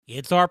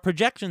It's our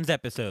projections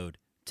episode.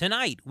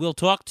 Tonight, we'll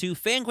talk to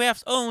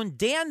Fangraphs' own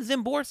Dan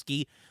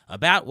Szymborski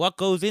about what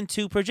goes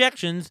into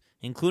projections,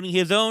 including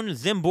his own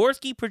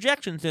Szymborski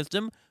projection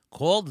system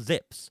called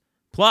ZiPS.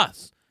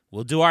 Plus,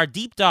 we'll do our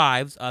deep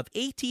dives of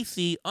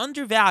ATC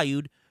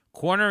undervalued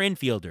corner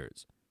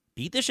infielders.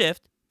 Beat the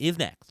Shift is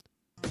next.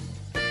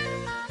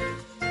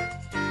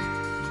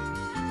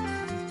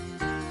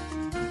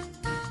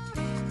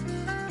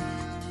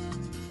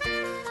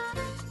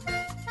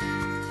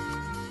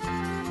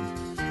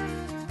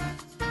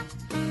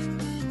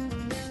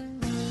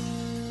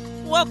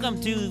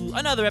 Welcome to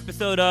another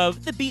episode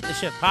of the Beat the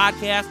Shift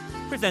podcast,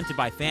 presented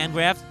by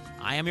Fangraphs.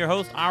 I am your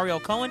host, Ariel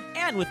Cohen,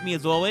 and with me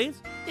as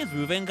always is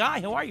Ruvain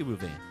Guy. How are you,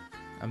 Ruvain?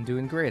 I'm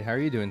doing great. How are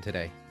you doing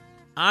today?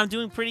 I'm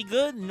doing pretty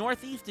good.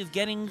 Northeast is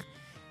getting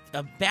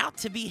about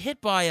to be hit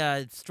by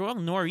a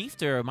strong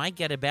nor'easter. It might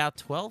get about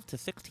 12 to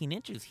 16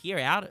 inches here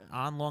out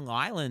on Long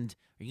Island.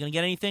 Are you going to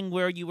get anything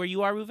where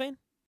you are, Ruvain?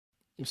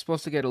 I'm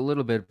supposed to get a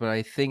little bit, but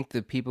I think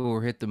the people who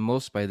were hit the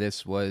most by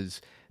this was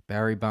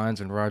Barry Bonds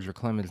and Roger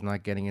Clemens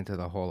not getting into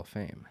the Hall of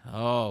Fame.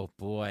 Oh,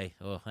 boy.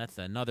 Oh, that's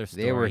another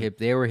story.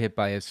 They were hit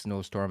by a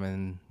snowstorm,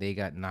 and they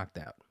got knocked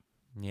out.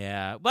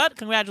 Yeah, but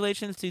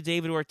congratulations to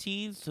David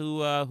Ortiz,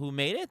 who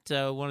made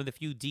it, one of the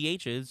few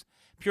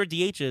pure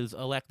DHs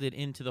elected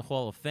into the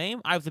Hall of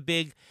Fame. I was a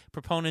big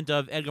proponent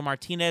of Edgar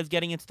Martinez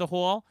getting into the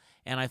Hall,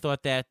 and I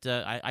thought that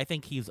I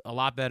think he's a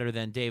lot better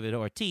than David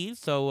Ortiz.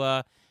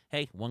 So,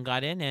 hey, one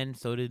got in, and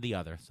so did the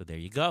other. So there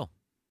you go.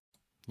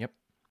 Yep.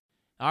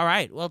 All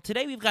right. Well,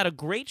 today we've got a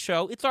great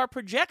show. It's our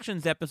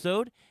projections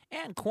episode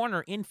and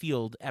corner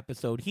infield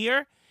episode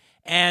here.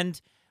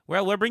 And,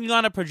 well, we're bringing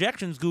on a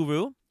projections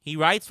guru. He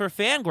writes for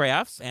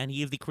Fangraphs, and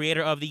he is the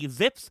creator of the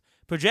ZiPS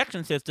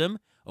projection system.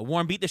 A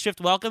warm Beat the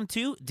Shift welcome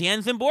to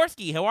Dan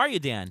Szymborski. How are you,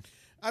 Dan?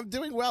 I'm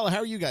doing well. How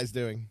are you guys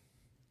doing?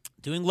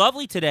 Doing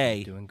lovely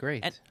today. Doing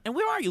great. And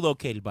where are you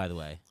located, by the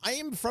way? I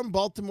am from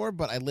Baltimore,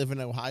 but I live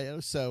in Ohio,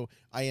 so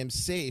I am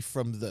safe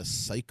from the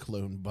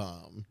cyclone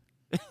bomb.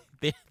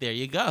 There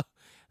you go.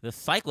 The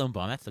cyclone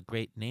bomb. That's a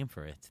great name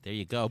for it. There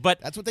you go.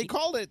 But that's what they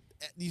called it.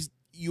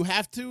 You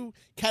have to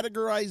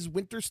categorize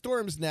winter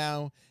storms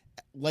now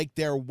like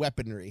they're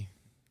weaponry.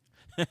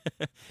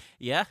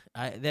 Yeah,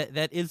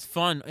 that is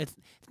fun. It's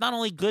not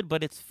only good,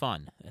 but it's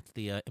fun. That's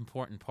the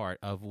important part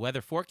of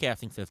weather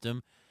forecasting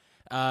system.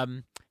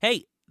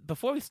 Hey,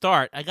 before we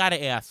start, I got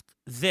to ask,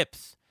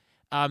 ZiPS,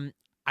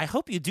 I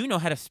hope you do know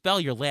how to spell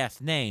your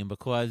last name,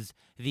 because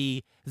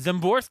the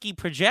Szymborski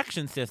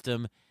projection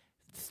system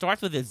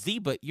starts with a Z,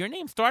 but your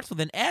name starts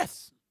with an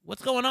S.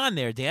 What's going on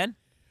there, Dan?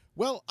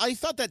 Well, I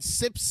thought that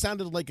SIPS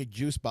sounded like a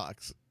juice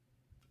box.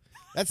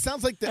 That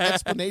sounds like the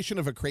explanation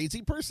of a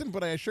crazy person,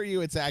 but I assure you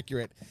it's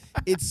accurate.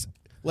 It's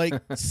like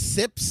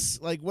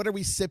sips, like what are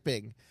we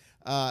sipping?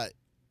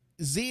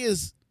 Z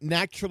is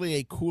naturally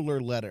a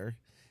cooler letter,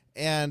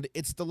 and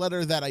it's the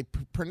letter that I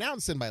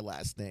pronounce in my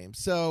last name.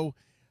 So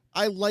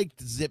I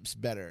liked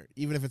ZiPS better,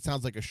 even if it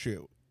sounds like a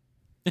shoe.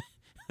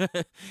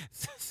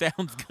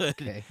 Sounds good.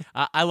 Okay.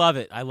 I love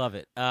it. I love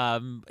it.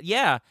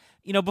 Yeah,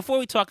 before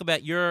we talk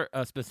about your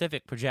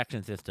specific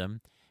projection system,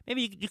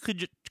 maybe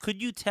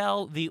could you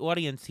tell the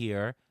audience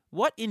here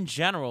what in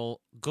general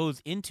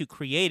goes into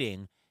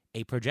creating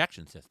a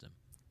projection system?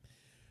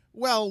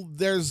 Well,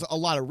 there's a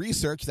lot of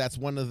research. That's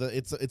one of the.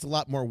 It's a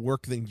lot more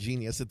work than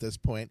genius at this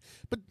point.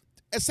 But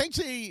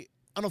essentially,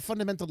 on a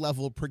fundamental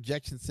level,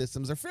 projection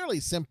systems are fairly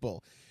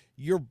simple.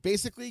 You're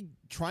basically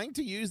trying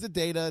to use the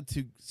data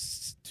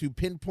to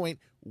pinpoint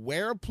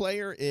where a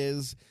player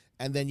is,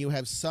 and then you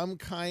have some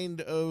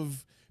kind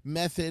of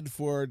method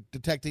for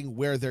detecting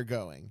where they're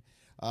going.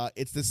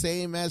 It's the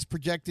same as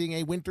projecting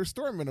a winter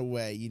storm in a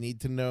way. You need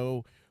to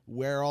know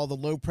where all the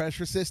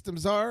low-pressure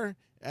systems are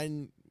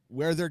and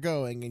where they're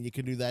going, and you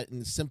can do that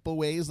in simple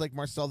ways like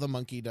Marcel the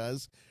Monkey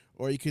does,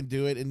 or you can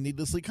do it in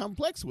needlessly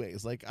complex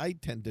ways like I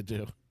tend to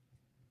do.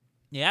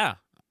 Yeah.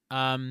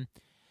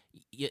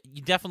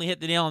 You definitely hit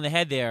the nail on the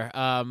head there.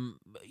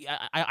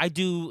 I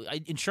do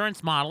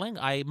insurance modeling.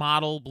 I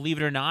model, believe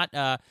it or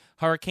not,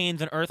 hurricanes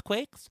and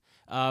earthquakes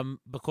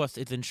because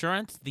it's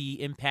insurance.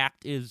 The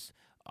impact is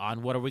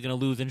on what are we going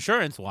to lose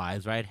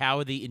insurance-wise, right? How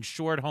are the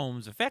insured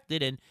homes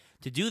affected? And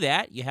to do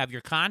that, you have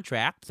your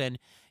contracts, and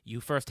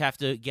you first have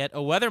to get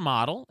a weather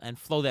model and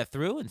flow that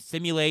through and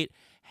simulate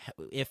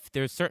if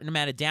there's a certain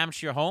amount of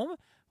damage to your home,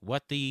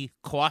 what the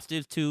cost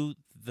is to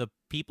the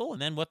people,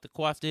 and then what the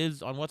cost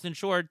is on what's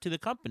insured to the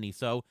company.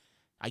 So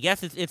I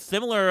guess it's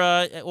similar.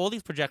 All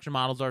these projection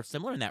models are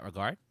similar in that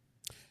regard.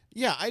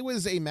 Yeah, I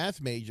was a math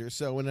major,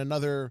 so in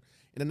another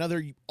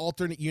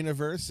alternate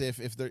universe, if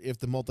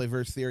the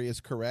multiverse theory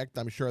is correct,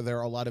 I'm sure there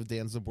are a lot of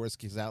Dan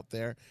Szymborskis out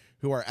there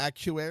who are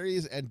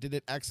actuaries and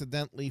didn't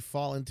accidentally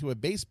fall into a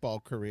baseball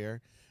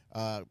career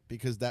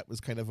because that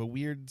was kind of a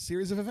weird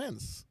series of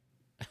events.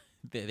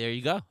 There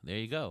you go. There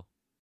you go.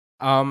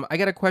 I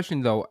got a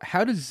question, though.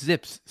 How does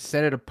ZiPS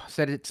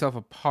set itself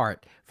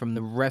apart from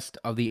the rest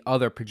of the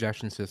other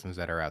projection systems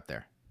that are out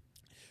there?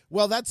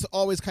 Well, that's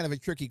always kind of a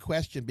tricky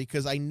question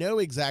because I know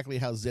exactly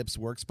how Zips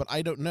works, but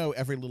I don't know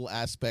every little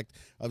aspect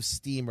of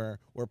Steamer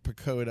or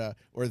Pagoda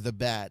or the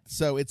Bat.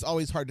 So it's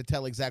always hard to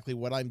tell exactly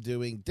what I'm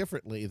doing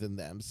differently than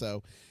them.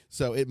 So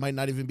it might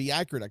not even be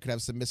accurate. I could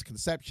have some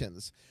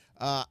misconceptions.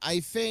 I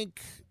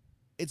think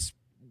it's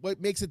what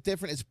makes it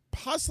different is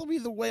possibly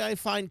the way I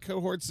find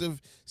cohorts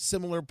of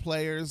similar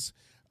players.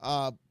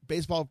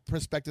 Baseball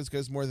Prospectus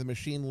goes more the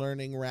machine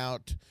learning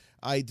route.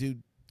 I do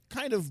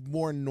kind of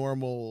more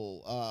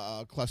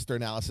normal cluster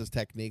analysis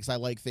techniques. I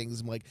like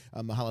things like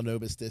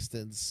Mahalanobis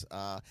distance.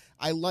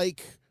 I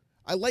like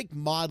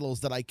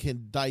models that I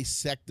can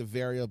dissect the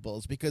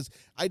variables because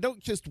I don't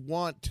just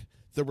want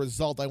the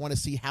result. I want to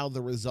see how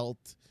the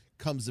result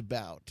comes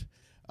about.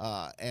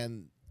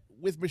 And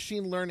with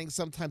machine learning,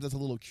 sometimes it's a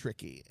little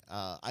tricky.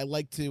 I'm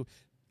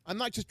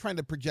not just trying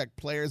to project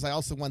players. I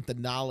also want the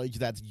knowledge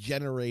that's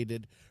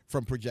generated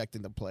from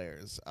projecting the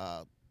players.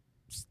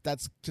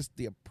 That's just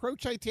the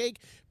approach I take.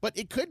 But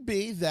it could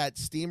be that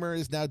Steamer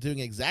is now doing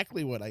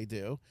exactly what I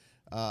do.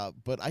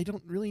 But I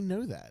don't really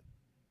know that.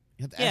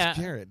 You have to ask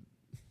Jared.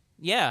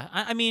 Yeah,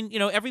 I mean,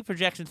 every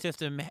projection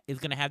system is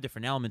going to have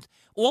different elements.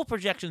 All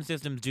projection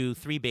systems do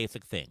three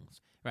basic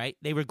things, right?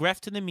 They regress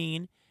to the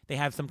mean. They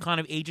have some kind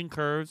of aging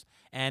curves,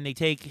 and they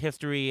take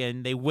history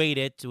and they weight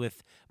it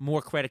with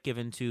more credit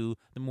given to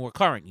the more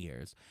current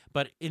years.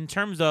 But in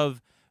terms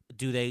of,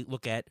 do they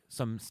look at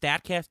some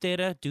StatCast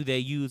data? Do they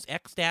use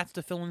XStats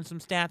to fill in some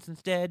stats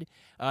instead?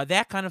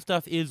 That kind of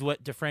stuff is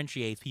what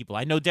differentiates people.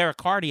 I know Derek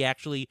Hardy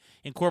actually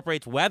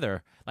incorporates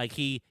weather. Like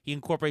he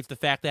incorporates the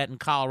fact that in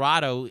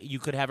Colorado you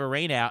could have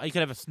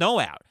a snow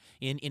out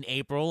in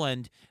April,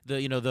 and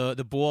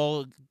the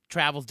ball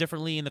travels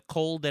differently in the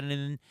cold than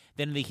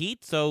in the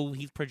heat. So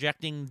he's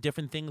projecting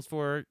different things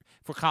for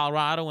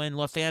Colorado and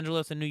Los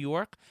Angeles and New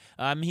York.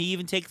 He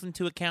even takes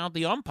into account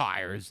the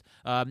umpires.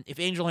 If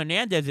Angel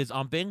Hernandez is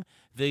umping,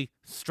 the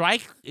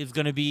strike is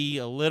going to be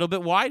a little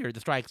bit wider, the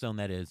strike zone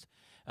that is.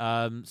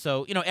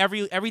 So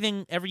every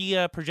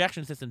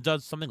projection system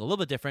does something a little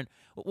bit different.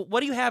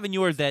 What do you have in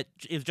yours that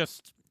is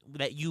just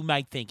that you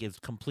might think is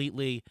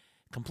completely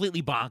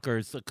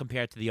bonkers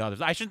compared to the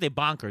others? I shouldn't say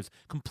bonkers,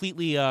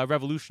 completely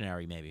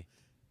revolutionary maybe.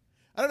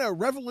 I don't know.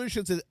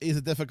 Revolutions is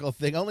a difficult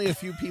thing. Only a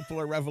few people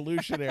are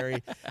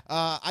revolutionary.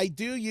 I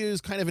do use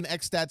kind of an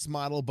XStats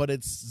model, but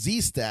it's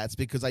ZStats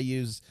because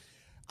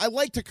I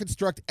like to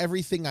construct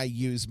everything I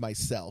use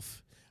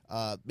myself.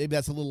 Maybe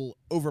that's a little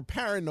over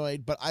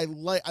paranoid, but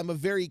I'm a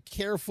very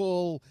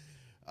careful,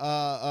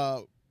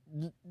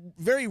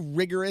 very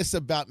rigorous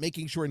about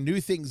making sure new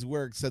things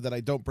work so that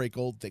I don't break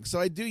old things. So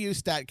I do use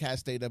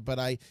StatCast data, but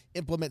I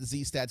implement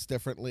ZStats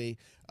differently.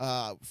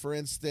 For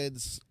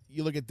instance,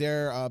 you look at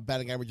their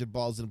batting average and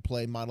balls in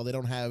play model. They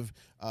don't have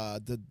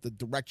the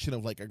direction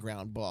of like a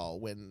ground ball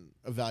when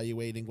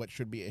evaluating what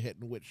should be a hit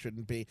and which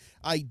shouldn't be.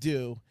 I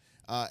do,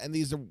 and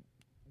these are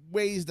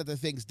ways that the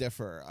things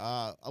differ.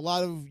 A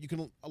lot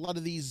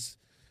of these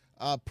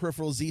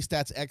peripheral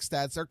ZStats,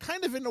 XStats are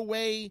kind of in a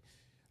way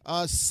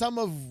some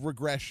of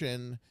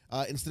regression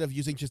instead of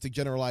using just a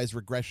generalized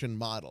regression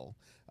model.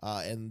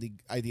 And the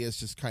idea is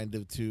just kind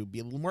of to be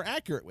a little more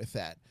accurate with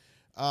that.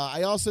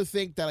 I also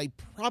think that I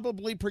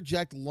probably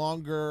project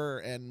longer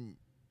and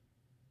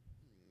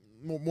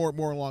more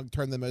long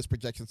term than most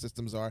projection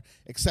systems are,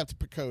 except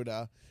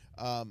Pagoda.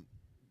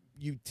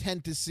 You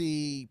tend to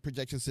see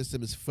projection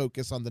systems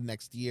focus on the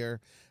next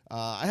year.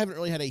 I haven't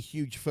really had a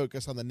huge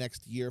focus on the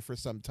next year for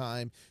some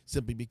time,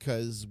 simply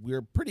because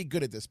we're pretty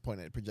good at this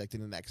point at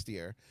projecting the next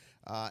year.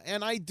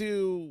 And I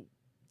do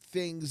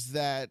things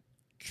that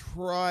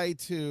try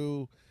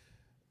to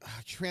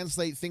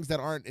translate things that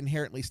aren't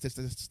inherently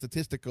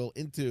statistical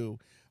into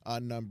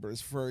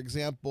numbers. For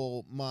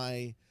example,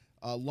 my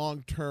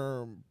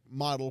long-term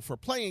model for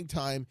playing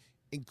time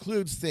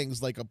includes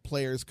things like a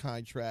player's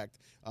contract,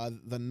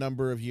 the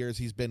number of years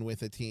he's been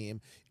with a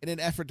team, in an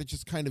effort to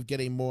just kind of get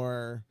a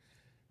more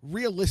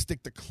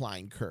realistic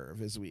decline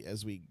curve as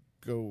we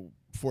go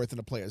forth in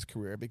a player's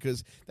career,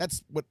 because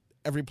that's what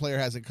every player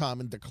has in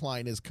common.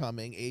 Decline is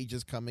coming, age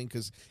is coming,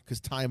 because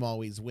time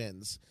always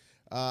wins.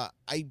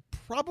 I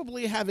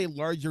probably have a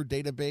larger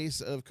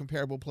database of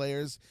comparable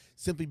players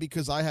simply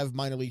because I have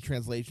minor league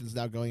translations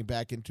now going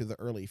back into the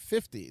early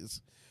 50s.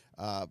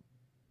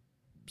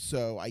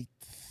 So I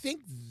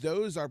think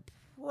those are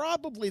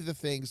probably the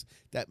things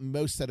that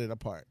most set it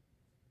apart.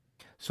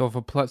 So if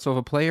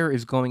a player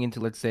is going into,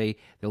 let's say,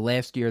 the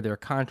last year of their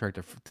contract,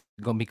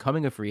 or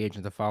becoming a free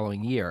agent the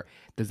following year,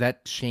 does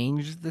that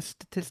change the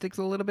statistics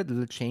a little bit? Does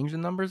it change the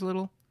numbers a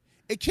little?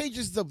 It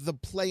changes the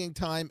playing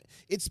time.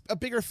 It's a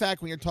bigger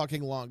fact when you're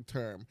talking long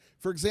term.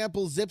 For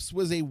example, Zips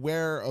was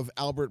aware of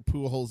Albert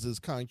Pujols'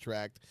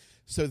 contract,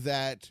 so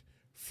that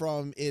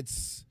from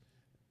its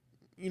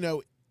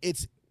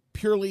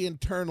purely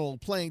internal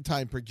playing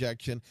time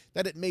projection,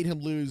 that it made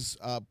him lose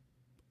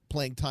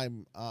playing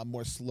time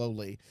more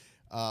slowly.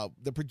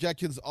 The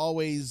projections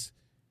always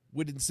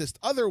would insist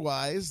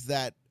otherwise,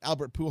 that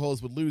Albert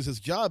Pujols would lose his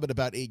job at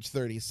about age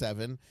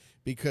 37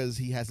 because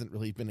he hasn't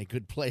really been a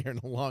good player in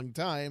a long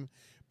time.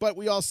 But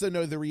we also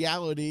know the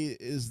reality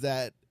is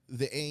that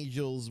the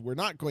Angels were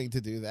not going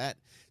to do that.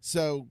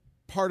 So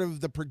part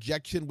of the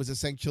projection was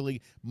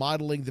essentially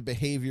modeling the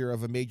behavior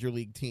of a major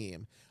league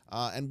team.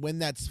 And when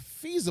that's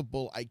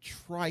feasible, I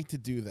try to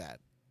do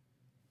that.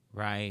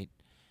 Right.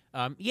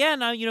 Yeah.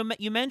 Now,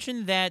 you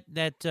mentioned that.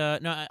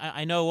 No,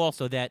 I know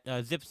also that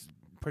Zips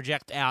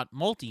project out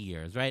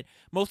multi-years, right?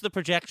 Most of the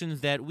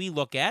projections that we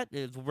look at,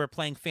 if we're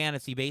playing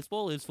fantasy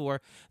baseball, is for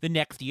the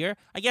next year.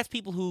 I guess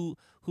people who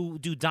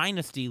do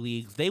dynasty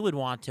leagues, they would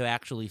want to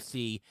actually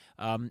see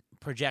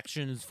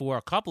projections for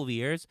a couple of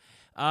years.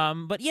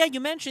 But yeah, you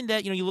mentioned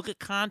that you look at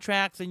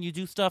contracts and you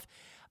do stuff.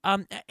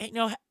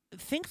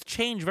 Things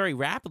change very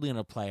rapidly in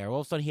a player. All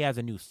of a sudden, he has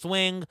a new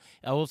swing.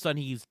 All of a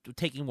sudden, he's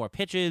taking more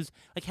pitches.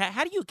 Like,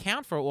 how do you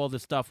account for all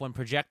this stuff when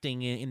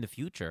projecting in the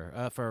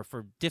future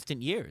for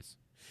distant years?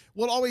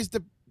 Well,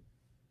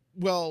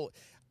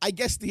 I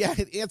guess the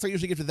answer I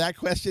usually give to that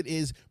question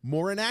is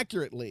more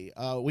inaccurately.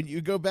 When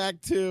you go back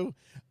to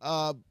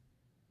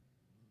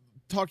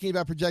talking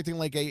about projecting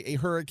like a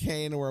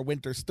hurricane or a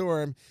winter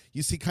storm,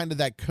 you see kind of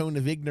that cone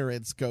of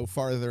ignorance go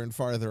farther and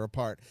farther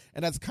apart.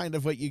 And that's kind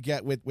of what you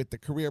get with the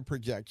career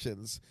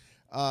projections.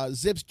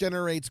 Zips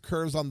generates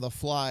curves on the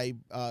fly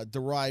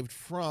derived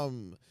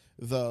from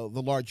the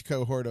large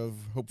cohort of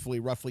hopefully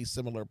roughly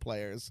similar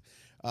players.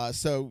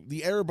 So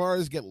the error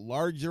bars get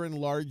larger and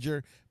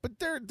larger, but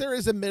there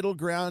is a middle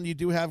ground. You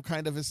do have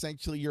kind of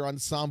essentially your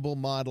ensemble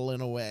model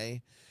in a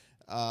way.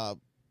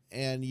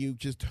 And you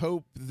just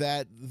hope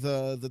that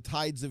the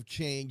tides of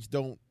change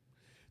don't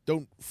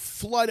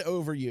flood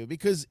over you,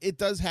 because it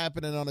does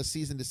happen, and on a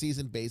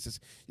season-to-season basis,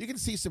 you can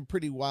see some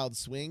pretty wild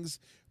swings.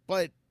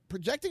 But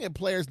projecting a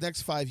player's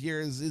next 5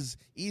 years is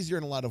easier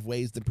in a lot of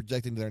ways than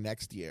projecting their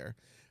next year.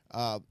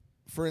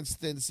 For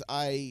instance,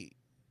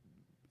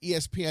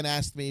 ESPN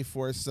asked me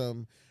for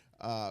some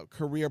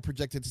career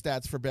projected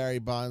stats for Barry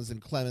Bonds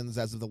and Clemens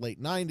as of the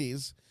late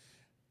 90s.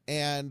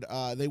 And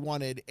they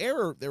wanted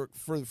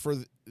for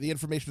the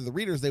information of the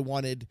readers. They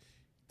wanted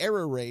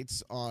error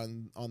rates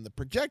on the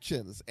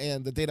projections,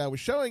 and the data I was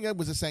showing them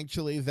was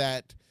essentially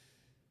that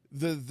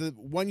the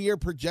 1 year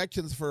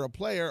projections for a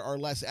player are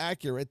less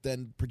accurate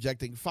than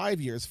projecting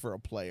 5 years for a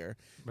player,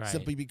 Right.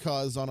 simply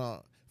because on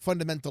a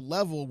fundamental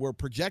level we're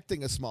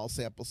projecting a small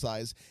sample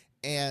size,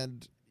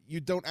 and you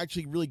don't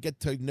actually really get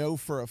to know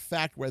for a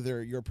fact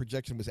whether your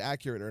projection was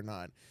accurate or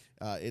not.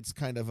 It's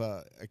kind of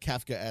a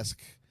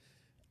Kafka-esque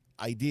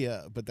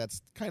idea, but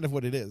that's kind of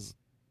what it is.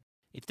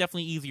 It's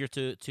definitely easier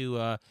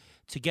to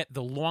get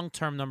the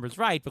long-term numbers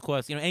right,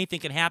 because anything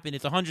can happen.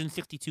 It's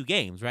 162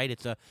 games, right?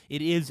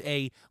 It is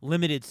a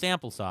limited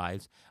sample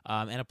size,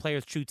 and a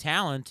player's true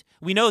talent.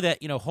 We know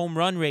that home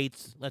run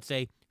rates, let's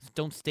say,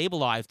 don't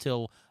stabilize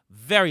till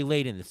very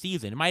late in the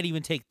season. It might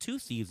even take 2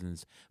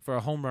 seasons for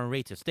a home run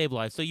rate to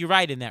stabilize. So you're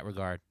right in that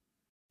regard.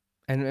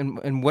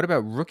 And what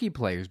about rookie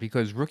players?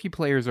 Because rookie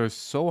players are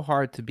so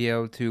hard to be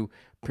able to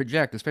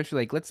project,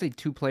 especially like, let's say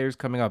 2 players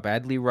coming up,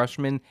 Adley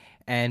Rushman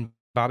and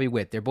Bobby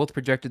Witt. They're both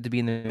projected to be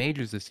in the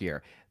majors this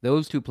year.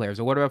 Those 2 players.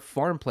 Or what about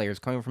foreign players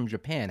coming from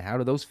Japan? How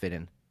do those fit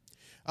in?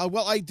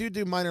 Well, I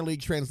do minor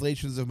league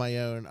translations of my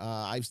own.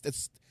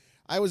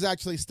 I was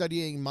actually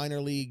studying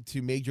minor league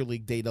to major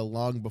league data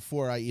long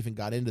before I even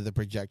got into the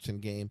projection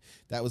game.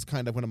 That was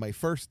kind of one of my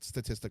first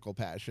statistical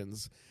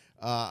passions.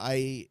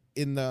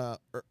 In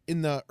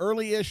the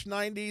early-ish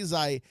 90s,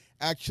 I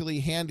actually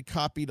hand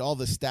copied all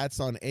the stats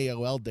on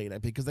AOL data,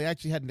 because they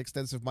actually had an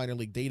extensive minor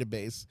league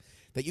database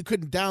that you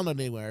couldn't download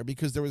anywhere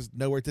because there was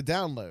nowhere to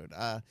download.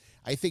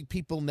 I think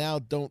people now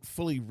don't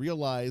fully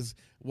realize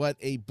what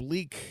a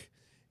bleak,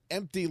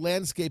 empty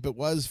landscape it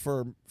was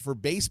for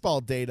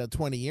baseball data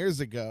 20 years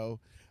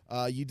ago.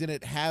 You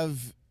didn't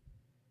have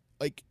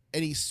like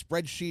any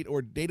spreadsheet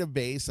or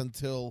database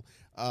until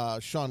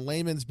Sean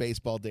Layman's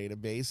baseball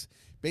database.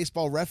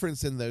 Baseball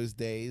Reference in those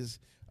days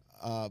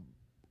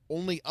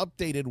only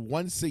updated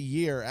once a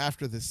year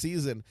after the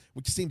season,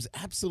 which seems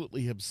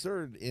absolutely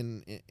absurd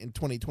in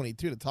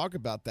 2022 to talk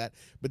about that.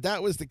 But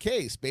that was the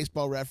case.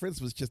 Baseball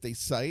Reference was just a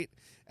site,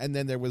 and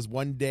then there was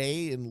one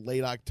day in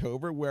late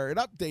October where it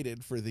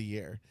updated for the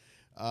year.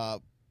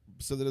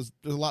 So there's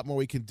a lot more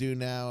we can do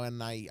now,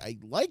 and I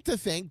like to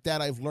think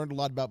that I've learned a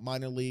lot about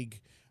minor league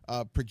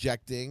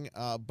projecting,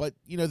 but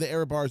the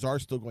error bars are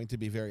still going to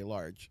be very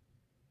large.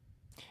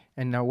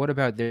 And now, what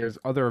about there's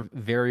other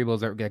variables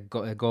that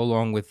go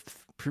along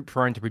with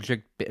trying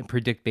to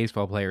predict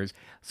baseball players,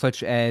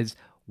 such as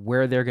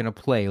where they're going to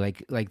play.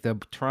 Like the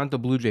Toronto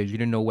Blue Jays, you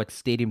didn't know what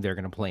stadium they're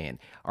going to play in.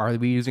 Are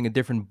we using a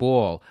different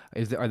ball?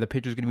 Are the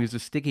pitchers going to use a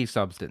sticky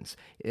substance?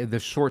 The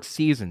short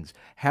seasons.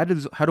 How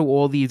do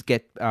all these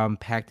get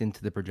packed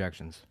into the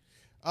projections?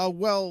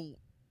 Well,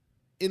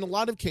 in a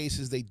lot of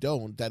cases they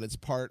don't. That it's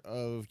part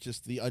of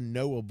just the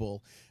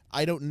unknowable.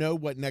 I don't know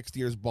what next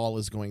year's ball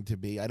is going to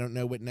be. I don't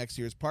know what next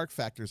year's park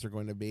factors are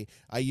going to be.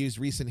 I use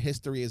recent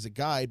history as a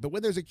guide, but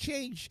when there's a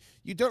change,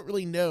 you don't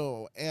really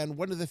know. And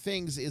one of the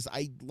things is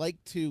I like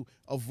to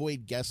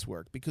avoid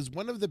guesswork, because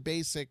one of the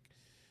basic,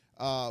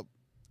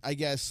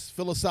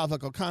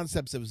 philosophical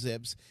concepts of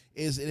Zips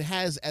is it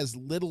has as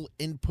little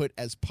input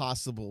as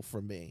possible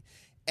from me.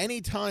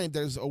 anytime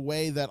there's a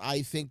way that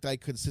I think that I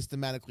could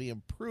systematically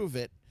improve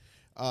it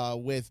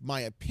with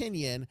my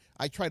opinion,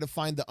 I try to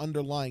find the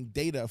underlying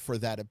data for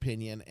that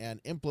opinion and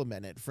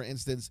implement it. For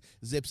instance,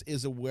 Zips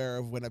is aware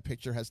of when a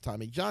pitcher has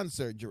Tommy John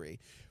surgery.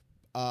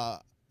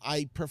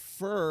 I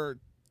prefer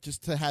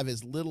just to have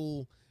as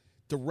little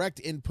direct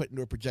input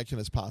into a projection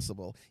as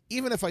possible.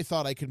 Even if I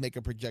thought I could make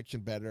a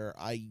projection better,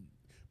 I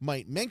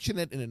might mention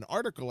it in an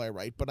article I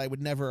write, but it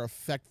would never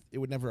affect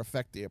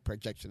the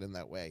projection in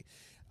that way.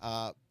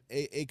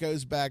 It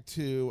goes back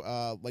to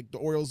like the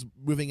Orioles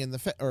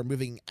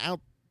moving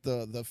out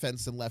the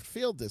fence in left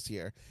field this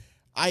year.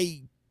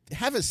 I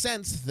have a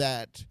sense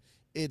that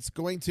it's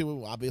going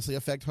to obviously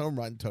affect home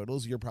run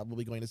totals. You're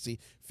probably going to see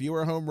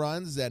fewer home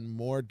runs and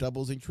more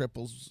doubles and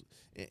triples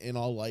in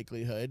all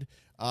likelihood.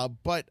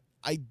 But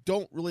I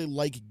don't really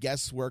like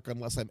guesswork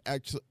unless I'm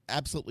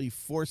absolutely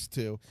forced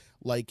to,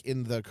 like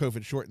in the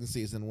COVID shortened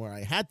season where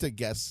I had to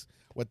guess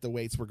what the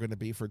weights were going to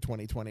be for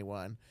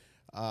 2021.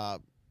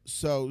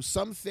 So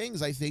some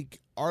things I think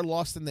are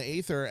lost in the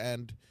aether,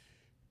 and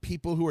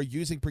people who are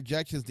using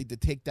projections need to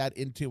take that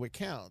into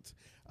account.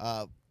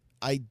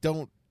 I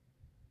don't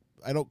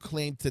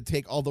claim to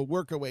take all the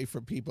work away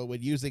from people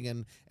when using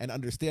and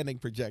understanding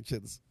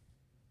projections.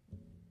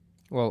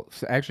 Well,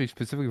 so actually,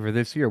 specifically for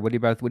this year,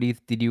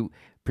 did you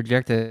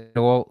project at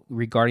all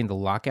regarding the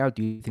lockout?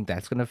 Do you think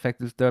that's going to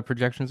affect the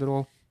projections at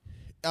all?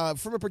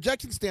 From a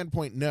projection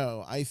standpoint,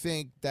 no. I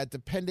think that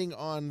depending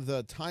on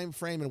the time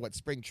frame and what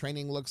spring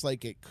training looks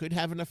like, it could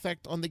have an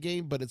effect on the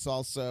game, but it's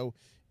also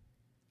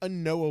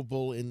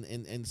unknowable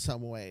in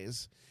some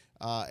ways.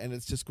 And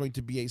it's just going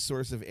to be a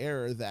source of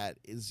error that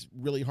is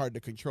really hard to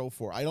control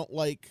for. I don't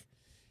like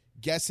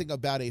guessing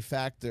about a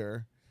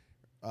factor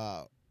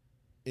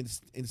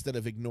instead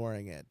of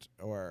ignoring it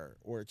or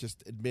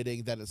just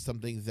admitting that it's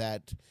something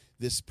that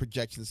this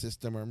projection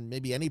system or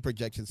maybe any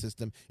projection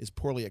system is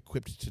poorly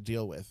equipped to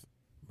deal with.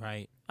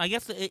 Right. I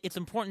guess it's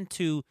important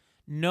to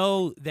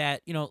know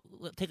that,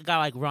 take a guy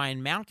like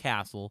Ryan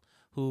Mountcastle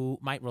who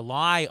might have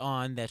relied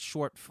on that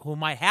short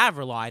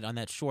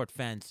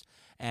fence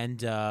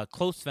and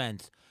close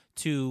fence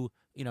to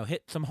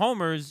hit some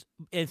homers.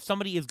 If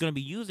somebody is going to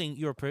be using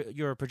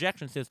your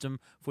projection system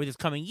for this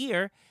coming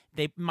year,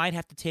 they might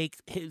have to take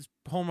his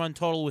home run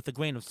total with a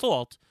grain of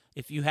salt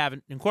if you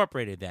haven't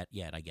incorporated that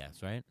yet, I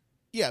guess, right?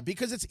 Yeah,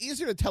 because it's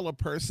easier to tell a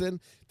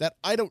person that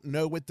I don't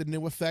know what the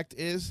new effect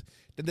is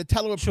than to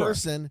tell a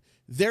person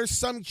there's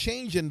some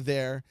change in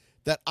there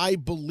that I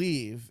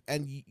believe,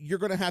 and you're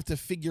going to have to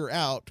figure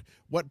out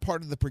what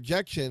part of the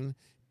projection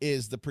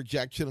is the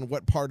projection and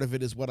what part of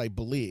it is what I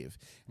believe.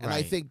 And right.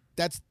 I think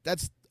that's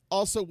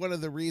also one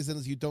of the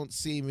reasons you don't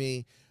see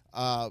me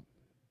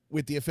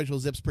with the official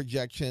Zips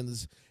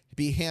projections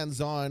be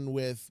hands-on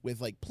with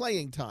like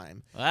playing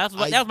time. Well, that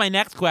was my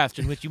next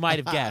question, which you might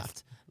have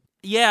guessed.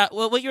 Yeah,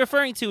 well, what you're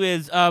referring to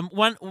is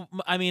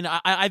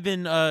I've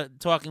been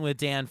talking with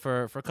Dan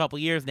for a couple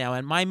years now,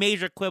 and my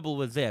major quibble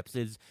with Zips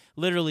is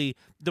literally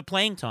the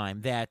playing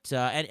time. That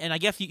and I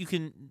guess you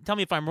can tell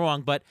me if I'm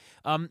wrong, but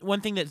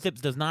one thing that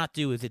Zips does not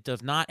do is it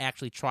does not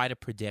actually try to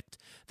predict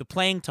the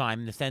playing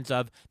time in the sense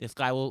of this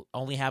guy will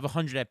only have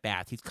 100 at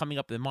bats. He's coming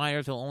up in the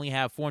minors, he'll only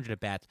have 400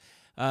 at bats.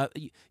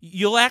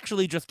 You'll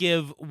actually just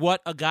give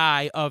what a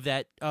guy of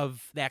that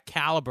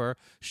caliber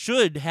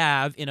should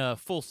have in a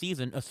full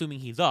season, assuming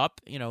he's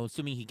up,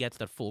 assuming he gets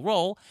that full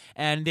role,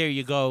 and there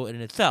you go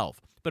in itself.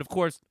 But of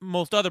course,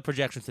 most other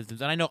projection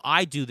systems, and I know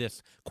I do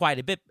this quite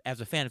a bit as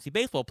a fantasy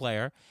baseball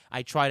player,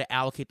 I try to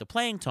allocate the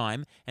playing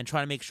time and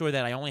try to make sure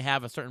that I only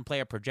have a certain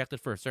player projected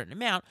for a certain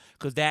amount,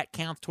 because that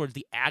counts towards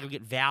the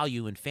aggregate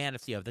value in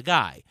fantasy of the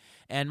guy.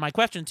 And my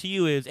question to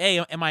you is, A,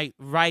 am I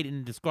right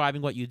in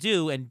describing what you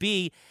do? And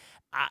B,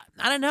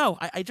 I don't know.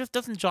 I just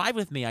doesn't jive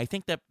with me. I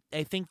think that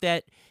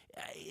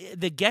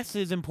the guess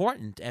is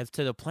important as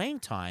to the playing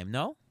time.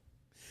 No.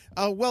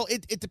 Well,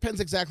 it depends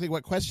exactly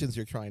what questions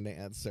you're trying to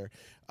answer.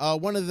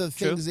 One of the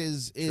things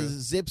is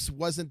Zips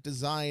wasn't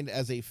designed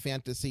as a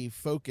fantasy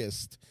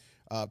focused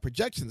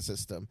projection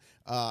system.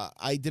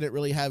 I didn't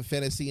really have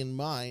fantasy in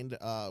mind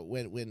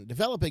when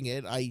developing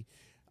it.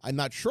 I'm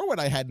not sure what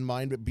I had in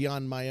mind, but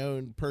beyond my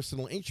own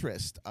personal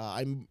interest,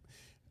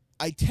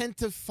 I tend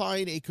to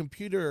find a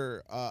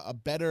computer a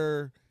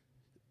better.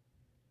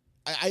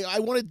 I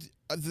wanted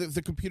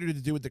the computer to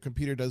do what the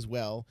computer does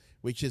well,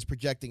 which is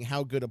projecting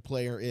how good a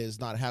player is,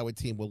 not how a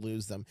team will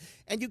lose them.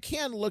 And you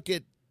can look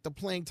at the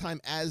playing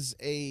time as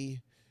a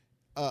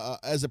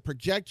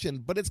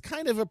projection, but it's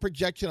kind of a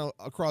projection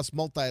across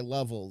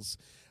multi-levels.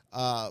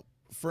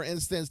 For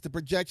instance, the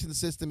projection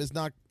system is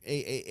not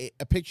a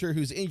pitcher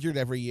who's injured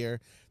every year.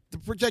 The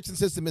projection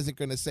system isn't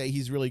going to say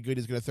he's really good,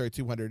 he's going to throw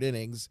 200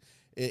 innings.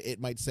 It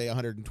might say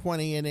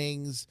 120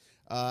 innings.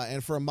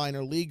 And for a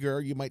minor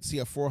leaguer, you might see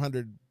a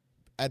 400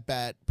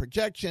 at-bat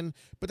projection,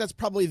 but that's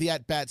probably the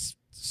at-bats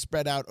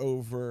spread out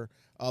over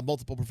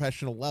multiple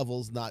professional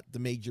levels, not the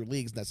major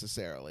leagues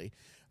necessarily.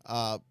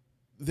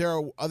 There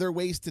are other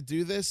ways to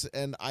do this,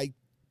 and I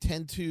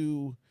tend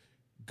to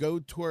go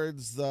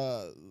towards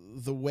the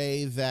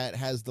way that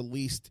has the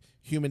least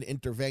human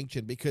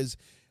intervention, because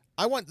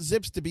I want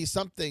zips to be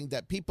something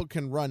that people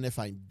can run if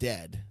I'm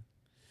dead.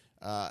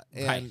 And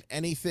Right.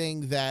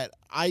 anything that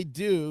I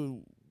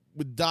do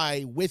would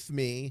die with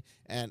me,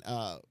 and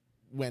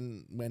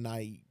when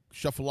I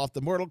shuffle off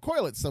the mortal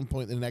coil at some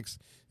point in the next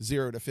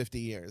 0 to 50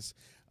 years.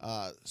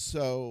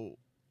 So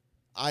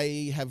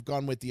I have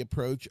gone with the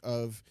approach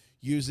of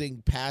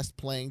using past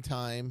playing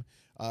time.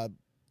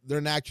 There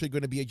are naturally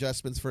going to be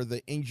adjustments for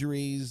the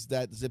injuries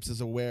that Zips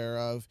is aware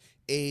of,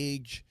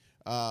 age,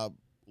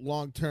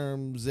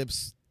 long-term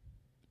Zips,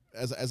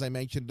 as I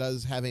mentioned,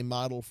 does have a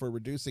model for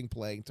reducing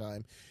playing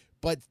time.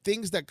 But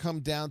things that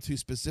come down to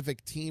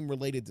specific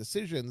team-related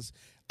decisions,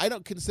 I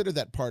don't consider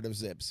that part of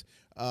Zips.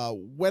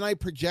 When I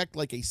project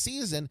like a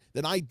season,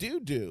 then I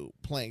do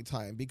playing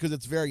time because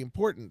it's very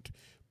important.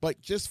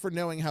 But just for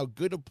knowing how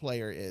good a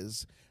player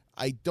is,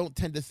 I don't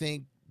tend to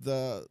think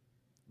the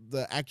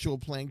actual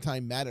playing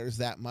time matters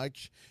that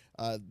much.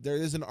 There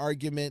is an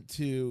argument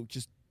to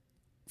just,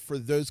 for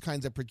those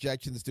kinds of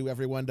projections, do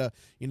everyone to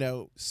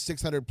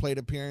 600 plate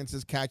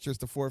appearances, catchers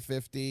to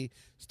 450,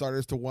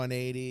 starters to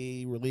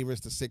 180, relievers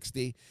to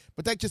 60.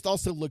 But that just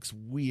also looks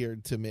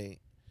weird to me.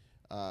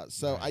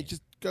 So Right. I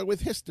just go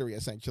with history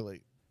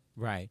essentially.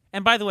 Right.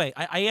 And by the way,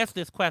 I asked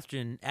this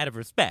question out of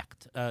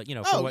respect, for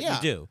Oh, what yeah.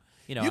 you do.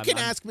 You I'm- can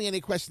I'm- ask me any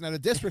question out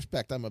of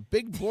disrespect. I'm a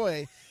big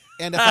boy,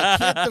 and if I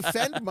can't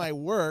defend my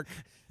work,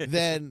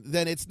 then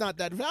it's not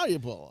that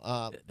valuable.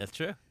 That's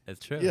true. That's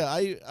true. Yeah,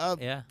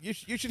 Yeah. you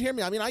should hear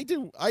me. I mean, I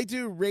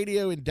do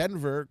radio in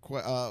Denver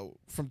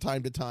from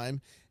time to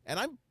time, and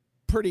I'm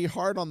pretty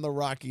hard on the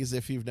Rockies,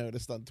 if you've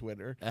noticed on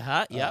Twitter.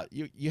 Yeah.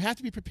 You have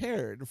to be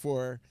prepared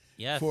for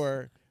Yes.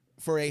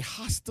 for a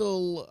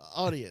hostile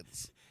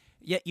audience.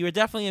 Yeah, you're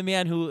definitely a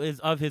man who is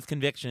of his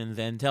convictions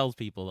and tells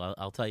people.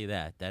 I'll tell you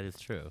that. That is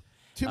true.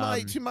 To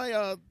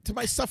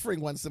my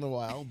suffering once in a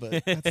while,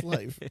 but that's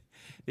life.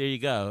 There you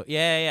go.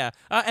 Yeah.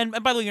 And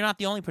by the way, you're not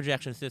the only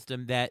projection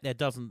system that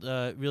doesn't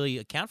really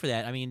account for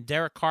that. I mean,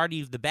 Derek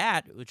Carty's The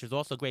Bat, which is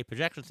also a great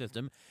projection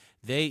system,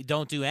 they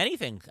don't do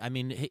anything. I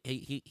mean,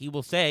 he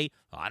will say,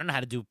 I don't know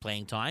how to do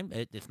playing time.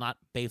 It's not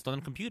based on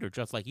the computer,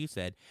 just like you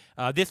said.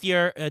 This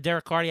year,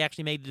 Derek Carty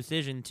actually made the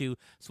decision to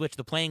switch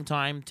the playing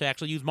time to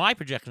actually use my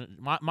projection,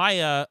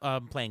 my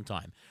playing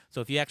time.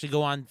 So if you actually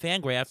go on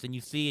Fangraphs and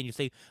you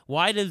say,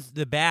 why does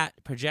the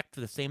Bat project for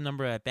the same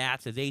number of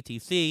bats as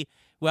ATC?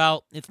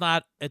 Well, it's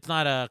not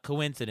a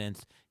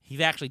coincidence.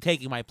 He's actually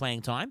taking my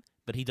playing time,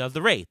 but he does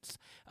the rates,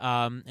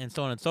 and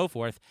so on and so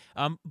forth.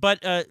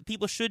 But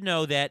people should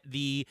know that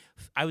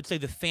I would say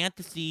the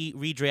fantasy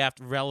redraft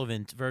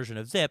relevant version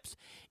of Zips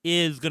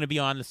is going to be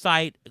on the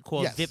site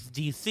called Yes. Zips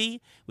DC,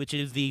 which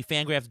is the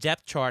Fangraphs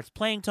depth charts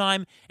playing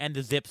time, and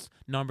the Zips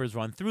numbers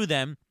run through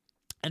them.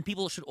 And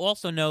people should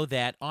also know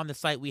that on the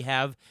site we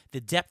have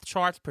the depth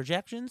charts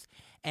projections,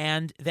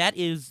 and that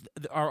is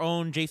our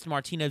own Jason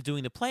Martinez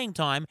doing the playing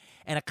time,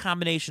 and a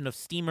combination of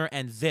Steamer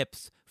and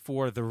Zips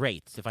for the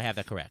rates, if I have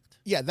that correct.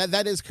 Yeah,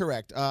 that is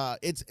correct.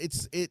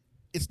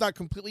 It's not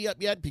completely up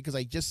yet because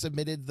I just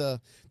submitted the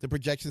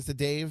projections to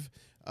Dave,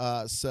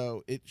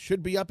 so it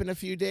should be up in a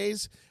few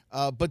days.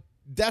 But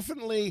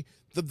definitely,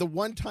 the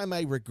one time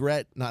I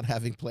regret not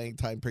having playing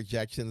time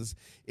projections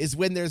is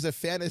when there's a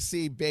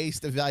fantasy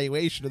based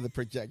evaluation of the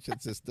projection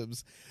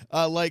systems.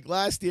 Like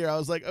last year, I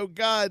was like, oh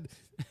God,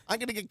 I'm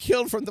gonna get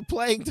killed from the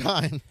playing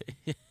time.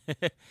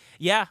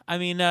 Yeah, I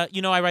mean, I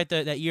write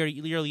that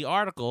yearly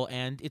article,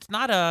 and it's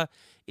not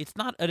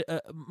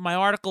my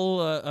article.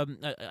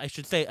 I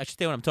should say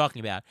what I'm talking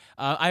about.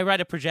 I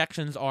write a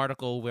projections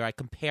article where I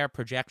compare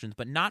projections,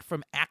 but not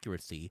from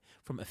accuracy,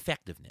 from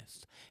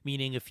effectiveness.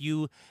 Meaning, if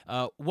you,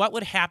 what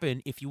would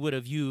happen if you would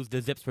have used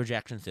the Zips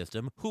projection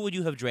system? Who would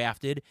you have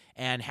drafted,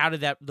 and how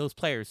did those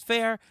players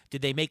fare?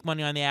 Did they make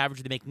money on the average?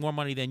 Did they make more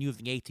money than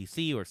using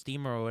ATC or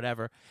Steamer or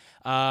whatever?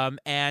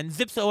 And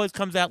Zips always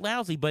comes out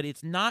lousy, but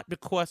it's not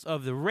because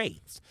of the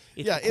rates.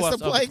 It's because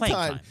the of playing playing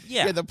time.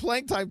 Yeah. The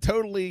playing time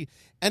totally.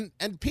 And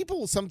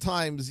people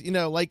sometimes,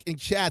 like in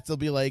chats, they'll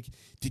be like,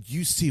 "Did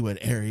you see what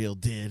Ariel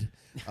did?"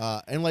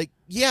 And like,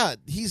 yeah,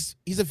 he's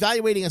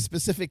evaluating a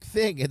specific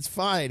thing. It's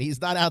fine. He's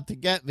not out to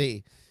get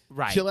me.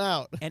 Right. Chill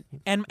out.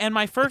 And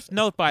my first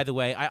note, by the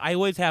way, I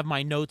always have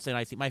my notes, and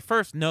I see my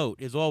first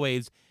note is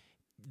always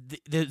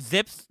the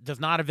Zips does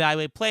not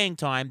evaluate playing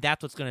time.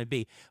 That's what's going to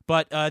be.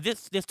 But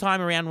this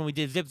time around when we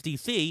did Zips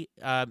DC,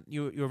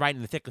 you were right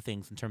in the thick of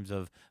things in terms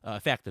of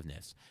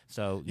effectiveness.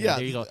 So Yeah,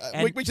 there you go.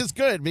 And, which is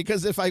good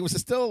because if I was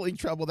still in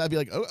trouble, that'd be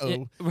like,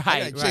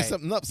 I gotta chase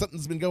something up.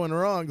 Something's been going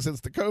wrong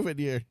since the COVID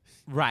year.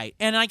 right.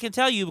 And I can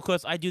tell you,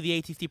 because I do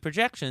the ATC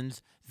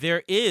projections,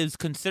 there is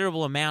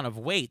considerable amount of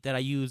weight that I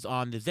use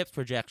on the Zips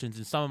projections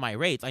in some of my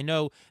rates. I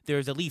know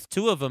there's at least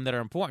 2 of them that are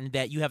important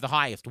that you have the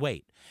highest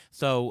weight.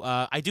 So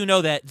I do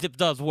know that Zip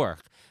does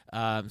work.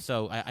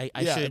 So I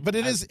yeah, should. but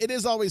it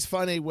is always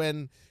funny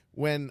when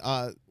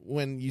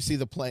when you see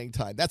the playing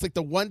time. That's like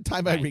the one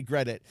time I Right.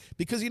 regret it,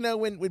 because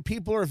when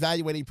people are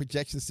evaluating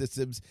projection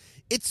systems,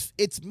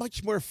 it's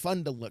much more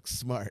fun to look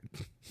smart.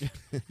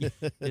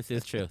 This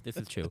is true. This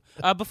is true.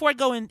 Before I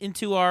go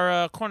into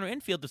our corner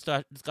infield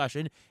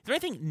discussion, is there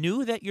anything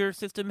new that your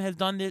system has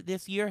done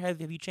this year? Have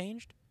you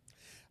changed?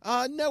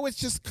 No, it's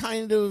just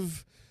kind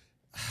of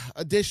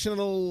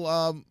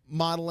additional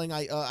modeling.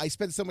 I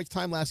spent so much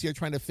time last year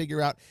trying to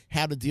figure out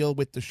how to deal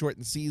with the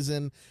shortened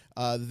season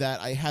that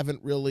I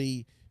haven't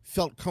really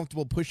felt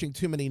comfortable pushing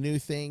too many new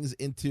things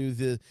into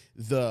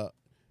the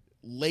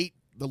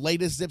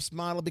latest Zips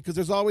model, because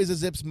there's always a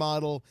Zips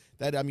model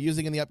that I'm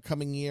using in the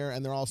upcoming year,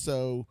 and there are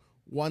also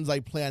ones I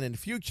plan in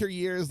future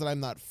years that I'm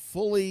not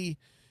fully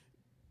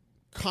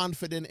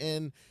confident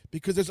in,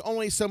 because there's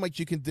only so much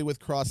you can do with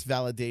cross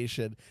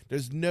validation.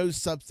 There's no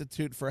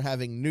substitute for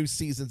having new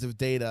seasons of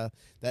data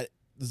that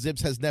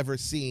Zips has never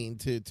seen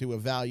to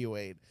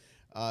evaluate.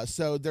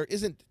 So there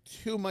isn't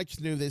too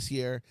much new this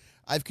year.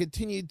 I've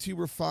continued to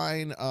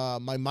refine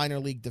my minor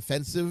league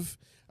defensive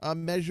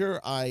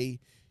measure. I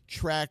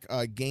track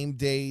game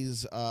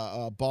days,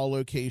 ball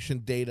location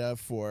data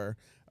for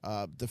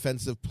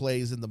defensive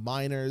plays in the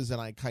minors,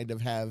 and I kind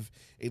of have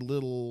a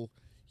little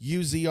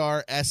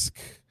UZR-esque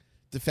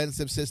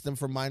defensive system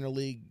for minor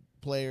league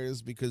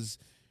players, because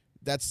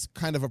that's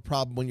kind of a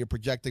problem when you're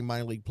projecting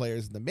minor league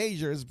players in the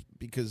majors,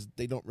 because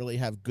they don't really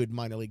have good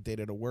minor league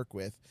data to work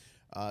with.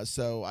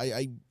 So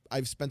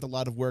I've spent a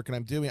lot of work, and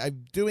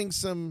I'm doing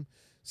some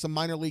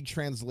minor league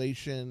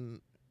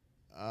translation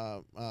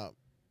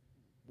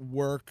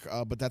work,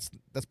 but that's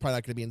probably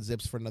not going to be in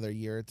Zips for another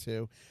year or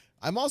two.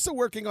 I'm also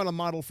working on a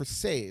model for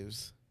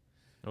saves,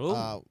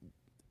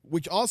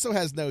 which also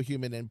has no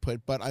human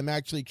input, but I'm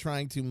actually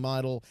trying to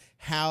model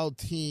how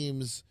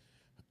teams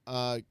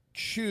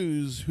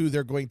choose who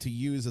they're going to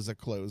use as a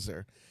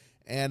closer.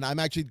 And I'm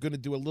actually going to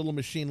do a little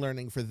machine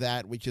learning for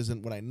that, which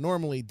isn't what I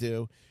normally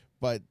do,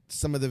 but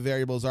some of the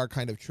variables are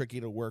kind of tricky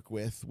to work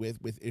with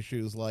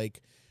issues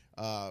like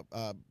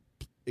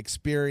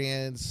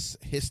experience,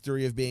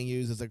 history of being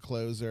used as a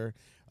closer,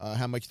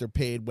 how much they're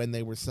paid when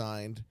they were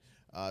signed.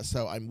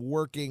 So I'm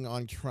working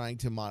on trying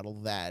to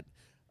model that.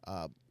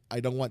 I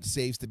don't want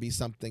saves to be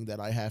something that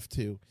I have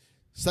to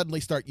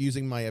suddenly start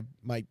using my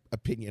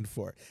opinion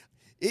for.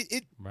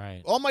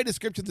 Right. All my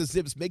descriptions of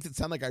Zips makes it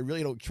sound like I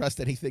really don't trust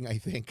anything I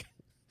think.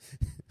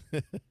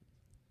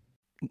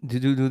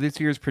 Do this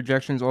year's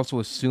projections also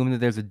assume that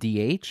there's a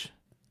DH?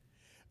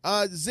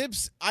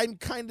 Zips, I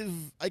kind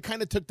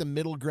of took the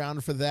middle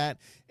ground for that,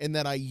 in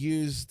that I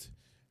used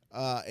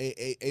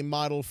a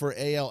model for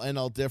AL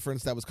NL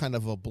difference that was kind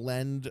of a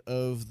blend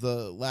of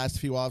the last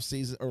few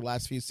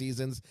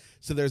seasons.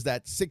 So there's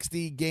that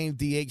 60 game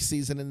DH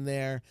season in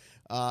there.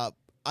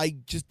 I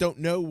just don't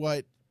know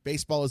what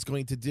baseball is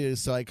going to do,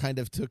 so I kind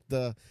of took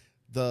the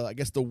I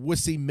guess the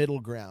wussy middle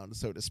ground,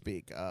 so to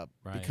speak,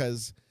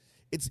 because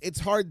it's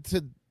hard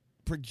to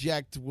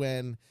project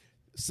when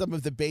some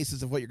of the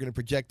basis of what you're going to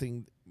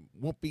projecting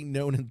won't be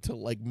known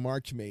until like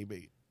March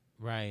maybe.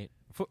 Right.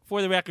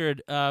 For the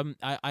record,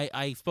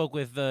 I spoke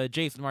with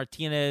Jason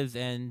Martinez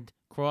and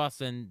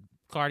Cross and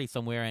Cardi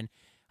somewhere, and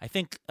I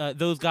think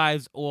those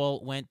guys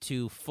all went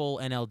to full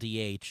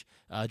NLDH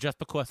just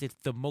because it's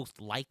the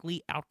most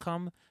likely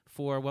outcome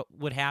for what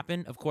would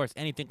happen. Of course,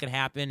 anything could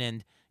happen,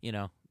 and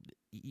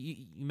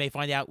you may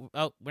find out,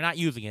 oh, we're not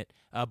using it,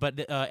 but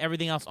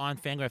everything else on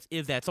Fangraphs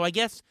is that. So I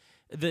guess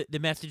the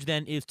message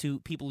then is to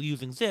people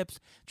using Zips,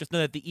 just know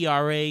that the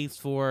ERAs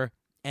for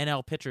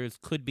NL pitchers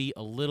could be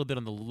a little bit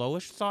on the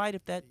lowish side,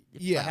 if I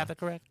have that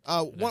correct.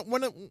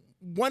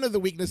 One of the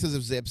weaknesses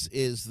of Zips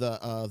is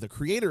the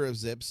creator of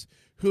Zips,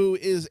 who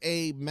is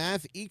a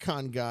math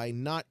econ guy,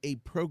 not a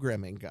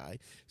programming guy.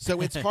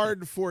 So it's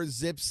hard for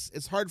Zips.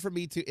 It's hard for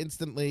me to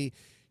instantly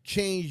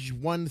change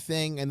one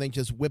thing and then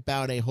just whip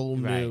out a whole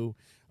new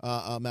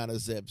amount of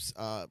Zips.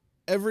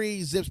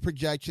 Every Zips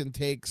projection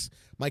takes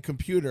my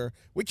computer,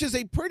 which is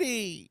a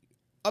pretty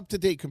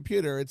up-to-date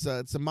computer. It's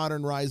a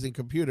modern rising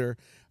computer.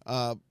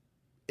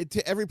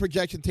 Every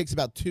projection takes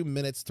about 2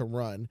 minutes to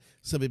run,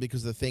 simply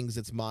because of the things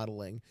it's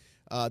modeling.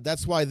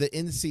 That's why the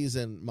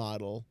in-season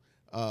model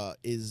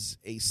is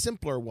a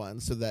simpler one,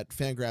 so that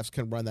Fangraphs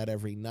can run that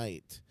every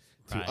night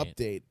to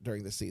update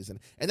during the season.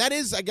 And that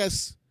is, I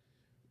guess,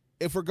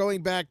 if we're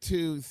going back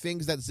to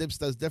things that Zips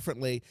does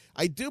differently,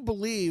 I do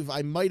believe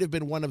I might have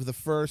been one of the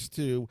first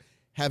to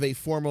have a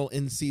formal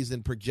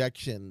in-season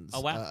projections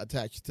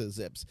attached to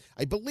Zips.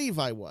 I believe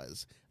I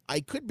was.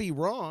 I could be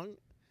wrong.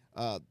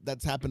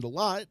 That's happened a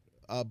lot,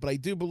 but I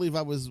do believe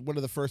I was one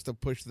of the first to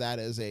push that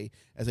as a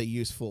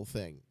useful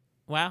thing.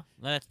 Wow,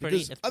 that's pretty.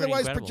 Because that's pretty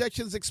otherwise, incredible.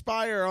 projections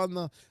expire on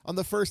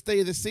the first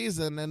day of the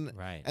season,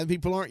 and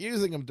people aren't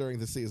using them during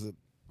the season.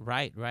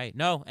 Right.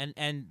 No,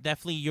 and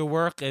definitely your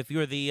work. If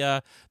you're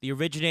the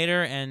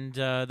originator and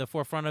the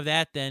forefront of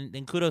that, then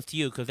kudos to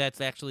you, because that's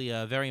actually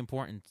very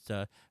important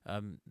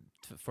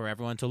for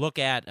everyone to look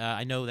at.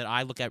 I know that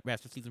I look at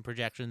rest of season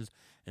projections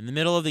in the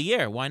middle of the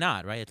year. Why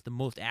not? Right? It's the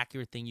most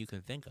accurate thing you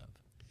can think of.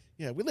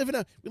 Yeah, we live in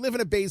a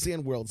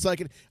Bayesian world, so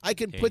I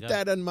can put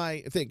that on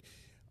my thing.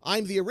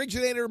 I'm the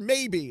originator,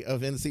 maybe,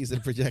 of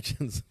in-season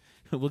projections.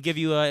 We'll give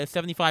you a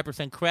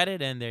 75%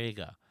 credit, and there you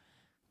go.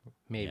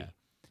 Maybe. Yeah.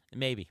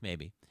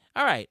 Maybe.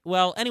 All right.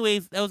 Well,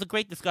 anyways, that was a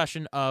great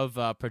discussion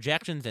of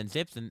projections and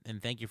zips,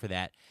 and thank you for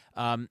that.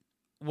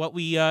 What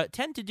we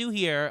tend to do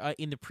here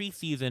in the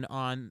preseason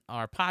on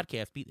our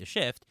podcast, Beat the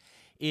Shift,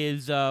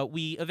 is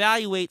we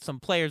evaluate some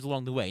players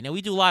along the way. Now,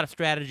 we do a lot of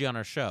strategy on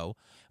our show,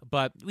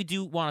 but we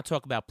do want to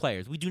talk about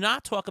players. We do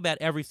not talk about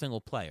every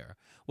single player.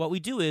 What we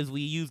do is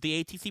we use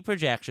the ATC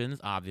projections,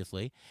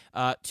 obviously,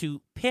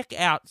 to pick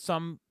out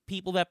some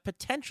people that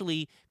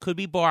potentially could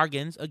be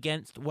bargains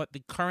against what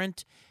the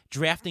current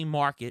drafting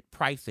market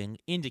pricing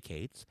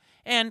indicates.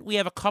 And we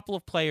have a couple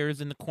of players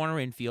in the corner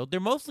infield.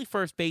 They're mostly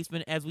first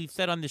basemen. As we've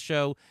said on the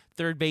show,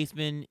 third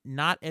baseman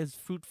not as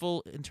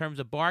fruitful in terms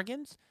of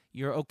bargains.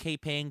 You're okay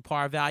paying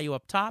par value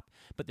up top,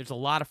 but there's a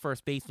lot of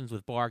first basemen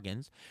with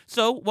bargains.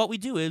 So what we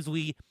do is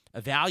we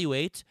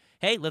evaluate,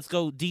 hey, let's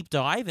go deep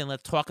dive and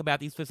let's talk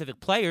about these specific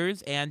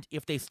players, and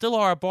if they still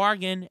are a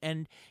bargain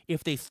and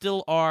if they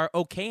still are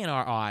okay in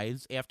our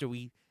eyes after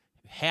we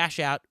hash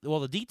out all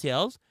the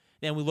details,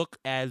 then we look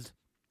as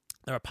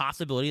there a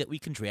possibility that we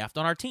can draft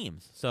on our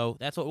teams. So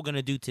that's what we're going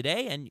to do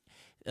today, and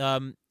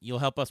you'll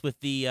help us with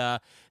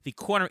the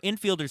corner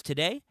infielders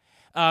today.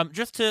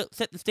 Just to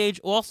set the stage,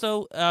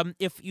 also,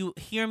 if you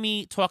hear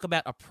me talk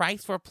about a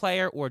price for a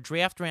player or a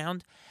draft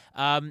round,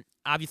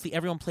 obviously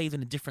everyone plays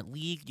in a different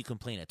league. You can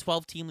play in a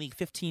 12-team league,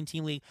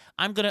 15-team league.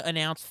 I'm going to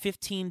announce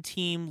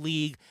 15-team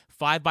league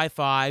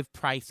 5x5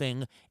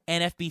 pricing,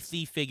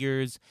 NFBC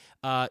figures,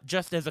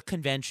 just as a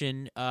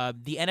convention.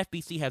 The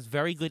NFBC has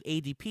very good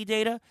ADP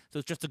data, so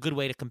it's just a good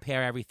way to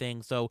compare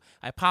everything. So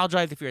I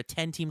apologize if you're a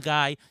 10-team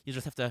guy. You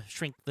just have to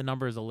shrink the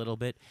numbers a little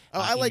bit.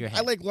 I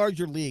like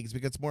larger leagues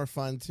because it's more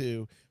fun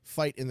to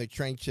fight in the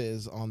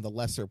trenches on the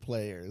lesser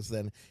players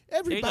than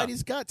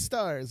everybody's got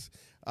stars.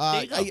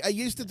 I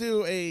used to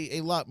do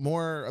a lot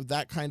more of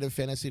that kind of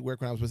fantasy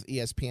work when I was with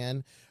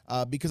ESPN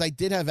because I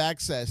did have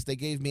access. They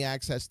gave me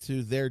access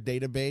to their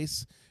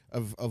database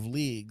of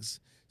leagues.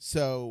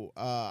 So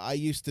I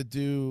used to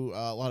do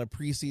a lot of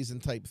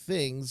preseason type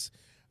things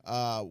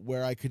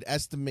where I could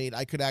estimate.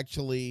 I could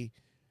actually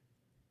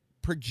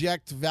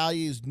project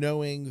values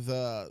knowing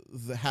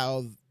the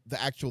how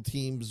the actual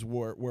teams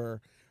were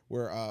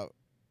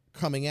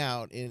coming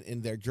out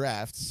in their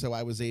drafts, so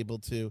I was able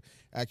to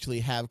actually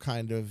have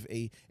kind of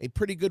a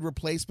pretty good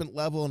replacement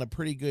level and a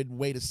pretty good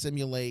way to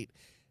simulate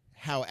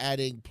how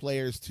adding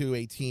players to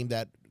a team,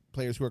 that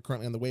players who are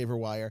currently on the waiver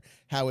wire,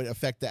 how it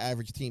affect the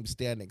average team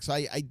standing. So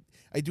I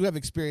do have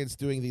experience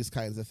doing these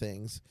kinds of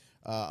things,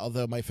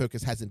 although my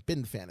focus hasn't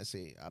been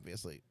fantasy,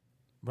 obviously.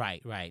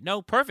 Right.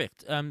 No,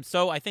 perfect.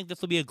 So I think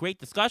this will be a great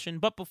discussion,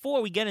 but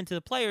before we get into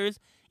the players,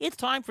 it's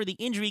time for the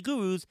Injury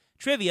Gurus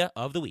Trivia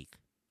of the Week.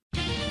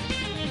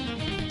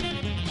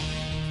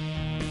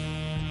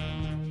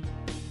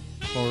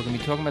 Well, we're going to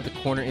be talking about the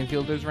corner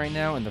infielders right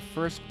now, and the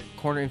first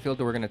corner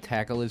infielder we're going to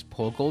tackle is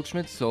Paul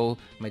Goldschmidt, so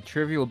my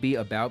trivia will be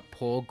about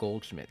Paul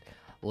Goldschmidt.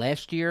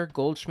 Last year,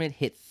 Goldschmidt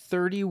hit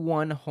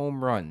 31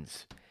 home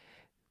runs.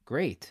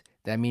 Great.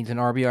 That means an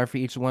RBI for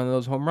each one of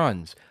those home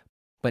runs.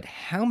 But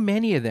how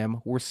many of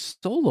them were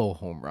solo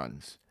home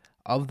runs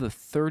of the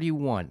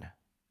 31?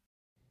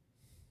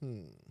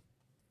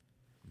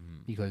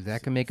 Because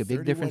that can make a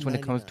big difference when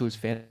it comes to his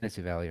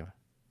fantasy value.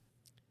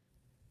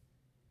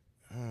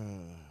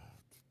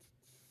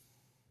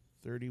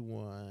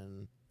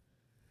 31.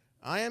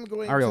 I am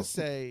going Ariel. to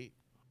say,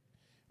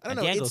 I don't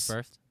know. Dan goes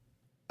first.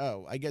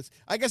 Oh, I guess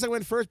I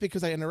went first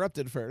because I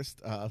interrupted first.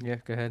 Yeah,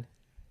 go ahead.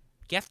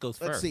 Guest goes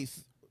Let's first.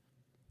 see.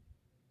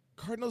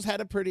 Cardinals had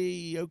a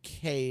pretty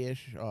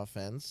okay-ish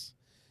offense.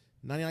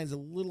 99 is a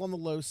little on the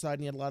low side,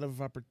 and he had a lot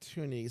of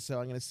opportunities. So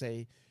I'm going to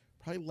say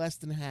probably less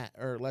than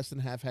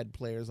half had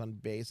players on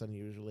base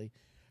unusually.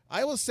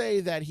 I will say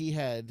that he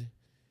had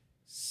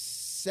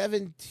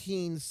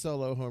 17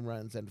 solo home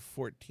runs and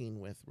 14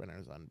 with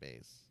runners on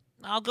base.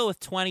 I'll go with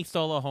 20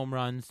 solo home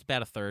runs,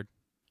 about a third.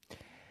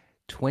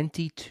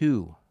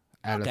 22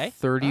 out of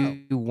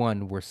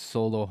 31 were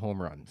solo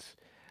home runs,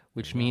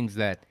 which means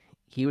that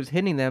he was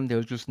hitting them. There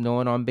was just no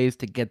one on base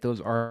to get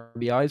those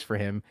RBIs for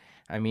him.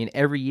 I mean,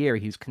 every year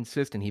he's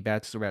consistent. He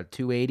bats around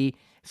 280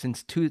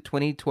 since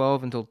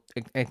 2012 until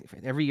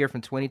every year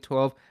from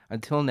 2012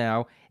 until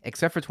now,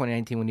 except for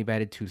 2019 when he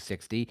batted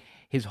 260.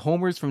 His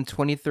homers from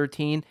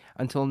 2013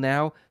 until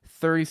now,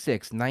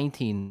 36,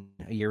 19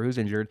 a year who's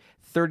injured,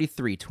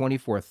 33,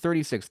 24,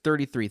 36,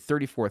 33,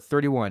 34,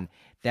 31.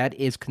 That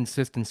is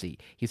consistency.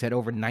 He's had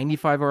over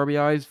 95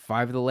 RBIs,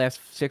 5 of the last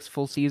 6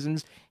 full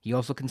seasons. He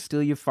also can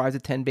steal you 5 to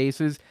 10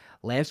 bases.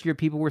 Last year,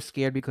 people were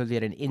scared because he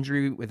had an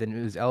injury within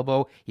his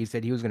elbow. He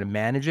said he was going to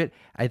manage it.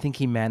 I think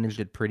he managed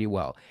it pretty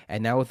well.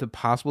 And now with the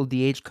possible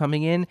DH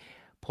coming in,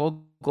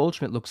 Paul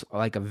Goldschmidt looks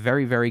like a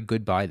very, very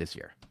good buy this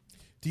year.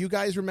 Do you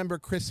guys remember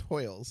Chris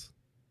Hoyles?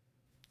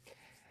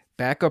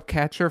 Backup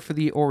catcher for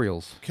the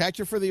Orioles.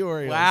 Catcher for the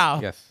Orioles.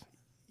 Wow. Yes.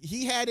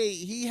 He had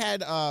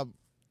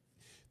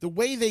the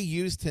way they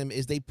used him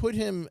is they put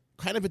him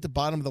kind of at the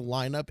bottom of the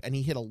lineup, and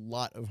he hit a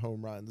lot of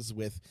home runs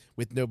with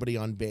nobody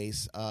on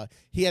base.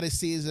 He had a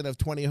season of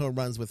 20 home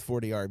runs with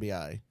 40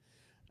 RBI.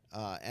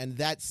 And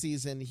that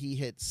season, he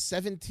hit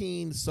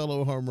 17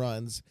 solo home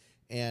runs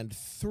and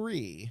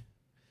 3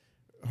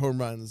 home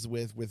runs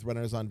with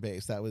runners on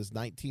base. That was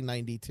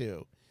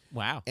 1992.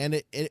 Wow.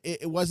 And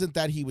it wasn't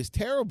that he was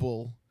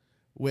terrible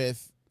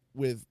with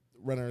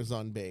runners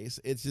on base.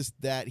 It's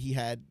just that he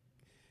had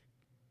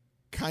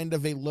kind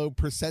of a low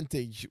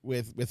percentage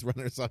with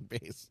runners on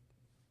base.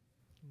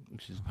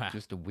 Which is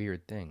just a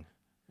weird thing.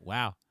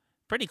 Wow.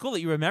 Pretty cool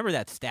that you remember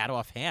that stat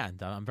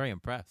offhand. I'm very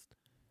impressed.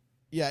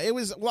 Yeah, it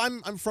was. Well,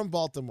 I'm from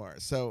Baltimore,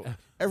 so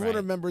everyone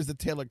Right. remembers the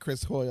tale of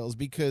Chris Hoyles,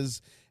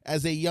 because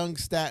as a young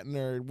stat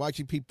nerd,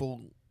 watching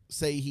people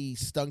say he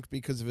stunk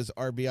because of his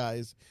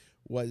RBIs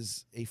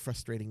was a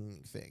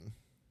frustrating thing.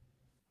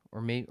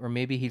 Or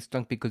maybe he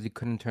stunk because he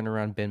couldn't turn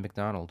around Ben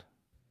McDonald.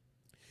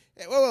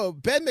 Whoa,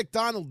 Ben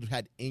McDonald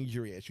had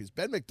injury issues.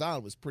 Ben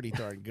McDonald was pretty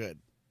darn good.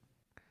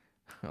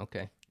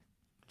 Okay.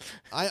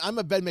 I'm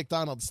a Ben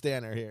McDonald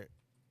stanner here.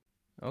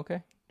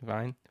 Okay.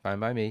 Fine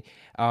by me.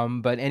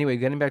 But anyway,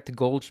 getting back to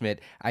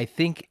Goldschmidt, I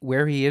think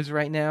where he is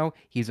right now,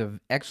 he's of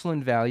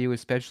excellent value,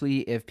 especially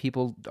if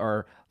people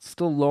are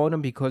still low on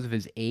him because of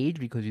his age,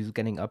 because he's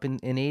getting up in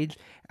age.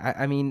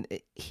 I mean,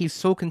 he's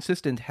so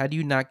consistent. How do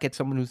you not get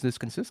someone who's this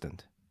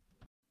consistent?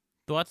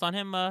 Thoughts on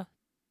him,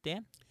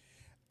 Dan?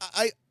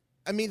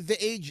 I mean, the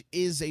age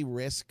is a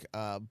risk,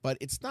 but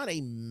it's not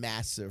a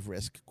massive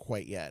risk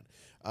quite yet.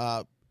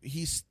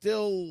 He's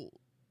still.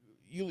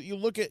 You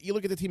look at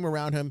the team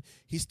around him.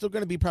 He's still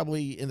going to be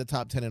probably in the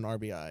top 10 in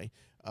RBI,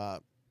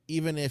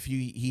 even if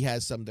he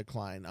has some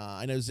decline.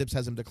 I know Zips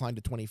has him declined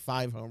to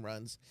 25 home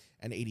runs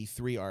and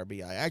 83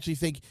 RBI. I actually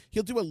think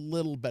he'll do a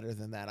little better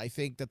than that. I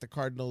think that the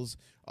Cardinals'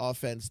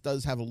 offense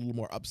does have a little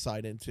more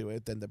upside into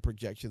it than the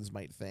projections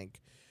might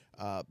think.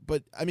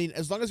 But I mean,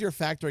 as long as you're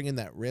factoring in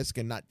that risk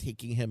and not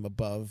taking him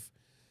above,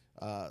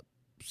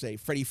 say,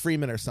 Freddie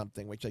Freeman or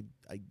something, which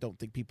I don't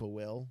think people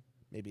will.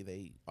 Maybe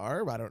they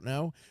are. I don't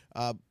know.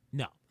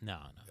 No.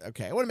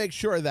 Okay, I want to make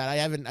sure that I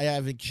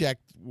haven't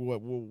checked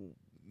what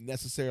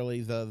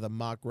necessarily the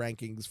mock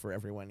rankings for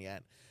everyone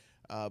yet.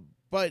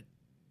 But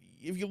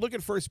if you look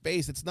at first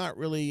base, it's not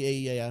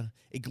really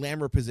a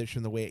glamour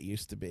position the way it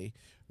used to be.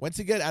 Once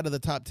you get out of the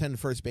top 10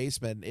 first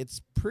baseman,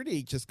 it's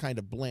pretty just kind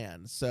of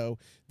bland. So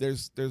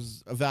there's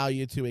a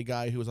value to a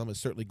guy who is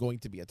almost certainly going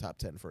to be a top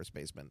 10 first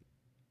baseman.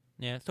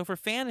 Yeah, so for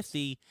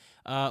fantasy,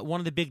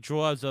 one of the big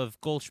draws of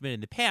Goldschmidt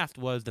in the past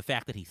was the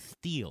fact that he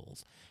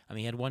steals. I mean,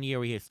 he had one year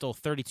where he stole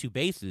 32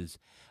 bases,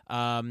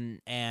 and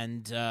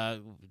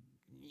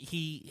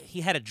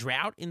he had a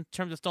drought in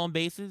terms of stolen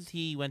bases.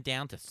 He went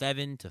down to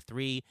 7 to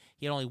 3.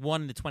 He had only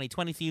 1 in the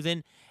 2020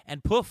 season,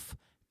 and poof,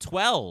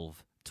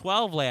 12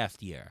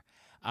 last year.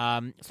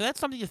 So that's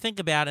something to think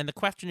about, and the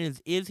question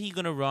is he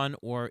going to run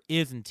or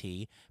isn't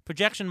he?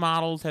 Projection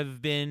models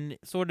have been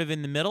sort of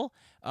in the middle.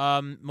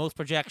 Most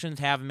projections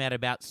have him at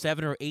about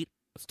 7 or 8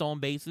 stolen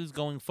bases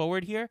going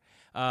forward here.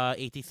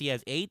 ATC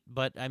has 8,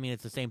 but I mean,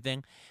 it's the same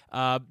thing.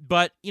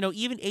 But,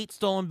 even 8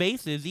 stolen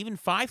bases, even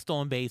 5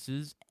 stolen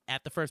bases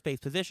at the first base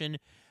position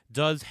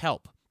does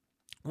help.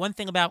 One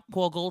thing about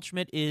Paul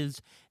Goldschmidt is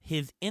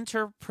his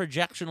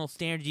interprojectional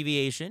standard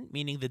deviation,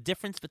 meaning the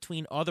difference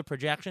between other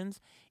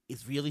projections,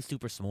 is really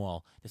super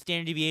small. The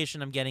standard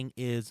deviation I'm getting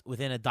is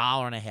within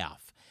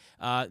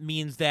 $1.50.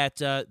 Means that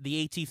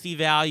the ATC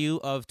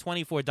value of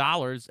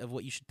 $24 of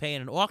what you should pay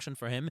in an auction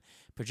for him,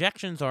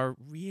 projections are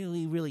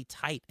really, really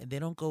tight, and they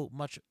don't go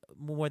much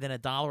more than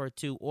 $1 or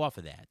 $2 off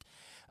of that.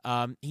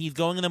 He's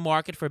going in the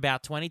market for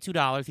about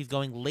 $22. He's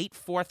going late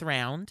 4th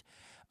round,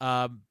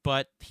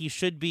 but he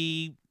should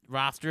be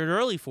rostered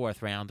early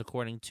 4th round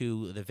according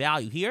to the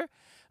value here.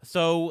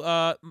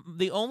 So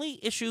the only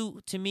issue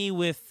to me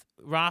with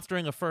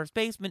rostering a first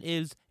baseman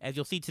is, as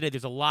you'll see today,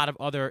 there's a lot of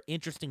other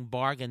interesting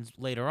bargains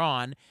later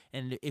on.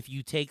 And if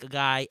you take a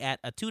guy at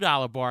a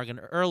 $2 bargain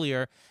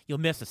earlier, you'll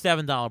miss a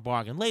 $7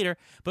 bargain later.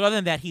 But other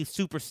than that, he's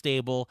super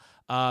stable.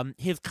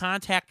 His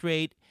contact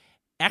rate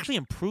actually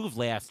improved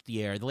last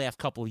year, the last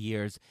couple of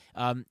years.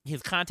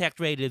 His contact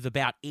rate is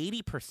about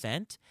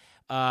 80%,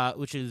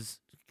 which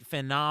is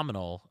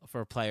phenomenal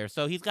for a player.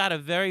 So he's got a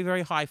very,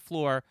 very high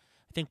floor.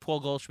 I think Paul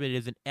Goldschmidt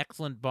is an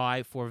excellent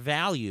buy for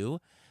value.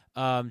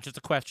 Just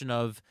a question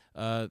of,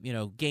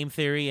 game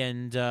theory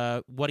and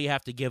what do you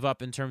have to give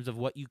up in terms of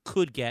what you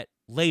could get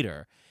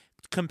later.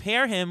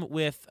 Compare him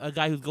with a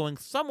guy who's going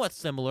somewhat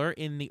similar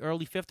in the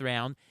early 5th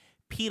round,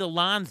 Pete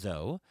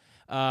Alonso,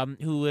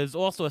 who is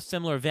also a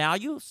similar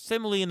value,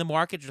 similarly in the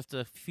market just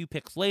a few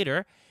picks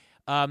later.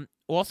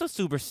 Also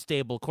super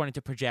stable according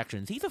to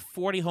projections. He's a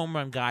 40 home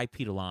run guy,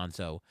 Pete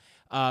Alonso.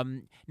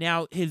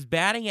 Now, his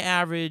batting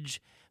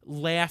average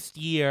last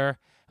year,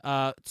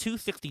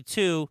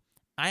 262,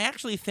 I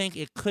actually think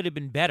it could have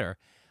been better.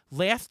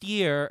 Last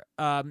year,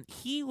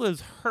 he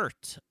was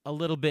hurt a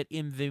little bit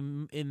in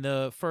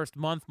the first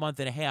month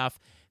and a half.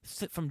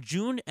 From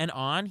June and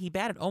on, he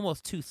batted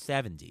almost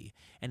 270,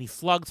 and he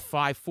slugged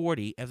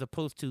 540, as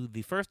opposed to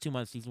the first 2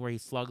 months season where he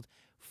slugged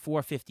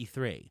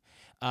 .453.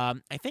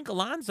 I think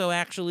Alonso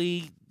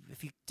actually,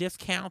 if you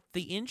discount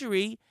the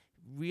injury,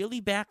 really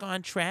back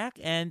on track,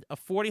 and a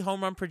 40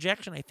 home run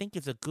projection I think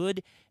is a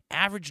good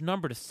average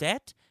number to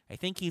set. I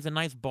think he's a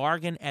nice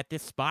bargain at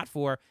this spot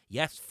for,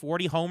 yes,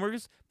 40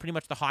 homers, pretty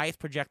much the highest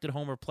projected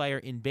homer player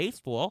in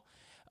baseball,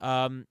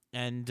 and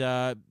in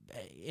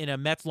a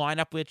Mets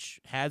lineup which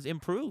has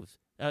improved.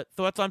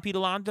 Thoughts on Pete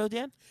Alonso,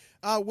 Dan?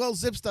 Well,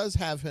 Zips does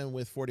have him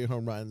with 40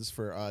 home runs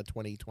for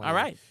 2020. All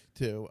right.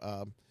 Too.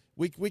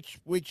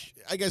 Which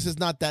I guess is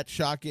not that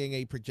shocking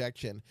a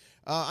projection.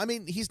 I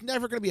mean, he's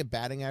never going to be a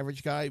batting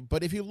average guy,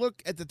 but if you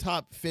look at the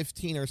top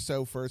 15 or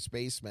so first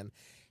basemen,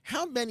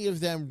 how many of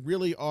them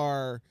really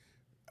are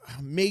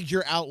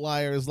major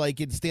outliers, like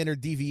in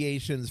standard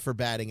deviations for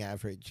batting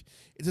average?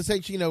 It's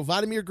essentially,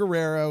 Vladimir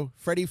Guerrero,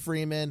 Freddie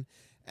Freeman,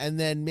 and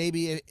then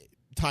maybe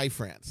Ty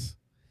France.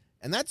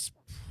 And that's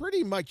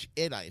pretty much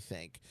it, I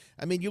think.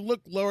 I mean, you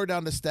look lower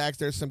down the stacks,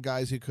 there's some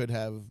guys who could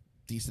have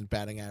decent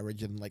batting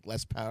average and like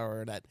less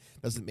power, and that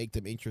doesn't make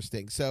them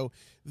interesting. So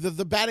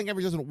the batting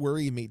average doesn't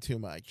worry me too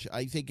much.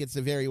 I think it's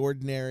a very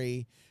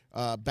ordinary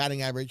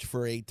batting average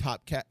for a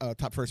top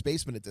first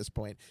baseman at this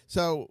point.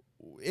 So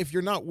if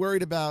you're not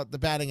worried about the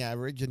batting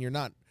average and you're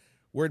not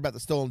worried about the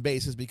stolen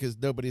bases, because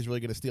nobody's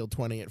really going to steal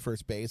 20 at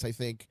first base, I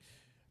think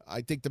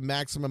the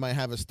maximum I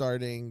have a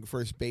starting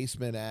first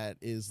baseman at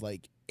is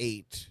like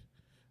 8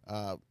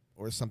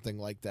 or something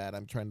like that.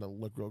 I'm trying to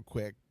look real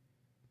quick.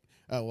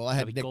 Oh, well, I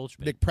had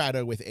Nick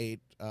Pratto with 8,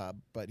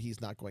 but he's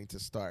not going to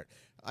start.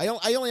 I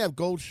only have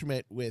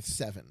Goldschmidt with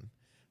 7.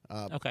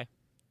 Okay.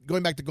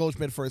 Going back to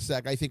Goldschmidt for a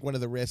sec, I think one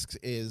of the risks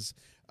is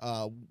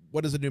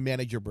what does a new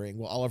manager bring?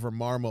 Well, Oliver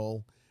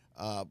Marmol,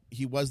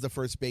 he was the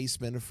first base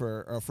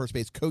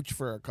coach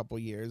for a couple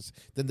years,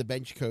 then the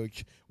bench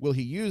coach. Will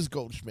he use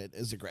Goldschmidt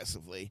as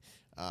aggressively?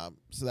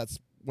 So that's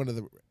one of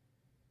the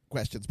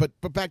questions. But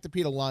back to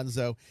Pete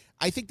Alonso,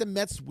 I think the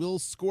Mets will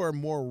score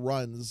more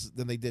runs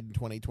than they did in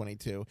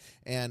 2022 or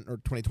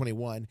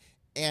 2021,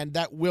 and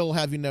that will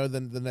have the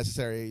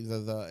necessary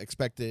the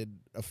expected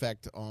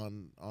effect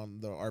on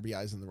the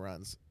RBIs and the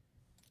runs.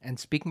 And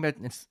speaking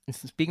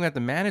about the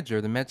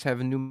manager, the Mets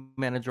have a new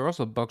manager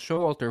also, Buck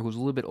Showalter, who's a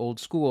little bit old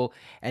school.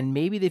 And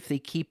maybe if they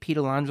keep Pete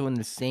Alonso in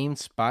the same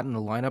spot in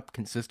the lineup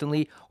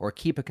consistently, or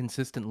keep a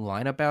consistent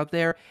lineup out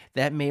there,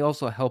 that may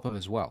also help him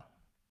as well.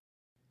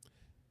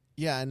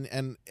 Yeah,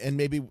 and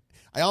maybe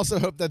I also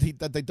hope that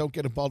they don't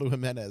get Ubaldo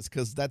Jimenez,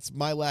 because that's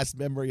my last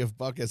memory of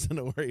Buck as an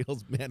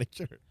Orioles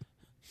manager.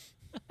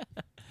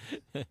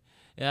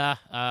 Yeah,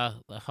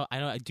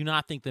 I do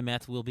not think the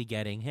Mets will be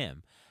getting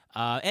him.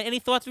 Any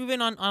thoughts,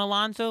 Ruben, on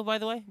Alonso, by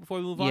the way, before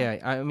we move on? Yeah,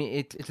 I mean,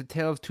 it's a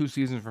tale of two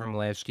seasons from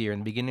last year. In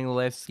the beginning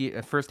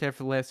of first half of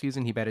the last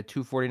season, he batted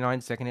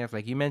 .249. Second half,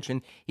 like you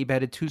mentioned, he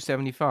batted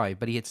 .275.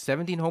 But he hit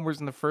 17 homers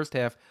in the first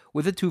half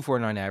with a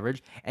 .249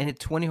 average and hit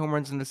 20 home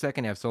runs in the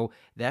second half. So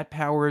that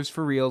power is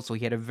for real. So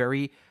he had a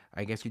very,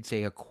 I guess you'd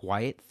say, a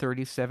quiet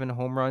 37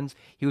 home runs.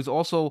 He was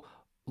also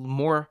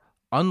more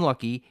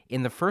unlucky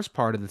in the first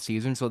part of the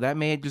season, so that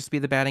may just be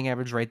the batting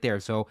average right there.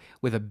 So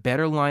with a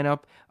better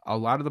lineup, a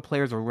lot of the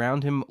players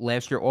around him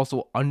last year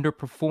also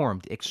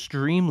underperformed,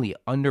 extremely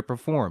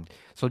underperformed.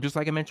 So just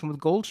like I mentioned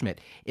with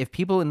Goldschmidt, if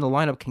people in the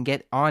lineup can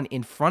get on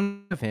in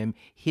front of him,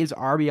 his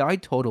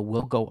RBI total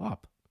will go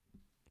up.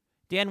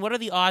 Dan, what are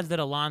the odds that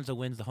Alonso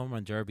wins the home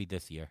run derby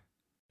this year?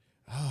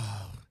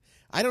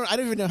 I don't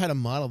even know how to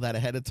model that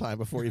ahead of time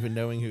before even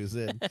knowing who's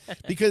in,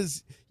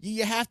 because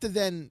you have to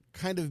then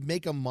kind of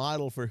make a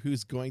model for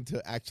who's going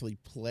to actually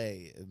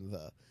play in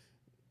the.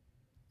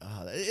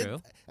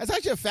 True. That's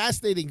actually a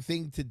fascinating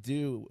thing to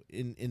do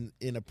in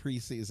a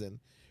preseason,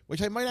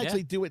 which I might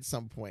actually do at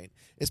some point,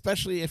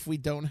 especially if we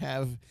don't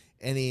have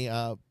any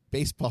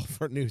baseball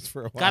for news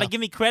for a while. Got to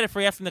give me credit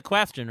for asking the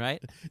question,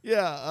 right?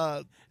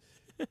 Yeah.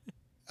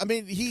 I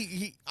mean,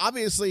 he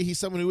obviously he's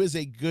someone who is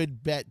a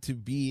good bet to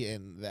be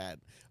in that.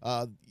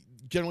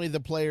 Generally, the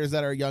players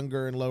that are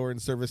younger and lower in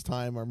service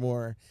time are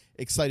more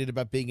excited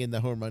about being in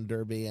the home run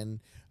derby.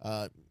 And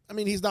I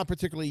mean, he's not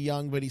particularly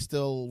young, but he's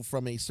still,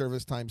 from a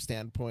service time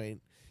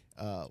standpoint,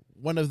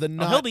 one of the.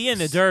 He'll be in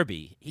the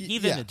derby.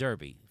 He's in the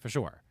derby for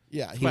sure.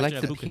 Yeah, he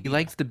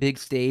likes the big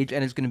stage,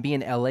 and it's going to be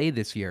in LA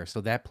this year,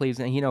 so that plays.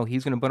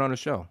 He's going to put on a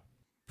show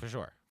for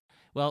sure.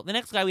 Well, the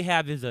next guy we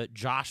have is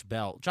Josh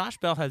Bell. Josh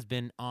Bell has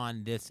been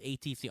on this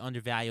ATC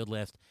undervalued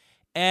list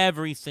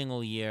every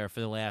single year for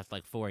the last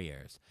 4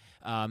 years.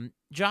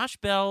 Josh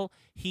Bell,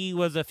 he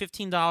was a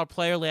 $15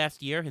 player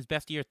last year. His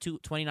best year,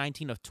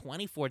 2019, of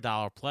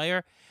 $24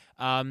 player.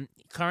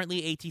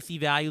 Currently, ATC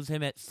values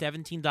him at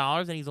 $17,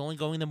 and he's only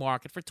going to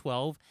market for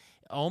 $12,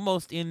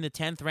 almost in the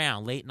 10th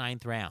round, late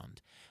 9th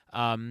round.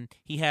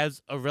 He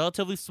has a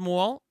relatively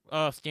small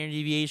standard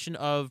deviation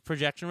of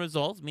projection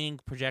results, meaning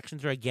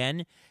projections are,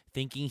 again,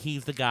 thinking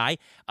he's the guy.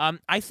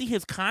 I see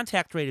his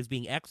contact rate as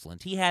being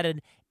excellent. He had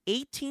an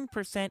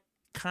 18%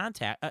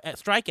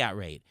 strikeout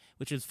rate,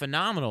 which is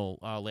phenomenal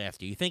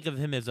last year. You think of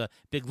him as a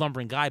big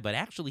lumbering guy, but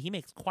actually he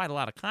makes quite a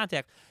lot of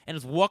contact, and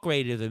his walk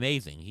rate is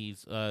amazing.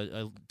 He's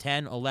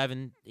 10,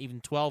 11,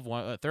 even 12,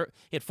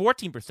 he had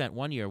 14%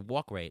 1 year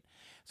walk rate.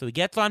 So he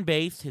gets on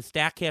base. His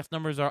StatCast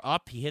numbers are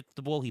up. He hits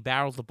the ball. He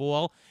barrels the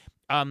ball.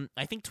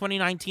 I think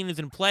 2019 is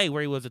in play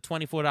where he was a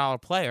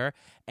 $24 player,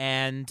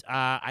 and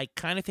I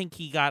kind of think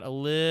he got a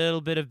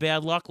little bit of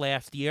bad luck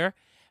last year.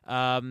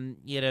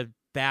 He had a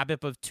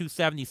BABIP of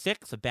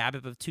 276, a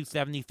BABIP of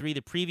 273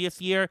 the previous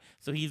year,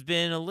 so he's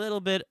been a little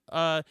bit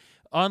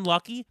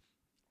unlucky.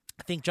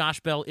 I think Josh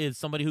Bell is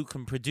somebody who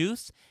can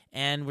produce,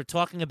 and we're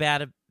talking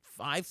about a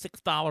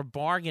 $5-6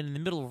 bargain in the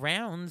middle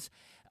rounds.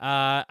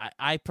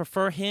 I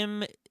prefer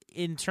him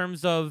in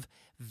terms of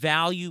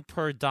value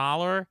per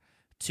dollar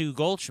to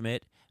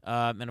Goldschmidt,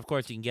 and of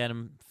course you can get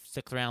him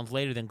 6 rounds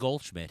later than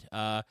Goldschmidt.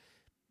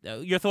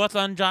 Your thoughts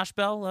on Josh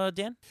Bell,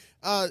 Dan?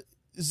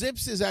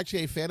 Zips is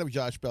actually a fan of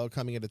Josh Bell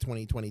coming into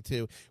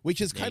 2022, which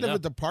is kind of a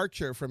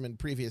departure from in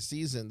previous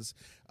seasons.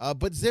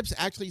 But Zips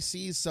actually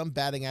sees some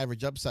batting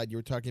average upside. You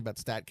were talking about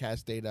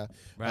StatCast data.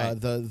 Right.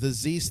 The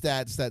Z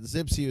stats that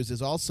Zips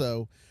uses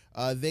also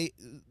the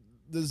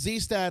Z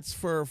stats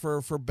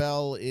for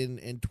Bell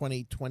in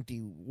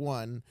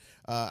 2021.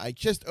 I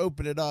just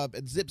opened it up,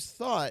 and Zips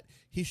thought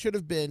he should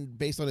have been,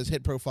 based on his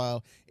hit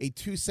profile, a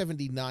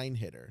 279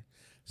 hitter.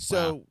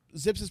 So wow.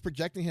 Zips is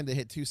projecting him to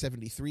hit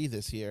 273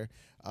 this year,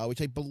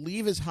 which I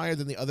believe is higher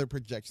than the other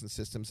projection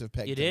systems have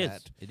pegged him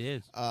at. It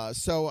is.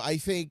 So I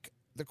think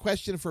the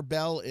question for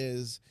Bell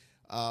is,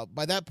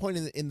 by that point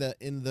in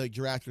the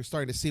draft, you're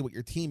starting to see what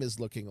your team is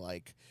looking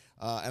like.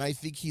 And I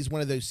think he's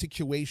one of those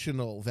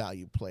situational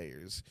value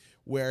players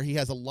where he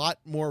has a lot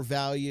more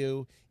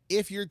value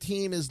if your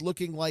team is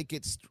looking like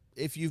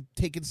if you've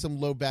taken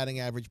some low batting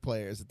average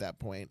players at that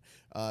point,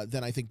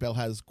 then I think Bell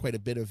has quite a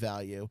bit of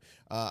value.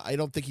 I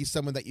don't think he's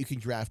someone that you can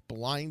draft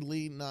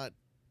blindly, not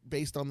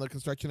based on the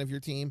construction of your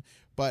team.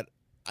 But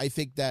I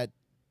think that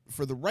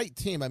for the right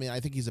team, I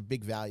think he's a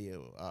big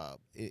value.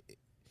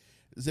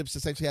 Zips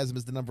essentially has him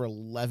as the number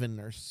 11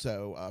 or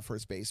so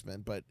first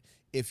baseman, but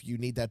if you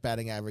need that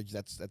batting average,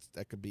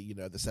 that could be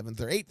the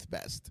 7th or 8th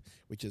best,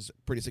 which is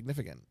pretty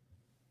significant.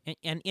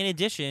 And in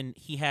addition,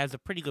 he has a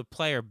pretty good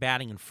player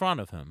batting in front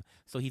of him,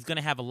 so he's going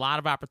to have a lot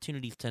of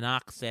opportunities to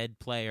knock said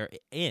player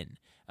in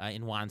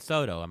Juan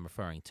Soto, I'm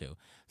referring to.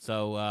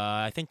 So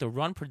I think the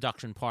run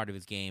production part of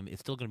his game is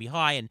still going to be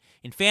high, and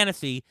in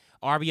fantasy,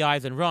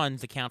 RBIs and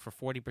runs account for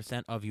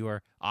 40% of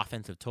your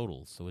offensive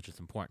totals, so which is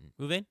important.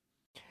 Move in.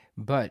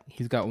 But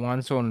he's got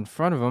Juan Soto in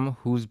front of him.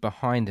 Who's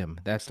behind him?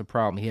 That's the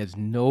problem. He has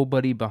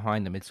nobody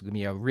behind him. It's going to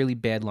be a really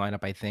bad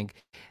lineup, I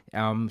think.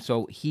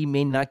 So he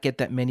may not get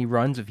that many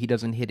runs if he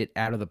doesn't hit it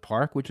out of the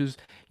park, which is,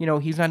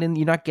 he's not in.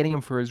 You're not getting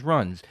him for his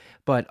runs.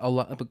 But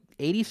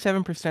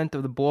 87%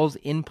 of the balls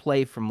in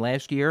play from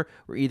last year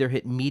were either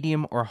hit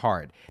medium or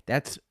hard.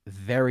 That's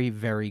very,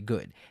 very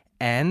good.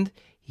 And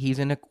he's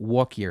in a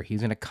walk year.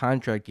 He's in a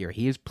contract year.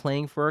 He is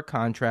playing for a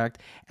contract.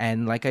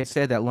 And like I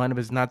said, that lineup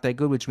is not that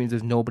good, which means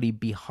there's nobody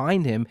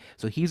behind him.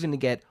 So he's going to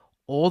get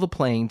all the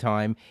playing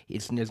time.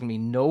 There's going to be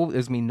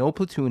no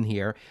platoon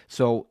here.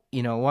 So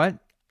you know what?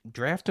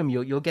 Draft him.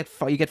 You get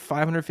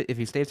 500 if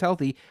he stays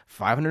healthy.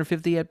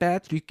 550 at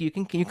bats. You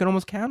can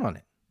almost count on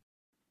it.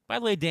 By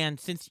the way, Dan,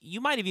 since you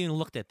might have even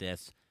looked at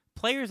this,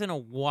 players in a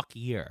walk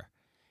year,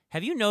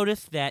 have you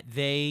noticed that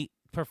they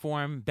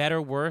perform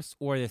better, worse,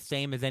 or the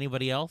same as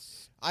anybody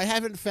else? I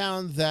haven't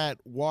found that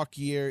walk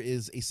year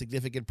is a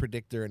significant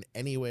predictor in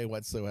any way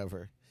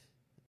whatsoever.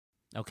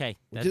 Okay,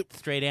 that's a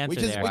straight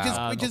answer there.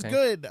 Which is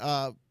good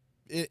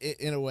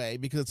in a way,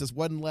 because it's just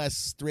one less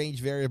strange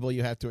variable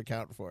you have to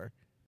account for.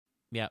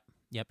 Yep.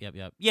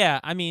 Yeah,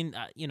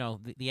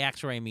 the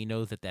actuary in me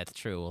knows that that's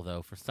true,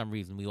 although for some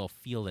reason we all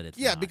feel that it's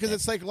not. Because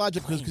it's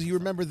psychological, because you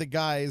remember the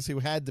guys who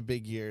had the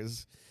big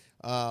years.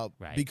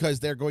 Right. Because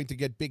they're going to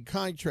get big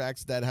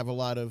contracts that have a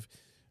lot of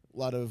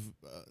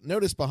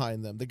notice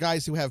behind them. The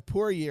guys who have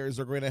poor years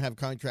are going to have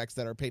contracts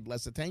that are paid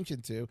less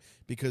attention to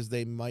because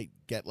they might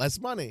get less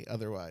money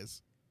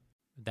otherwise.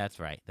 That's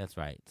right.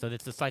 So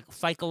it's a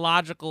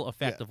psychological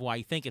effect of why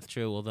you think it's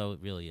true, although it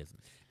really isn't.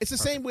 It's the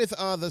same with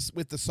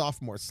the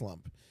sophomore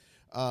slump.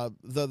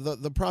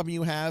 The problem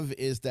you have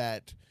is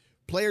that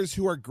players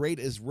who are great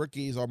as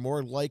rookies are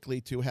more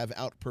likely to have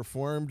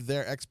outperformed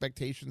their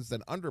expectations than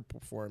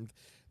underperformed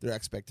their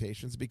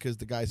expectations, because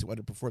the guys who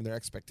underperform their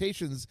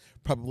expectations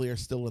probably are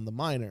still in the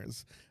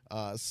minors.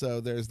 So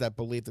there's that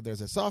belief that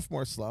there's a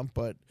sophomore slump,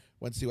 but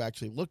once you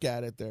actually look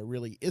at it, there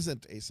really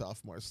isn't a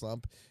sophomore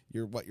slump.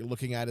 What you're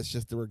looking at is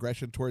just the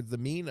regression towards the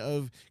mean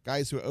of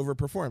guys who are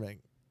overperforming.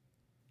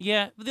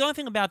 Yeah, the only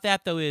thing about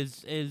that, though,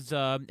 is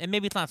and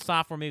maybe it's not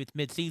sophomore, maybe it's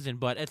mid-season,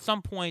 but at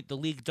some point the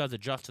league does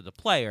adjust to the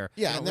player.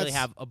 Yeah, they don't really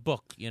have a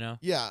book,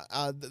 Yeah,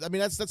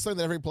 that's something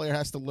that every player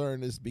has to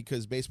learn, is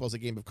because baseball's a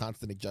game of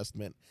constant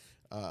adjustment.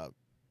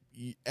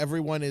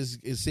 Everyone is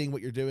seeing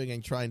what you're doing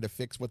and trying to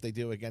fix what they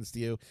do against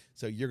you,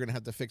 so you're going to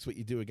have to fix what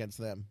you do against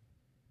them.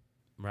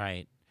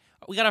 Right.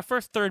 we got our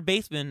first third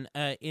baseman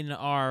in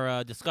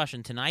our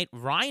discussion tonight,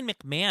 Ryan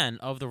McMahon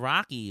of the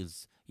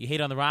Rockies. You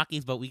hate on the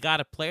Rockies, but we got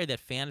a player that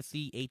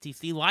Fantasy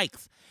ATC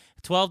likes.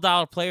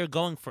 $12 player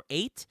going for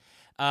 $8.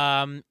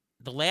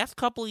 The last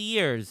couple of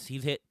years,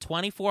 he's hit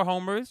 24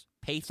 homers,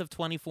 pace of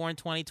 24 in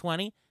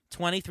 2020,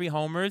 23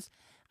 homers.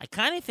 I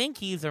kind of think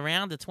he's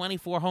around the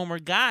 24-homer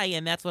guy,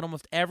 and that's what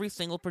almost every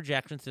single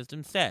projection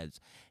system says.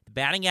 The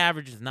batting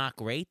average is not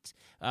great.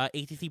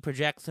 ATC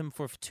projects him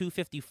for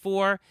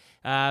 254.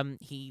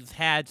 He's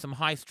had some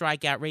high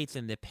strikeout rates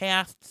in the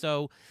past,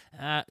 so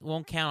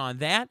won't count on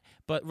that.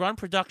 But run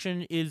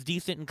production is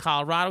decent in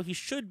Colorado. He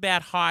should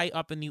bat high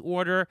up in the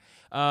order.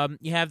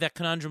 You have that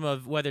conundrum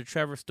of whether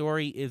Trevor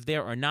Story is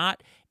there or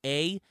not.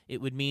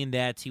 It would mean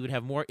that he would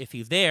have more, if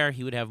he's there,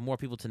 he would have more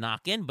people to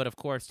knock in. But, of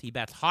course, he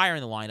bats higher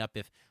in the lineup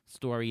if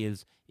Story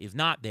is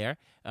not there.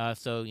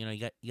 So,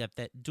 you got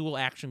that dual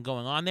action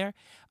going on there.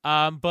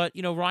 But,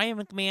 Ryan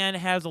McMahon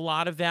has a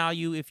lot of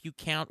value if you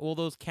count all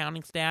those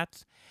counting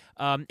stats.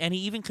 And he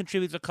even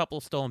contributes a couple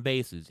of stolen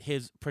bases.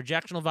 His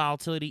projectional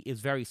volatility is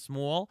very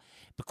small.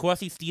 Because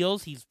he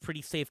steals, he's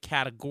pretty safe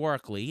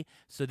categorically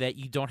so that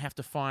you don't have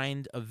to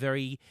find a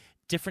very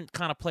different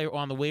kind of player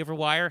on the waiver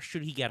wire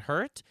should he get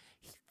hurt.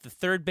 The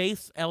third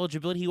base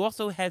eligibility, he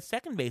also has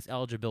second base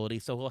eligibility,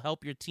 so he'll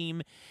help your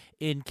team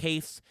in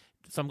case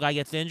some guy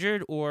gets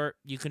injured, or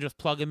you can just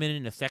plug him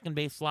in a second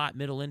base slot,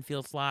 middle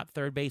infield slot,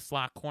 third base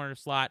slot, corner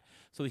slot,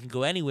 so he can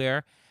go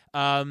anywhere.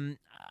 I'm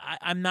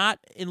not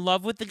in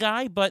love with the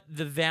guy, but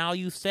the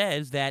value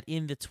says that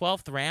in the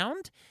 12th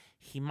round,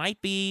 he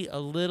might be a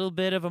little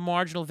bit of a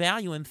marginal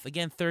value, and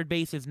again, third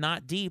base is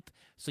not deep,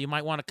 so you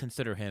might want to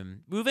consider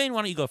him. Ruvain,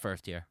 why don't you go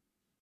first here?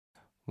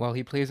 Well,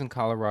 he plays in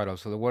Colorado,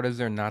 so what is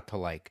there not to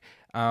like?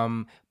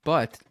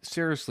 But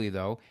seriously,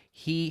 though,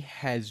 he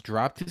has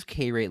dropped his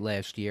K rate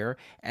last year,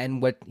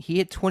 and he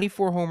hit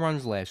 24 home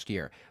runs last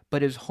year,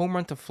 but his home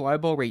run to fly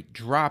ball rate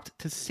dropped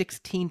to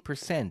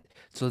 16%.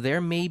 So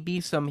there may be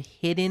some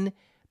hidden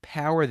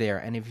power there,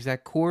 and if he's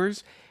at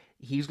Coors,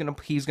 he's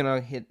gonna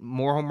hit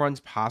more home runs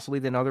possibly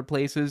than other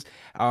places.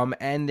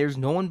 And there's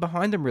no one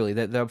behind him really.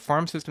 The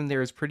farm system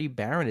there is pretty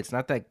barren. It's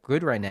not that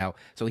good right now.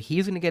 So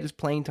he's gonna get his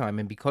playing time.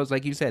 And because,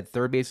 like you said,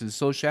 third base is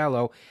so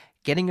shallow,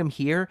 getting him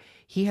here,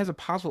 he has a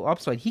possible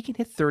upside. He can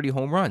hit 30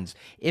 home runs.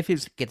 If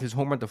gets his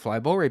home run to fly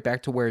ball rate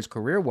back to where his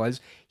career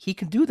was, he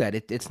can do that.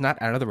 It's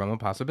not out of the realm of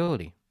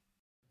possibility.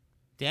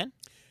 Dan?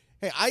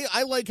 Hey,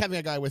 I like having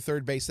a guy with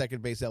third base,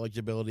 second base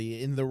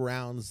eligibility in the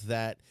rounds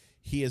that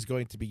he is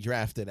going to be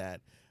drafted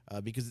at.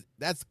 Because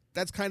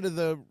that's kind of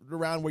the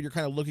round where you're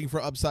kind of looking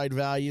for upside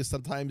value.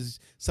 Sometimes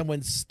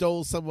someone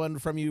stole someone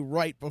from you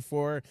right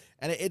before,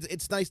 and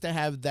it's nice to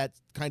have that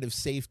kind of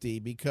safety,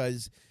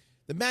 because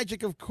the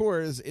magic of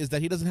Coors is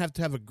that he doesn't have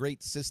to have a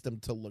great system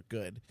to look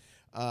good.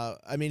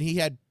 He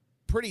had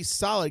pretty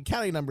solid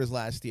counting numbers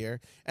last year,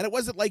 and it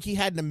wasn't like he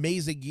had an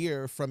amazing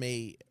year from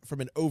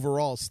an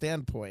overall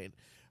standpoint.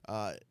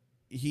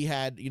 He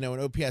had an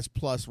OPS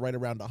plus right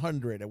around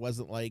 100. It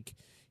wasn't like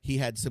he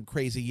had some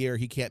crazy year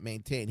he can't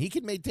maintain. He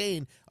can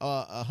maintain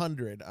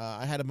 100.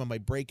 I had him on my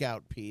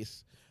breakout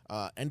piece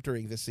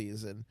entering the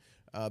season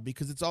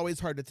because it's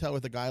always hard to tell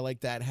with a guy like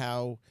that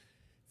how,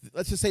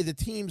 let's just say, the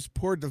team's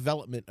poor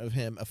development of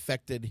him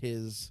affected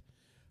his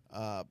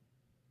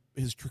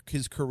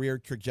career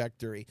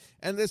trajectory.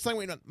 And there's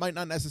something we might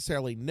not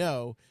necessarily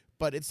know,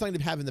 but it's something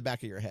to have in the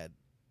back of your head.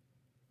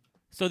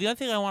 So the other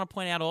thing I want to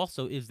point out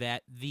also is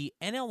that the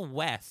NL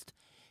West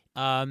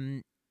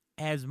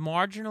has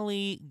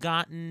marginally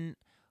gotten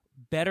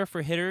better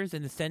for hitters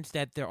in the sense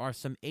that there are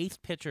some ace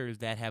pitchers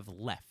that have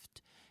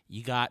left.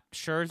 You got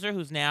Scherzer,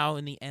 who's now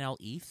in the NL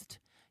East.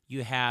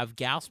 You have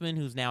Gausman,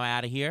 who's now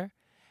out of here.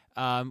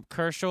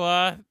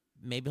 Kershaw,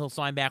 maybe he'll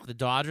sign back with the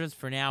Dodgers,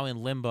 for now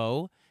in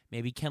limbo.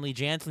 Maybe Kenley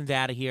Jansen's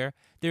out of here.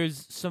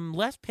 There's some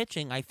less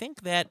pitching. I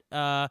think that,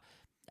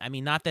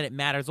 not that it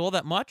matters all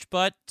that much,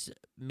 but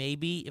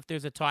maybe if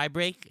there's a tie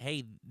break,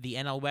 hey, the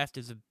NL West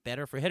is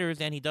better for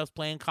hitters, and he does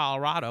play in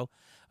Colorado.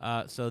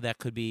 So that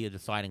could be a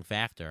deciding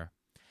factor.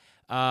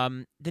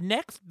 The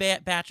next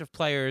batch of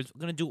players, we're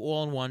going to do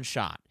all in one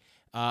shot.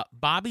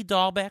 Bobby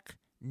Dahlbeck,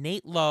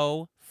 Nate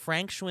Lowe,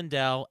 Frank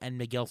Schwindel, and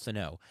Miguel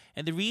Sano.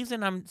 And the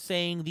reason I'm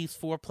saying these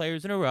four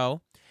players in a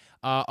row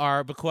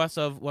are because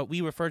of what we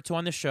refer to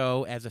on the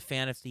show as a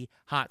fantasy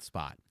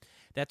hotspot.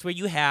 That's where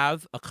you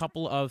have a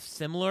couple of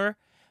similar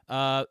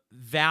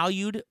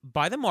valued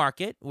by the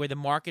market, where the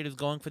market is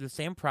going for the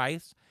same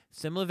price,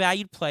 similar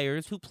valued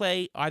players who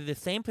play either the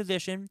same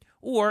position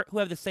or who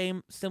have the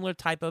same similar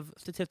type of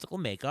statistical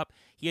makeup.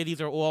 Here, these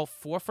are all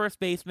four first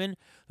basemen.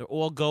 They're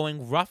all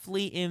going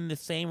roughly in the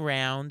same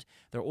round.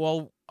 They're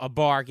all a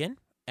bargain.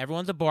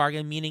 Everyone's a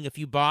bargain, meaning if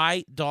you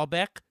buy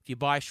Dahlbeck, if you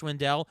buy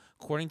Schwindel,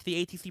 according to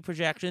the ATC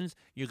projections,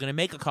 you're going to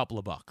make a couple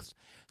of bucks.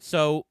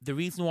 So the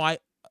reason why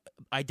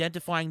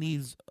identifying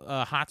these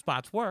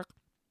hotspots work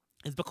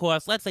is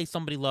because let's say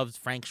somebody loves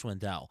Frank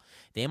Schwindel.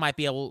 They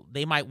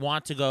might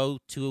want to go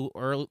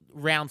to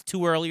rounds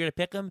too earlier to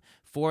pick him,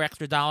 $4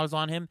 extra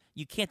on him.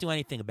 You can't do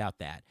anything about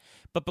that.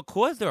 But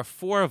because there are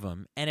 4 of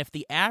them, and if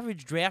the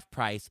average draft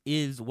price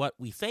is what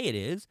we say it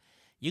is,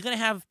 you're going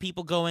to have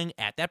people going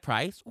at that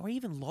price or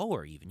even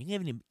lower even. You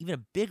can have even a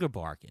bigger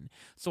bargain.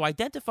 So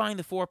identifying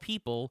the 4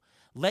 people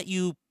let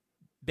you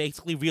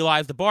basically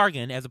realize the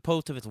bargain, as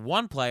opposed to if it's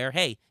one player,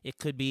 hey, it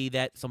could be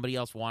that somebody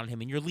else wanted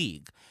him in your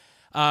league.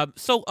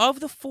 So of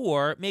the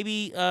 4,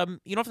 maybe you don't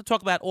have to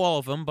talk about all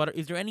of them, but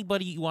is there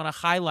anybody you want to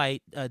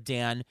highlight,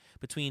 Dan,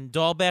 between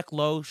Dahlbeck,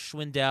 Lowe,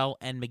 Schwindel,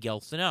 and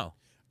Miguel Sano?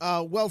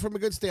 Well, from a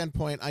good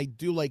standpoint, I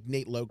do like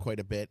Nate Lowe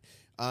quite a bit.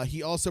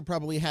 He also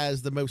probably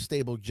has the most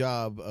stable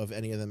job of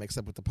any of them,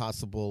 except with the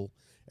possible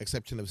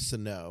exception of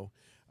Sano.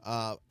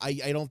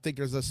 I don't think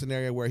there's a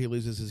scenario where he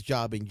loses his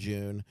job in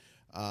June.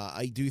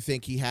 I do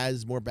think he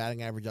has more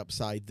batting average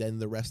upside than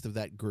the rest of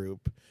that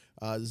group.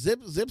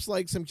 Zips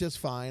likes him just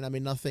fine. I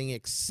mean, nothing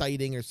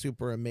exciting or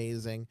super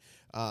amazing.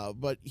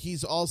 But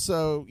he's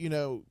also,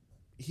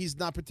 he's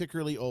not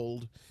particularly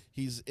old.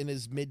 He's in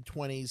his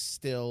mid-20s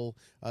still,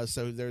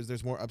 so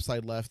there's more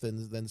upside left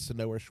than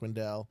Sano or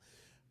Schwindel.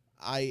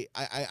 I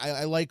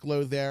like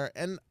Lowe there,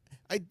 and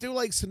I do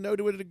like Sano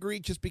to a degree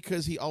just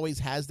because he always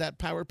has that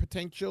power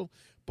potential.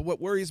 But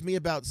what worries me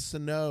about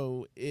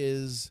Sano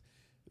is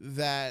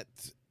that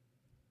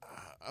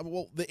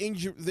the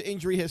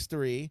injury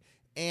history,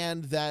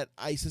 and that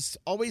I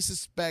always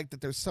suspect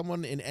that there's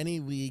someone in any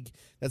league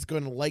that's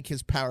going to like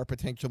his power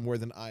potential more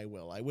than I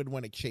will. I wouldn't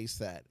want to chase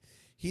that.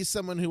 He's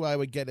someone who I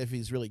would get if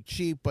he's really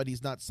cheap, but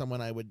he's not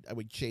someone I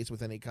would chase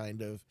with any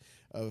kind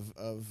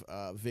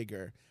of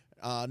vigor.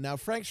 Now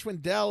Frank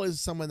Schwindel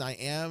is someone I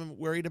am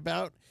worried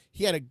about.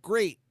 He had a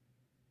great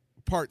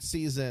part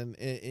season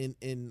in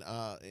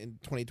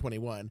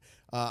 2021.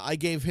 I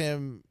gave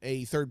him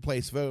a 3rd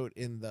place vote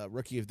in the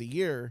Rookie of the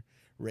Year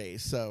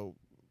race, so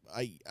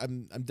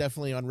I'm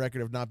definitely on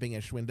record of not being a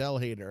Schwindel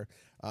hater.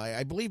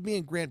 I believe me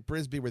and Grant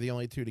Brisbee were the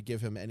only 2 to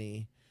give him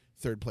any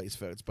 3rd place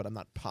votes, but I'm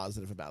not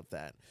positive about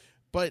that.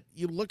 But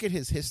you look at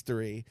his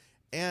history,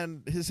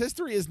 and his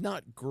history is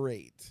not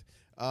great.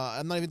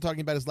 I'm not even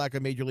talking about his lack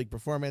of major league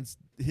performance.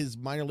 His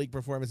minor league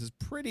performance is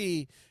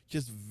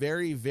just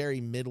very,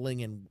 very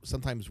middling and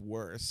sometimes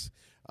worse.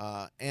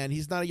 And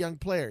he's not a young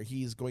player.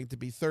 He's going to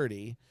be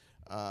 30,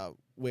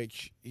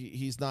 which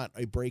he's not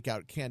a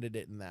breakout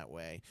candidate in that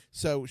way.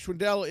 So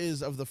Schwindel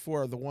is, of the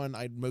 4, the one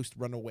I'd most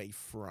run away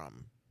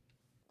from.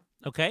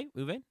 Okay,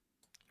 Uwe?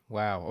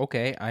 Wow.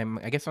 Okay. I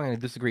guess I'm going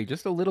to disagree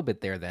just a little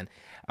bit there. Then,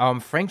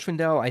 Frank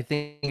Schwindel, I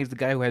think, is the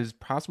guy who has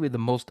possibly the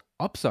most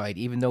upside,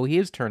 even though he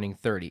is turning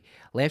 30.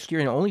 Last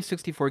year, in only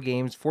 64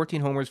 games,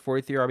 14 homers,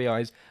 43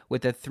 RBIs,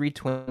 with a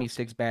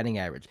 326 batting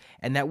average,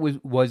 and that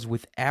was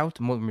without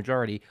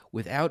majority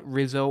without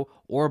Rizzo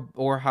or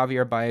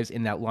Javier Baez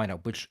in that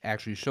lineup, which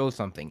actually shows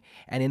something.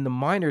 And in the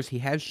minors, he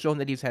has shown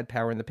that he's had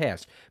power in the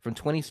past. From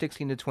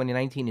 2016 to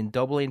 2019 in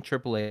Double A and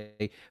Triple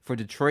A for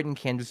Detroit and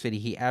Kansas City,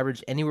 he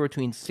averaged anywhere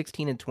between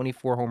 16 and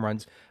 24 home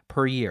runs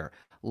per year.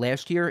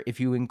 Last year, if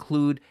you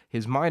include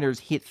his minors,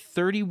 he hit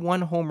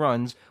 31 home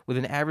runs with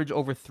an average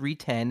over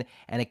 310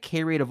 and a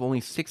K rate of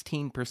only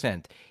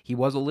 16%. He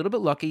was a little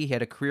bit lucky. He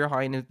had a career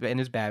high in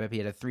his BABIP. He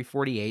had a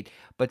 348,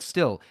 but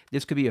still,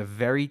 this could be a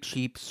very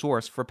cheap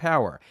source for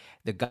power.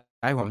 The guy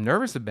who I'm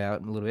nervous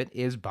about a little bit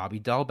is Bobby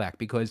Dahlbeck,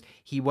 because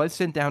he was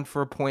sent down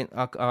for a point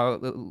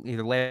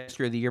either last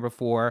year or the year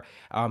before.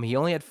 He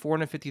only had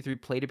 453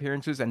 plate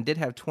appearances and did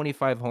have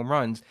 25 home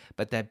runs,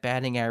 but that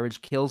batting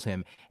average kills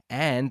him.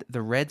 And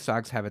the Red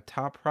Sox have a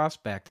top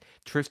prospect,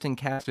 Tristan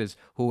Casas,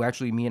 who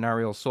actually me and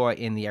Ariel saw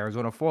in the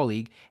Arizona Fall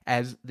League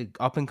as the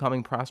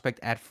up-and-coming prospect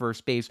at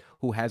first base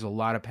who has a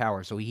lot of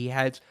power. So he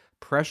has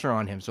pressure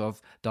on him. So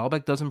if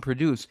Dahlbeck doesn't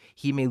produce,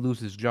 he may lose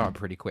his job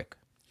pretty quick.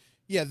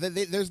 Yeah,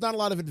 there's not a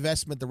lot of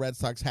investment the Red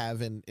Sox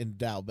have in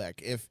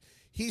Dahlbeck. If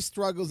he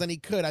struggles, and he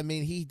could, I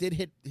mean, he did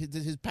hit,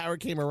 his power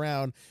came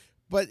around,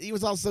 but he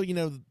was also,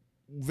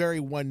 very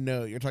one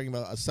note. You're talking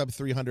about a sub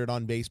 300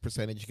 on base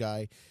percentage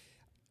guy.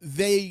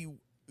 They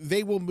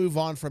will move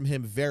on from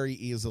him very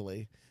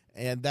easily,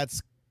 and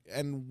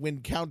when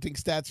counting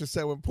stats are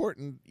so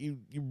important, you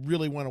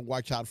really want to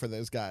watch out for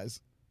those guys.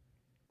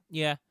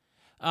 Yeah.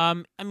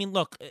 I mean,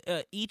 look,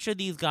 each of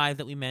these guys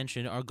that we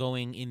mentioned are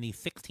going in the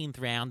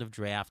 16th round of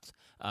drafts.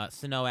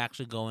 Sano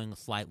actually going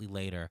slightly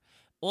later.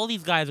 All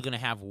these guys are going to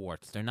have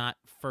warts. They're not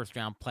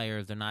first-round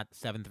players. They're not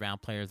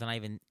seventh-round players. They're not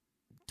even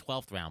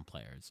 12th-round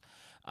players.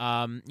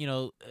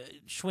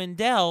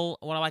 Schwindel,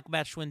 what I like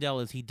about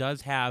Schwindel is he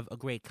does have a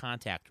great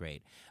contact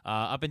rate.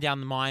 Up and down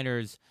the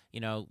minors,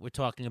 we're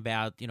talking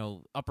about,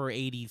 upper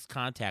 80s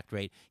contact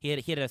rate. He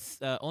had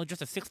only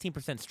just a 16%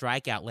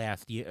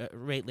 strikeout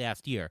rate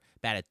last year,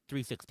 batted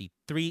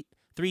 363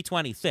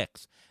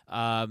 .326.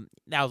 Now,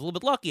 I was a little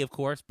bit lucky, of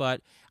course,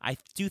 but I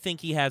do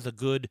think he has a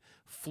good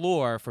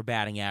floor for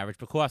batting average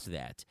because of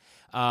that.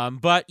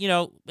 But,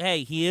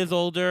 hey, he is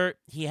older.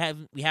 We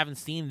haven't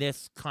seen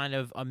this kind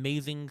of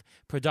amazing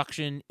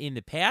production in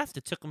the past.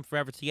 It took him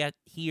forever to get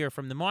here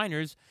from the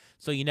minors,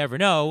 so you never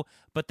know.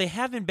 But they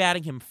have been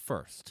batting him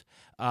first.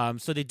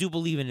 So they do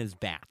believe in his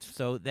bat.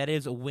 So that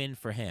is a win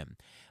for him.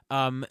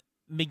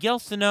 Miguel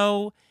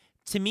Sano,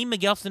 to me,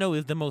 Miguel Sano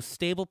is the most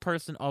stable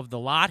person of the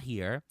lot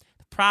here.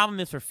 The problem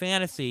is for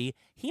fantasy,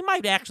 he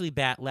might actually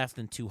bat less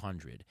than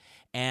 200.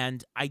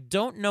 And I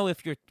don't know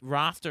if your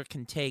roster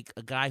can take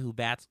a guy who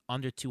bats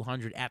under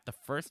 200 at the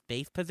first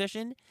base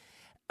position.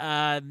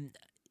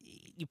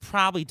 You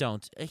probably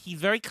don't. He's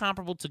very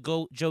comparable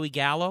to Joey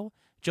Gallo.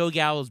 Joey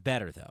Gallo's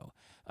better, though.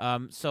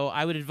 So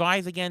I would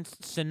advise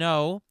against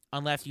Sano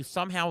unless you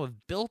somehow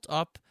have built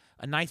up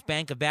a nice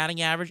bank of batting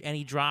average and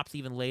he drops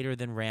even later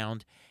than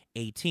round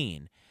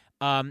 18.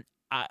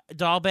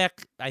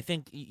 Dahlbeck, I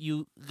think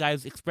you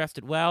guys expressed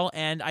it well,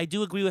 and I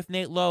do agree with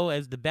Nate Lowe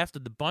as the best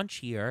of the bunch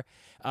here.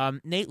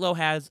 Nate Lowe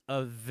has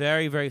a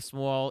very, very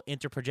small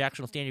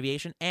interprojectional standard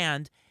deviation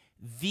and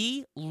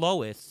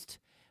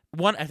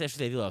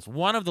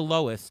one of the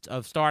lowest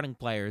of starting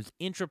players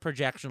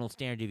intraprojectional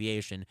standard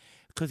deviation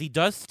because he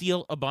does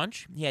steal a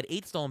bunch. He had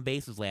 8 stolen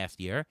bases last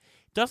year.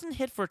 Doesn't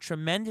hit for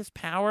tremendous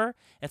power.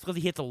 That's because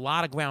he hits a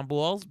lot of ground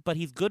balls, but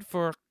he's good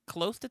for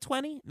close to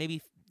 20,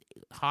 maybe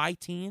high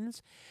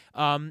teens.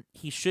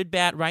 He should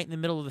bat right in the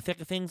middle of the thick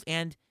of things,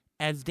 and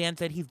as Dan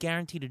said, he's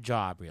guaranteed a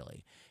job,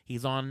 really.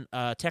 He's on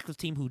a Texas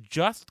team who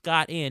just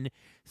got in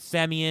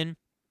Semien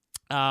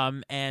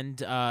and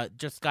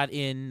just got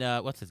in,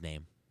 what's his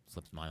name?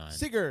 Slips my mind.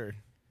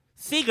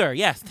 Seager,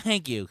 yes,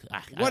 thank you.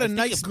 What a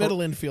nice middle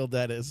infield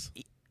that is.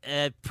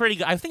 Pretty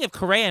good. I think of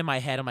Correa in my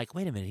head. I'm like,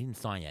 wait a minute, he didn't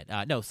sign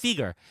yet. No,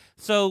 Seager.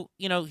 So,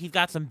 he's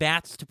got some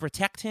bats to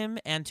protect him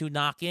and to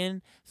knock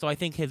in. So I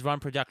think his run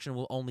production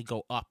will only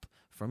go up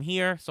from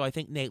here. So I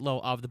think Nate Lowe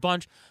of the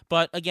bunch.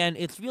 But again,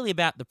 it's really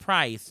about the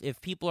price.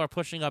 If people are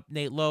pushing up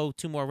Nate Lowe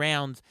 2 more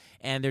rounds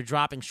and they're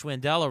dropping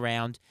Schwindel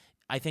around,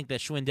 I think that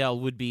Schwindel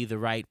would be the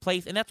right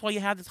place. And that's why you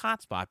have this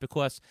hot spot,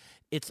 because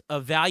it's a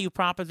value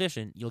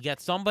proposition. You'll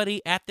get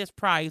somebody at this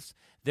price,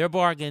 they're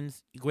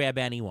bargains, you grab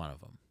any one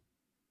of them.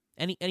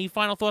 Any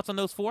final thoughts on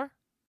those 4?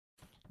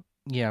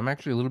 Yeah, I'm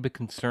actually a little bit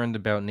concerned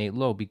about Nate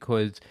Lowe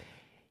because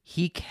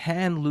he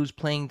can lose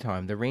playing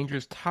time. The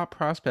Rangers' top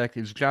prospect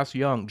is Josh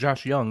Young,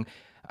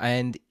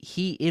 and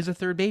he is a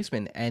third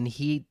baseman, and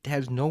he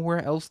has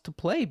nowhere else to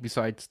play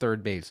besides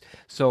third base.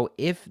 So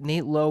if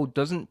Nate Lowe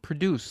doesn't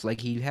produce like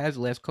he has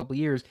the last couple of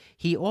years,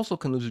 he also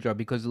can lose a job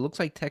because it looks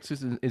like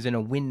Texas is in a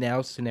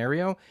win-now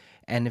scenario,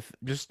 and if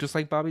just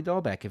like Bobby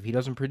Dahlbeck, if he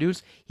doesn't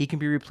produce, he can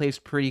be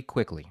replaced pretty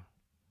quickly.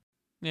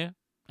 Yeah.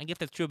 I guess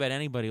that's true about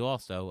anybody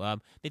also.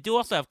 They do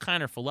also have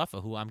Kiner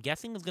Falefa, who I'm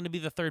guessing is going to be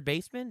the third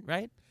baseman,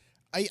 right?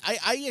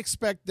 I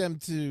expect them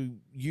to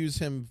use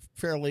him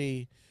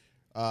fairly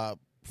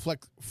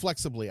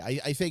flexibly.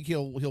 I think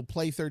he'll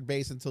play third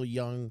base until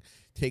Young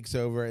takes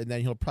over, and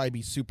then he'll probably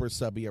be super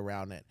subby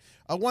around it.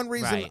 One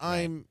reason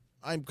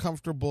I'm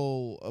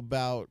comfortable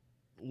about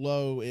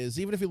Lowe is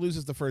even if he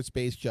loses the first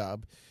base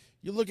job,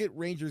 you look at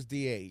Rangers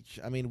DH.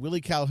 I mean, Willie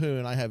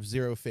Calhoun, I have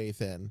zero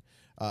faith in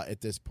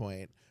at this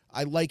point.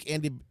 I like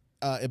Andy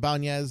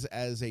Ibanez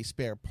as a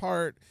spare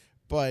part,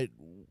 but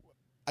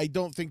I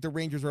don't think the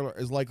Rangers are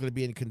as likely to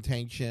be in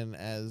contention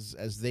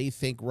as they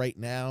think right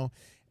now.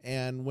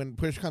 And when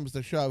push comes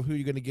to shove, who are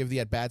you going to give the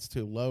at-bats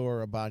to, Lowe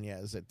or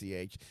Ibanez at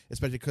DH,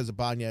 especially because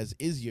Ibanez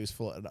is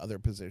useful at other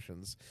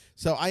positions.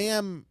 So I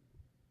am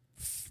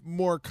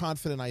more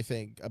confident, I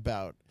think,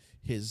 about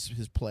his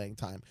playing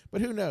time.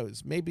 But who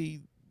knows?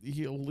 Maybe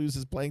he'll lose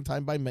his playing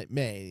time by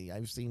May.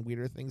 I've seen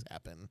weirder things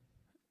happen.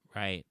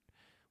 Right.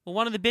 Well,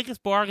 one of the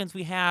biggest bargains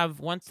we have,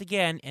 once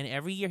again, and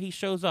every year he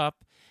shows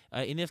up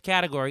in this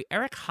category,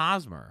 Eric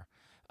Hosmer.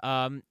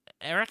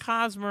 Eric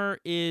Hosmer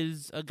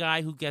is a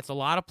guy who gets a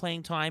lot of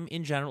playing time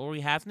in general, or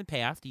he has in the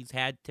past. He's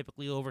had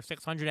typically over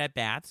 600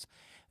 at-bats.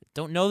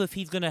 Don't know if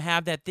he's going to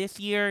have that this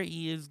year.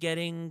 He is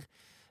getting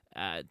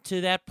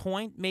to that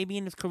point maybe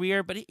in his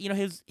career, but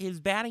his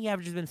batting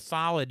average has been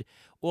solid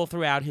all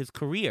throughout his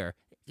career.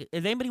 Does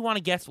anybody want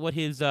to guess what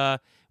his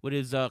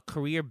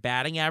career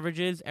batting average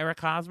is,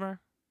 Eric Hosmer?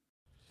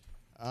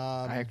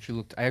 I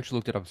actually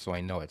looked it up, so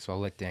I know it. So I'll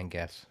let Dan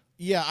guess.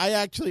 Yeah, I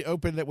actually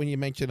opened it when you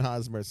mentioned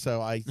Hosmer, so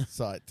I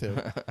saw it too.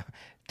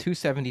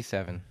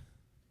 277.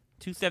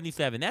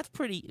 277. That's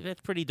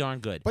pretty darn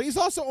good. But he's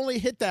also only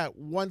hit that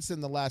once in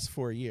the last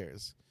 4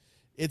 years.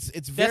 It's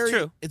That's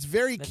true. It's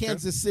very That's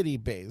Kansas true. City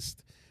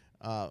based.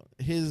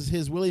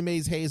 His Willie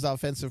Mays Hayes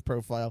offensive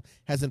profile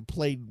hasn't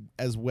played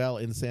as well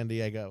in San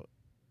Diego.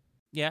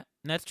 Yeah,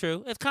 that's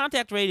true. His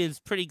contact rate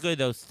is pretty good,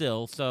 though,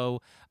 still. So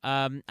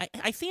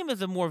I see him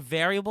as a more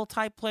variable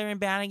type player in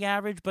batting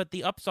average, but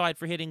the upside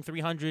for hitting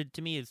 300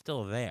 to me is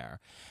still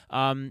there.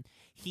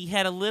 He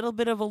had a little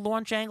bit of a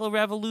launch angle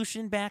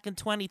revolution back in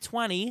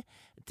 2020.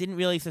 Didn't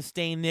really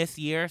sustain this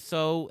year.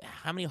 So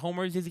how many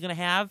homers is he going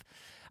to have?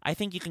 I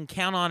think you can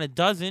count on a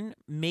dozen,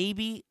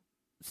 maybe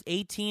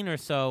 18 or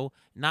so,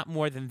 not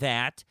more than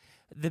that.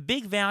 The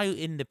big value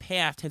in the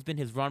past has been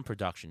his run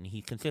production.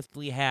 He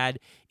consistently had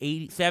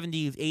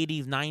 70s,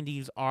 80s,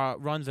 90s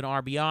runs and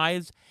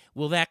RBIs.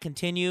 Will that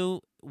continue?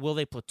 Will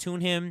they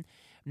platoon him?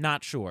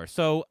 Not sure.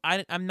 So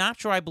I'm not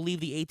sure I believe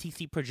the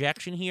ATC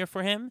projection here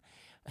for him.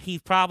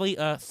 He's probably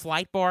a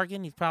slight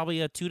bargain. He's probably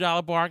a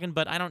 $2 bargain,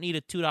 but I don't need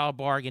a $2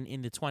 bargain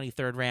in the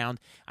 23rd round.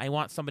 I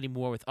want somebody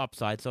more with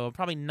upside. So I'm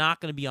probably not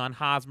going to be on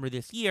Hosmer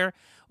this year,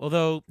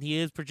 although he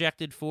is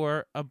projected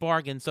for a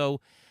bargain.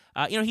 So,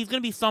 he's going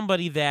to be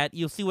somebody that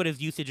you'll see what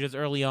his usage is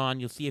early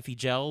on. You'll see if he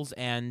gels,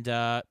 and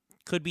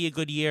could be a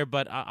good year,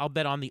 but I'll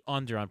bet on the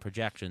under on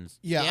projections.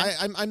 Yeah,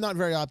 Dan? I'm not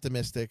very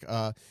optimistic.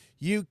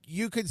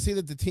 You could see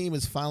that the team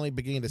is finally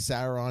beginning to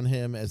sour on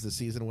him as the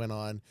season went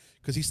on,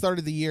 because he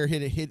started the year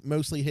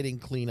mostly hitting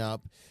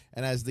cleanup,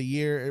 and as the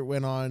year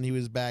went on, he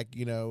was back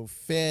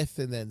 5th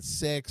and then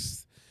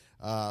 6th,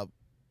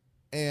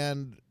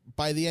 and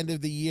by the end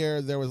of the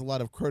year, there was a lot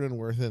of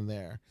Cronenworth in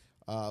there.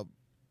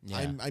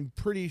 Yeah. I'm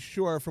pretty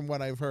sure from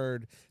what I've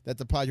heard that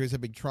the Padres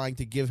have been trying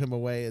to give him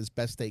away as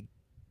best the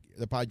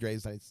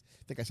Padres, I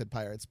think I said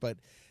Pirates, but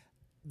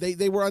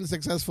they were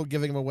unsuccessful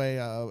giving him away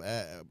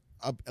at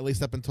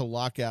least up until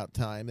lockout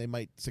time. They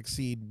might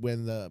succeed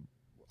when the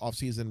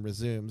offseason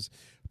resumes.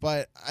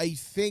 But I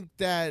think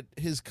that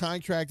his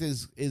contract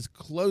is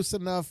close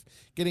enough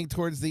getting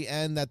towards the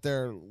end that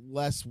they're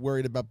less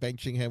worried about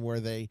benching him, where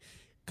they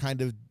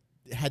kind of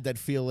had that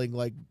feeling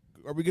like,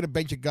 are we going to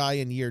bench a guy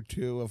in year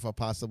 2 of a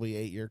possibly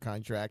 8-year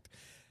contract?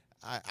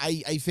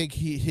 I think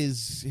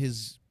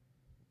his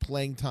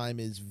playing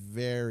time is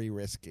very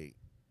risky.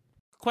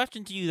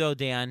 Question to you, though,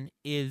 Dan,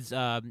 is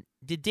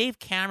did Dave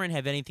Cameron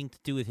have anything to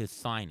do with his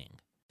signing?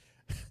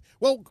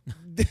 Well,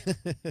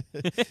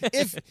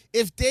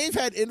 if Dave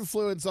had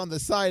influence on the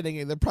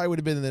signing, there probably would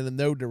have been in a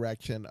no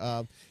direction.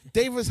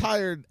 Dave was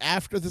hired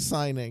after the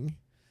signing,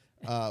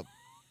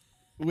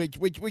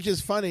 which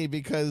is funny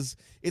because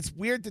it's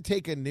weird to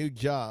take a new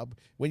job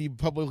when you've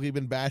publicly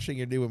been bashing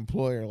your new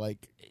employer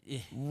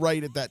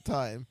right at that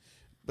time.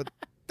 But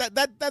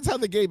that's how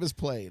the game is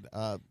played.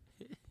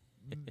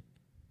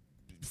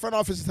 Front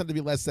offices tend to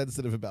be less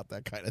sensitive about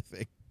that kind of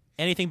thing.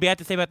 Anything bad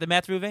to say about the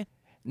Mets, Ruve?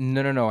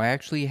 No. I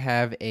actually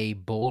have a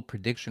bold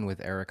prediction with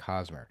Eric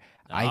Hosmer.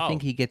 I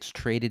think he gets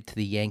traded to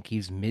the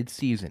Yankees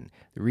mid-season.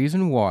 The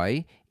reason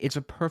why, it's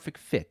a perfect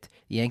fit.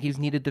 The Yankees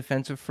need a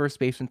defensive first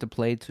baseman to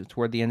play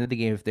toward the end of the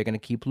game if they're going to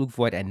keep Luke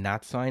Voigt and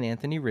not sign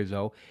Anthony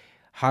Rizzo.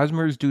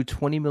 Hosmer is due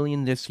 $20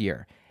 million this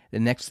year. The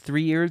next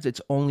 3 years,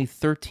 it's only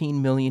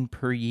 $13 million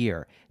per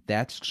year.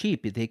 That's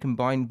cheap. If they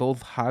combine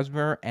both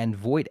Hosmer and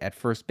Voigt at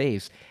first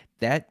base,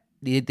 that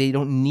they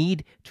don't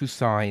need to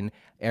sign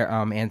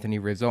Anthony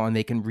Rizzo, and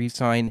they can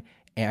re-sign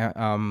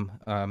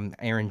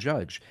Aaron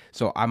Judge.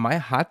 So my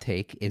hot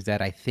take is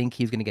that I think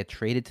he's going to get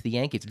traded to the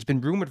Yankees. It's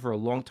been rumored for a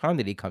long time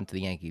that he'd come to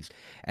the Yankees,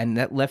 and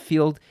that left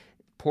field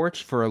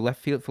porch for a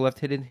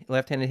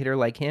left-handed hitter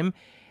like him,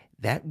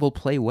 that will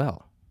play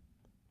well.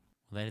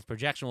 Then his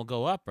projection will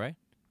go up, right?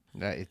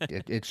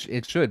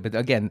 It should, but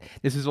again,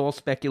 this is all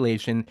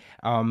speculation.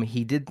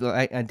 He did,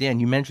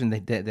 Dan. You mentioned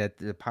that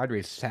the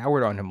Padres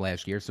soured on him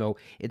last year, so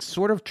it's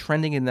sort of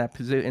trending in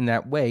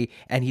that way.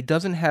 And he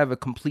doesn't have a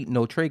complete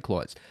no trade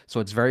clause,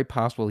 so it's very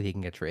possible he can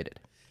get traded.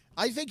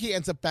 I think he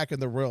ends up back in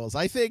the Royals.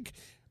 I think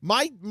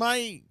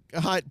my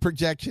hot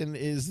projection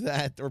is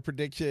that, or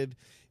prediction,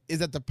 is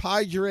that the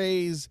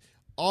Padres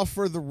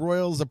offer the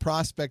Royals a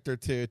prospect or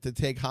two to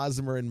take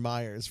Hosmer and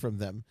Myers from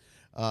them.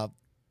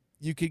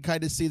 You can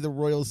kind of see the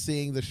Royals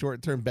seeing the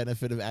short-term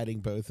benefit of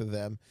adding both of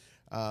them.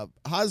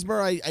 Hosmer,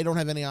 I don't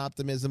have any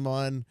optimism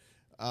on.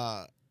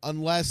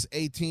 Unless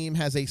a team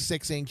has a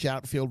 6-inch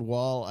outfield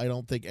wall, I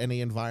don't think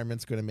any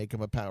environment's going to make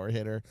him a power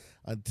hitter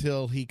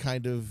until he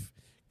kind of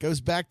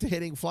goes back to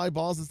hitting fly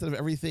balls instead of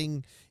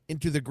everything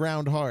into the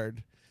ground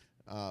hard.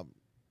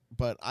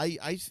 But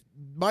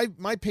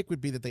my pick would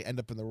be that they end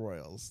up in the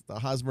Royals, the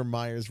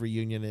Hosmer-Myers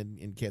reunion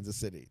in Kansas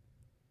City.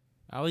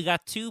 We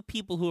got 2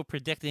 people who are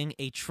predicting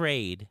a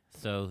trade.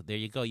 So there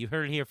you go. You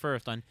heard it here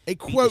first on a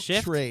quote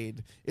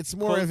trade. It's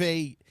more of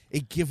a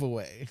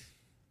giveaway.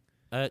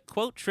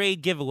 Quote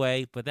trade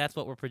giveaway, but that's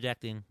what we're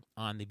projecting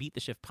on the Beat the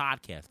Shift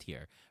podcast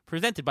here,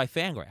 presented by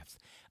Fangraphs.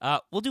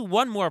 We'll do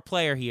one more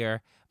player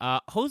here,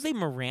 Jose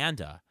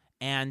Miranda.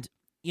 And,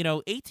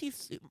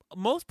 ATC,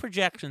 most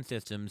projection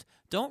systems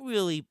don't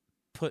really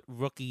put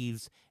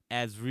rookies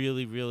as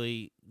really,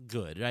 really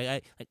good.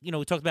 Right?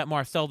 We talked about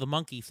Marcel the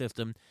Monkey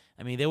system.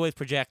 I mean, they always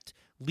project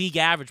league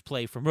average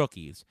play from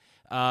rookies.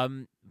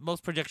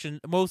 Most projection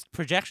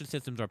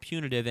systems are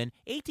punitive, and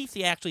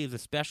ATC actually is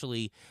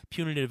especially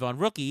punitive on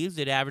rookies.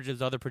 It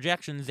averages other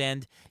projections,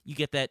 and you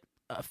get that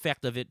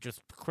effect of it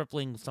just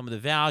crippling some of the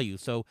value.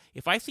 So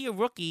if I see a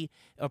rookie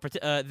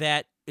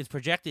that is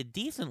projected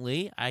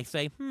decently, I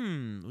say,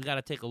 we got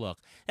to take a look.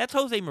 That's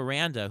Jose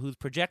Miranda, who's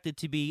projected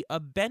to be a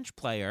bench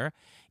player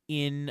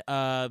in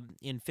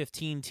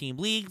 15-team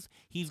leagues.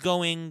 He's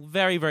going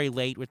very, very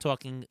late. We're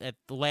talking at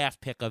the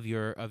last pick of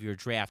your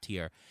draft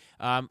here.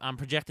 I'm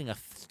projecting a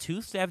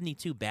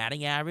 272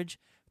 batting average,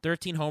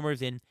 13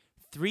 homers in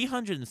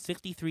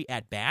 363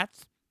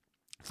 at-bats.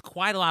 It's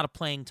quite a lot of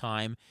playing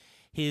time.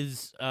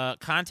 His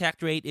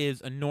contact rate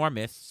is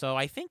enormous, so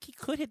I think he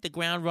could hit the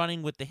ground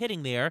running with the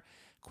hitting there.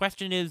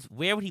 Question is,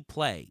 where would he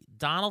play?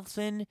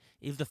 Donaldson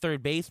is the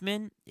third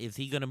baseman. Is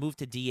he going to move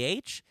to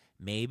DH?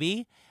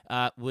 Maybe.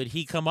 Would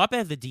he come up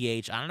as the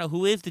DH? I don't know.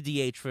 Who is the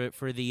DH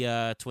for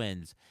the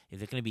Twins?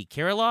 Is it going to be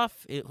Kirilloff?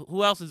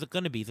 Who else is it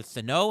going to be? Is it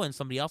Sano and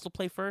somebody else will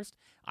play first?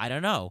 I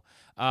don't know.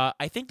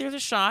 I think there's a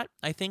shot.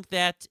 I think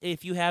that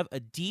if you have a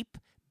deep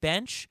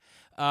bench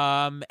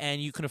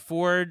and you can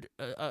afford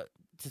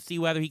to see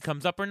whether he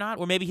comes up or not,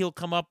 or maybe he'll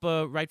come up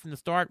right from the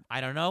start. I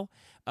don't know.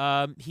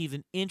 He's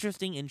an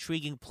interesting,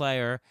 intriguing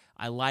player.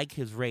 I like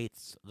his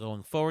rates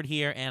going forward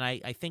here, and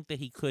I think that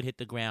he could hit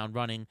the ground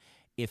running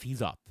if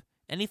he's up.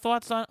 Any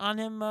thoughts on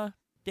him,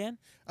 Dan?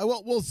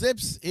 Well,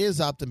 Zips is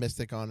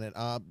optimistic on it.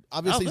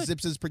 Obviously, good.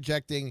 Zips is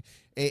projecting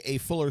a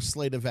fuller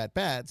slate of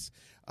at-bats,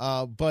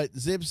 but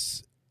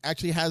Zips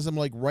actually has him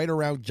like right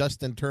around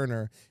Justin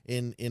Turner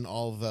in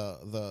all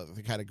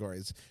the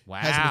categories. Wow.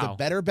 Has him with a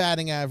better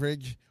batting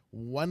average,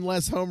 one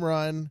less home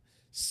run,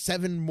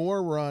 7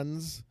 more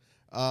runs,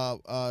 1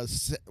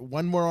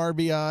 more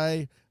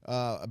RBI,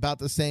 about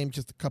the same,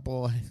 just a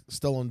couple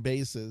stolen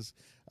bases.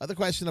 The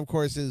question, of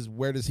course, is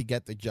where does he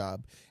get the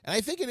job? And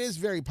I think it is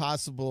very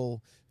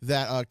possible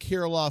that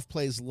Kirilloff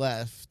plays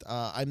left.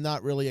 I'm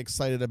not really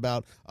excited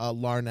about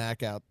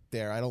Larnack out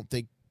there. I don't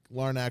think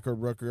Larnack or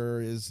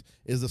Rooker is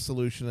the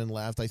solution in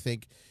left. I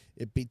think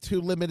it'd be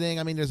too limiting.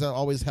 I mean, there's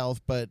always health,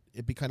 but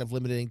it'd be kind of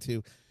limiting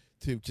to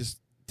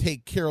just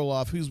take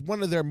Kirilloff, who's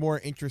one of their more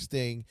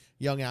interesting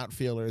young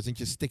outfielders, and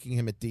just sticking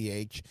him at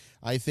DH.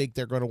 I think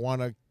they're going to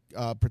want to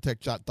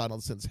protect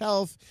Donaldson's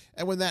health,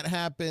 and when that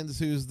happens,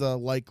 who's the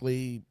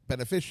likely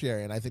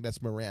beneficiary? And I think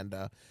that's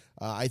Miranda.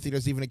 I think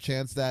there's even a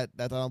chance that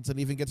Donaldson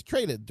even gets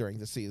traded during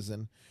the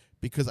season,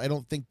 because I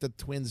don't think the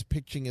Twins'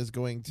 pitching is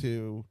going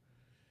to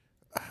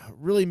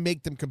really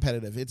make them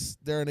competitive.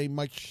 They're in a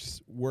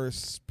much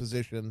worse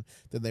position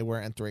than they were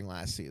entering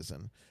last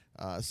season.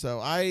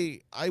 So I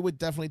would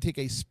definitely take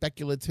a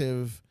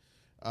speculative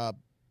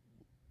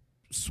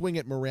swing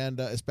at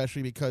Miranda,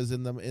 especially because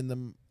in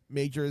the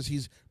majors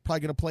he's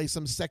probably going to play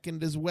some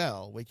second as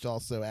well, which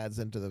also adds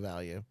into the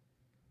value.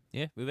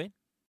 Yeah, Ruben?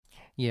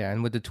 Yeah,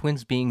 and with the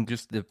Twins being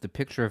just the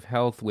picture of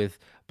health, with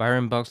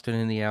Byron Buxton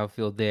in the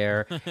outfield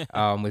there,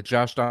 with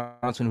Josh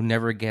Donaldson, who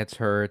never gets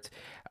hurt,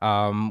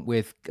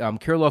 with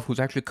Kirilloff, who's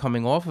actually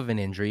coming off of an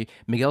injury.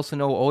 Miguel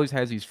Sano always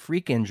has these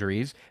freak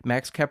injuries.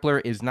 Max Kepler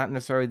is not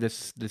necessarily the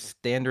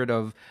standard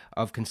of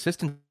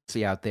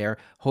consistency out there.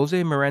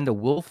 Jose Miranda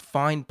will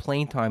find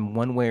playing time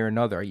one way or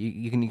another.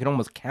 You can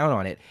almost count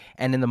on it.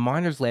 And in the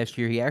minors last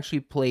year, he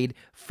actually played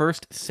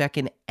first,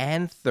 second,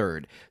 and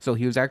third. So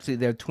he was actually,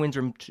 the Twins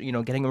are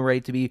getting him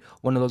ready to be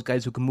one of those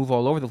guys who can move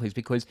all over the place,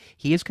 because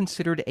he is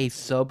considered a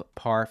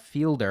subpar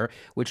fielder,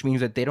 which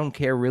means that they don't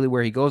care really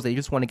where he goes. They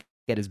just want to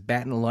get his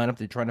bat in the lineup.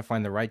 They're trying to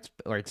find the right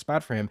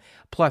spot for him.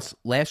 Plus,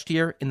 last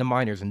year in the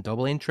minors, in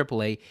AA and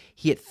AAA,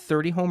 he hit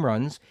 30 home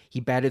runs. He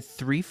batted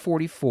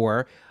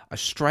 .344, a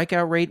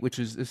strikeout rate, which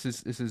is this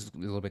is a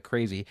little bit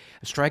crazy,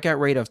 a strikeout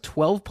rate of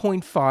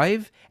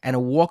 12.5 and a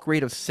walk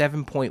rate of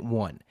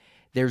 7.1.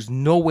 There's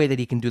no way that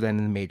he can do that in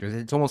the majors.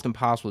 It's almost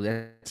impossible.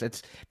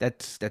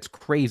 That's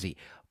crazy.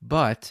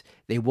 But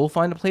they will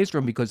find a place for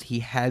him because he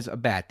has a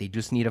bat. They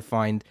just need to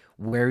find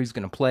where he's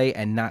going to play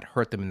and not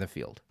hurt them in the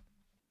field.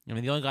 I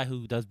mean, the only guy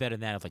who does better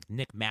than that is like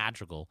Nick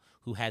Madrigal,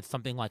 who had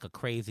something like a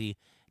crazy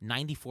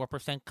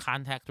 94%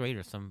 contact rate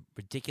or some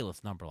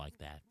ridiculous number like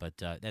that. But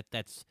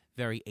that's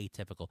very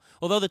atypical.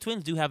 Although the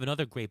Twins do have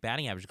another great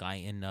batting average guy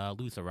in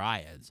Luis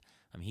Arias.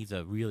 I mean, he's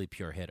a really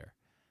pure hitter.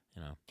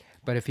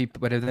 But if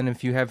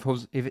you have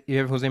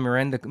Jose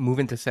Miranda move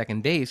into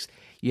second base,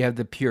 you have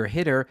the pure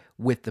hitter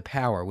with the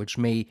power, which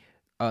may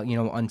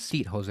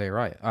unseat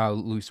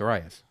Luis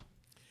Arias.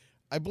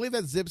 I believe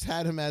that Zips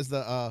had him as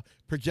the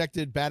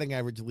projected batting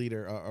average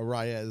leader,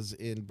 Arias,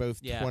 in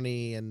both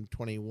 20 and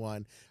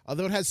 21.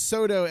 Although it has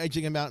Soto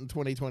edging him out in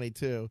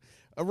 2022.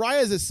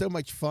 Arias is so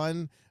much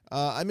fun.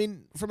 I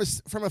mean,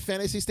 from a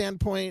fantasy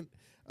standpoint,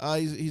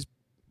 he's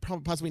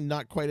possibly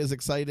not quite as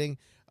exciting.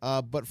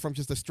 But from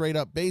just a straight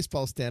up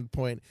baseball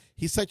standpoint,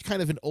 he's such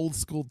kind of an old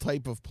school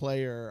type of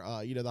player.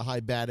 The high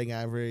batting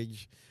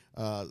average,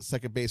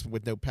 second baseman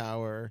with no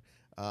power,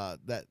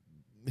 that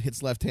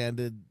hits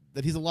left-handed.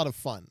 That he's a lot of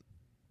fun.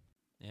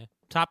 Yeah.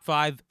 Top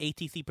 5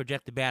 ATC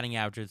projected batting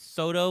averages: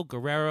 Soto,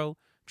 Guerrero,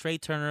 Trey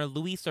Turner,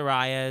 Luis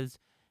Arias,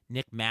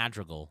 Nick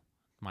Madrigal.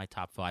 My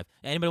top 5.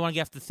 Anybody want to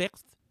guess the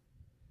 6th?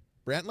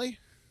 Brantley?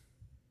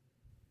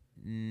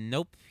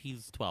 Nope,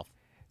 he's 12th.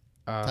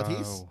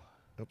 Tatis?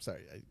 Oh,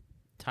 sorry.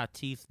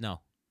 Tatis, no.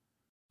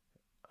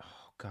 Oh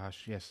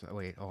gosh, yes.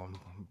 Wait. Oh,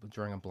 I'm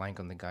drawing a blank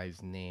on the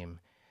guy's name.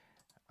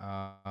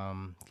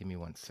 Give me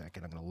 1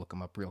 second. I'm gonna look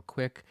him up real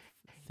quick.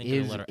 Think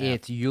of the letter F.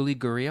 It's Yuli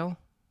Gurriel?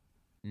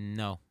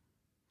 No.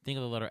 Think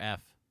of the letter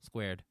F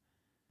squared.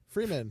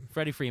 Freeman.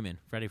 Freddie Freeman.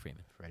 Freddie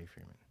Freeman.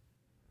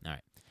 All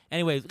right.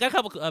 Anyways, we got a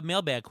couple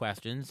mailbag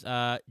questions.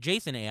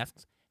 Jason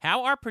asks,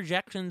 how are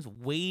projections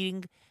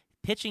weighting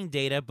pitching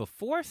data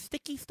before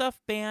sticky stuff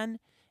ban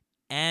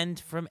and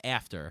from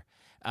after?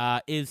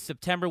 Is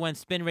September, when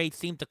spin rates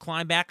seem to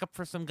climb back up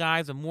for some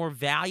guys, a more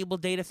valuable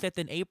data set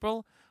than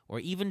April, or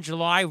even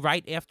July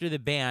right after the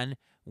ban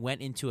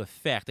went into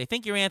effect? I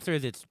think your answer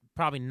is it's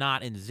probably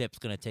not, and Zip's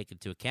going to take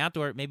into account,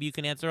 or maybe you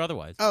can answer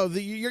otherwise. Oh,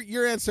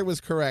 your answer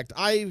was correct.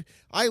 I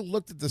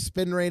looked at the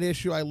spin rate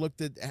issue. I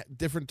looked at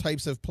different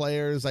types of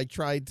players. I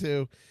tried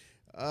to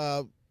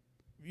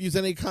use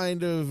any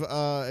kind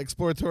of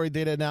exploratory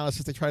data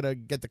analysis to try to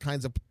get the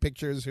kinds of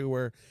pictures who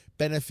were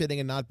benefiting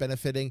and not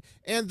benefiting.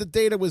 And the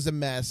data was a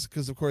mess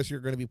because, of course,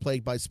 you're going to be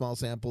plagued by small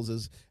samples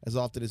as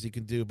often as you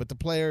can do. But the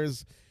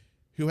players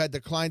who had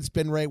declined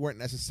spin rate weren't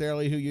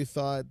necessarily who you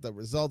thought. The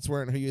results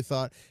weren't who you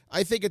thought.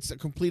 I think it's a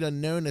complete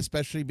unknown,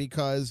 especially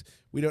because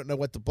we don't know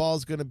what the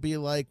ball's going to be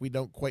like. We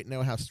don't quite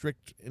know how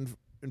strict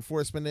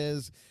enforcement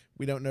is.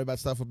 We don't know about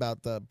stuff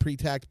about the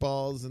pre-tacked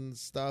balls and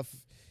stuff.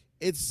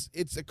 It's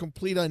a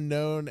complete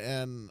unknown,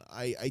 and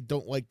I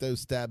don't like those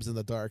stabs in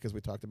the dark, as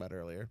we talked about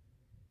earlier.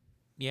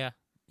 Yeah.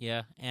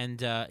 And,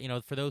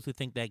 for those who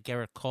think that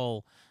Garrett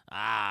Cole,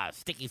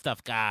 sticky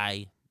stuff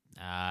guy,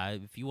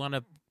 if you want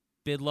to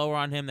bid lower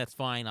on him, that's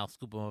fine. I'll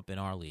scoop him up in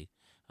our league.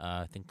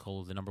 I think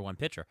Cole's the number one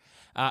pitcher.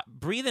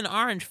 Breathing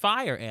Orange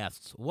Fire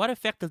asks, what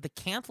effect does the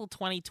canceled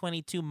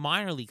 2022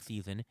 minor league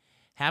season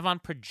have on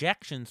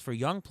projections for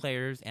young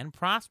players and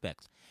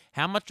prospects?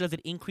 How much does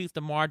it increase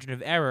the margin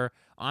of error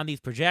on these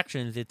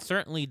projections? It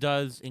certainly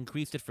does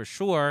increase it for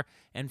sure.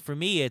 And for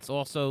me, it's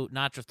also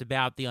not just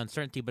about the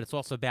uncertainty, but it's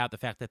also about the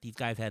fact that these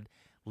guys had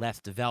less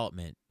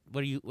development.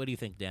 What do you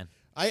think, Dan?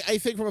 I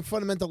think from a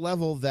fundamental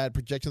level that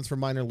projections for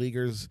minor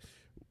leaguers,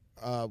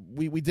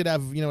 we did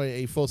have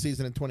a full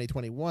season in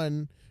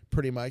 2021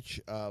 pretty much,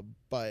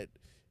 but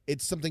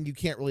it's something you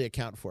can't really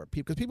account for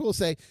because people will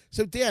say,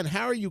 so Dan,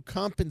 how are you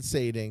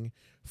compensating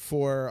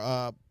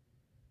for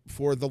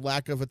the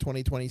lack of a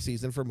 2020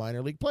 season for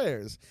minor league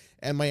players?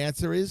 And my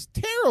answer is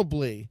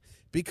terribly,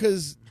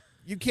 because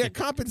you can't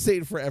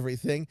compensate for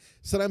everything.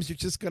 Sometimes you're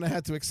just going to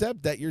have to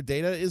accept that your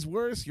data is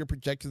worse, your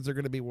projections are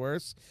going to be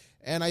worse.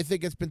 And I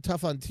think it's been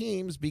tough on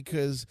teams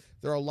because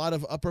there are a lot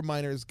of upper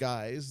minors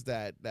guys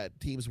that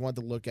teams want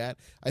to look at.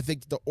 I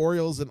think the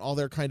Orioles and all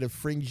their kind of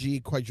fringy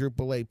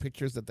quadruple A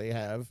pictures that they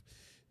have,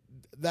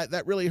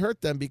 that really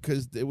hurt them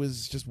because it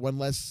was just one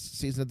less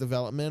season of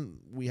development.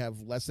 We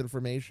have less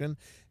information.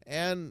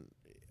 And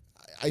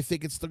I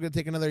think it's still going to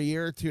take another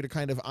year or two to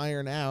kind of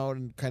iron out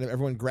and kind of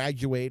everyone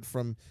graduate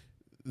from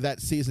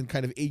that season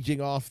kind of aging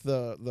off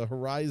the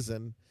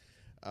horizon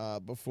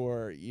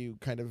before you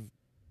kind of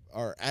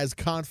are as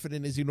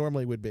confident as you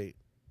normally would be.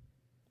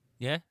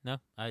 Yeah, no,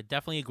 I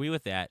definitely agree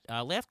with that.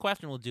 Last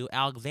question we'll do.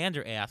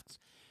 Alexander asks,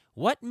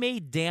 what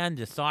made Dan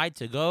decide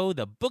to go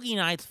the Boogie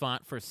Nights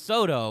font for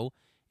Soto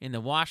in the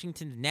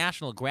Washington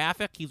National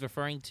Graphic? He's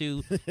referring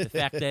to the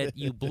fact that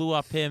you blew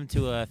up him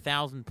to a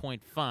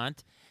 1,000-point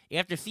font.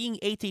 After seeing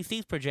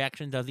ATC's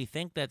projection, does he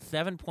think that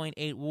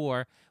 7.8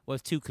 WAR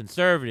was too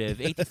conservative?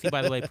 ATC,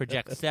 by the way,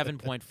 projects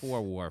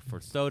 7.4 WAR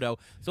for Soto.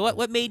 So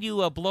what made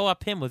you blow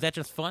up him? Was that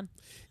just fun?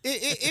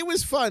 It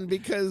was fun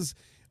because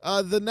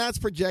the Nats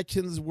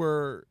projections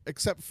were,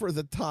 except for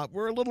the top,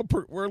 were a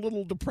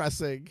little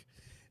depressing,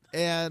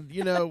 and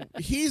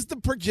he's the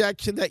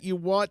projection that you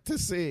want to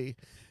see.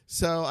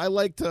 So I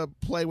like to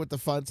play with the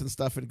fonts and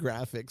stuff in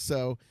graphics.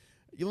 So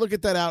you look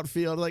at that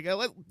outfield, like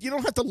you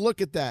don't have to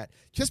look at that.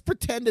 Just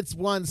pretend it's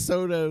Juan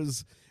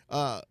Soto's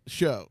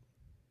show.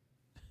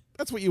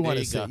 That's what you want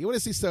to see. You want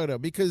to see Soto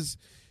because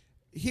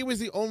he was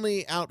the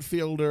only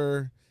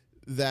outfielder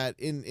that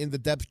in the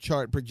depth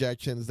chart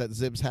projections that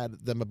Zibs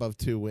had them above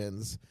 2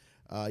 wins.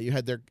 You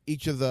had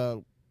each of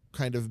the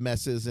kind of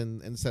messes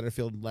in center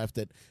field and left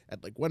at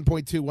like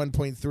 1.2,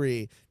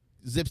 1.3.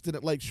 Zips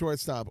didn't like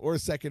shortstop or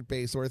second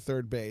base or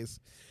third base.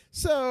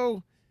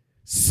 So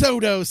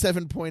Soto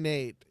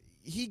 7.8.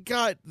 He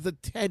got the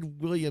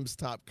Ted Williams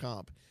top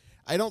comp.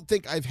 I don't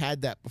think I've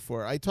had that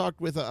before. I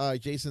talked with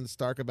Jason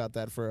Stark about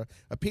that for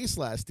a piece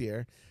last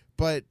year.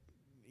 But,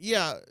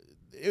 yeah,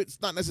 it's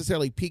not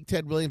necessarily peak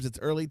Ted Williams. It's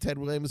early Ted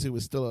Williams, who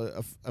was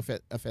still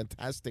a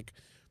fantastic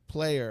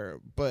player.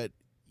 But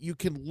you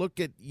can look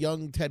at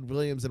young Ted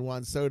Williams and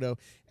Juan Soto.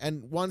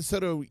 And Juan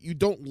Soto, you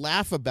don't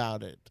laugh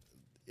about it.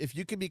 If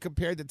you can be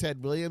compared to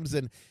Ted Williams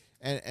and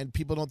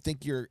people don't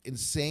think you're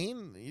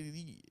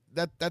insane,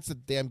 that's a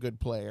damn good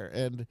player.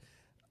 And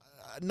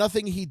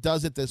nothing he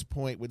does at this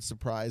point would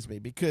surprise me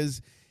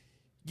because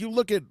you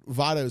look at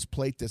Votto's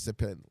plate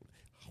discipline.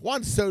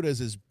 Juan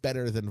Soto's is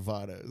better than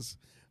Votto's,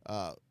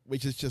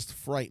 which is just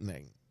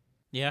frightening.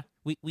 Yeah,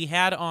 we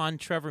had on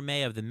Trevor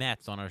May of the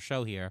Mets on our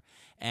show here,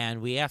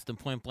 and we asked him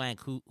point blank,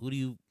 who are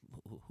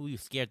you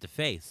scared to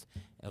face?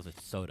 It was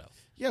like Soto.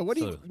 Yeah, what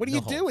do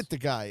you do with the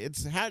guy?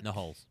 It's no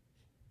holes.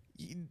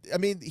 I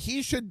mean,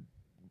 he should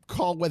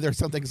call whether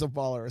something's a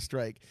ball or a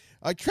strike.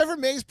 Trevor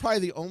May's probably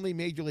the only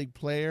major league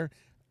player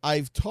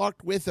I've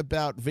talked with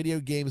about video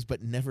games,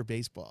 but never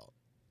baseball.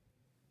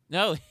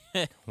 No,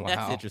 Wow.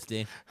 That's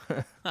interesting.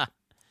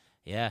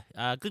 Yeah,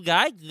 good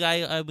guy.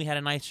 We had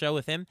a nice show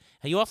with him.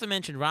 You also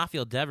mentioned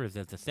Rafael Devers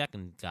as the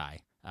second guy.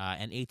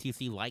 And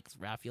ATC likes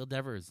Rafael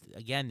Devers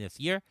again this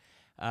year.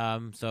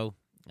 So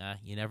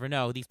you never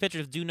know. These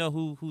pitchers do know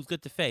who's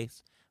good to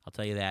face. I'll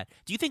tell you that.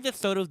 Do you think that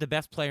Soto's the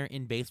best player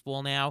in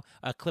baseball now,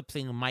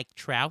 eclipsing Mike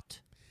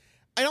Trout?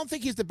 I don't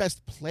think he's the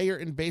best player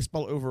in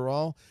baseball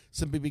overall,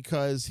 simply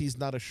because he's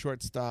not a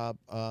shortstop.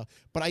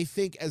 But I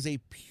think as a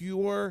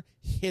pure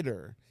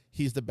hitter,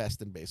 he's the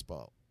best in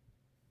baseball.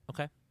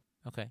 Okay.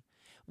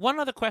 One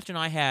other question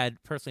I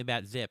had personally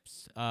about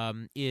Zips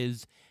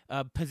is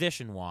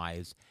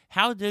position-wise.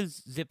 How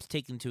does Zips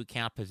take into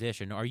account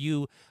position? Are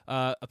you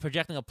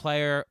projecting a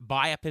player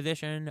by a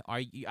position?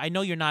 I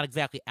know you're not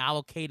exactly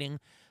allocating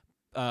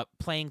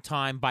playing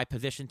time by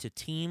position to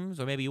teams,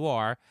 or maybe you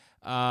are.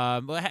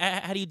 How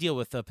do you deal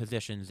with the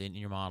positions in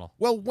your model?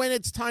 Well, when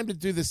it's time to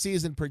do the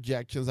season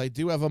projections, I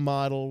do have a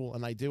model,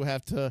 and I do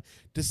have to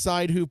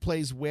decide who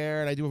plays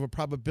where, and I do have a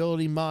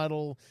probability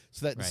model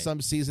so that in some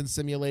season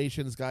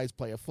simulations, guys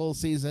play a full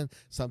season.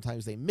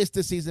 Sometimes they miss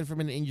the season from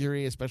an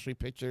injury, especially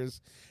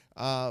pitchers.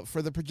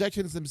 For the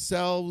projections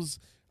themselves,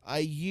 I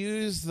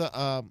use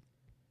the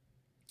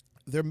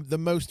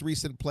most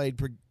recent played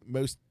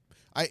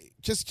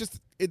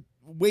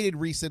weighted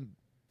recent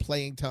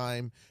playing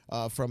time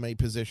from a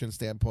position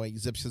standpoint.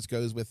 Zips just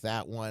goes with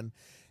that one.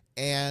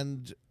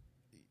 And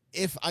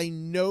if I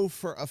know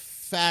for a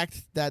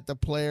fact that the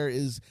player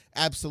is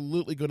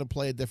absolutely going to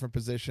play a different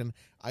position,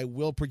 I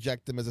will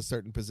project them as a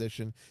certain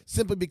position,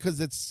 simply because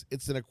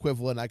it's an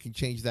equivalent. I can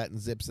change that in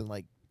Zips in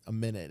like a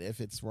minute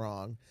if it's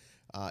wrong.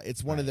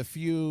 It's one of the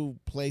few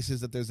places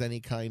that there's any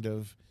kind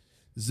of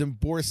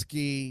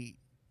Zimborski,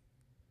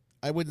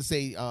 I wouldn't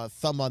say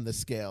thumb on the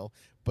scale,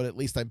 but at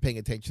least I'm paying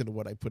attention to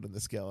what I put in the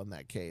scale in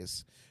that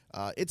case.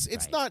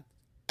 It's not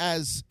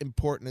as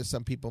important as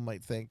some people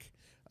might think,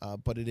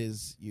 but it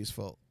is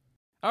useful.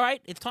 All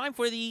right, it's time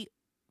for the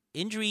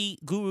Injury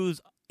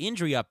Guru's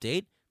injury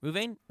update.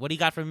 Ruvain, what do you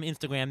got from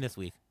Instagram this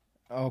week?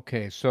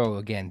 Okay, so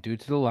again, due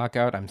to the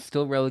lockout, I'm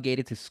still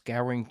relegated to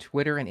scouring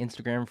Twitter and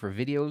Instagram for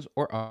videos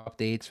or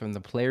updates from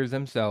the players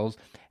themselves,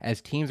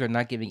 as teams are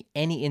not giving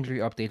any injury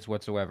updates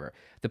whatsoever.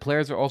 The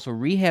players are also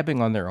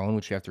rehabbing on their own,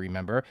 which you have to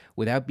remember,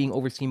 without being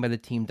overseen by the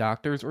team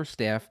doctors or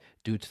staff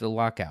due to the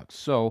lockout.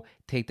 So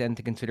take that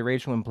into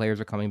consideration when players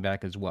are coming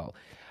back as well.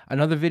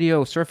 Another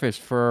video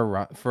surfaced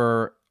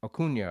for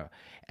Acuna,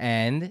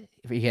 and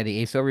he had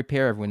the ACL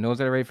repair. Everyone knows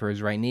that already, for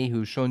his right knee. He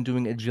was shown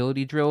doing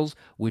agility drills,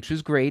 which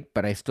is great,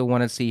 but I still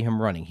want to see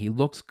him running. He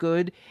looks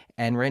good,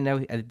 and right now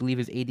I believe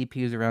his ADP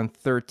is around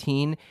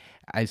 13.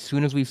 As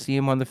soon as we see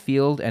him on the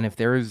field, and if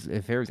there is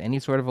any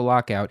sort of a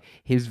lockout,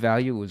 his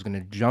value is going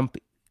to jump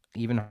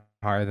even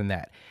higher than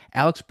that.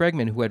 Alex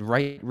Bregman, who had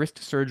right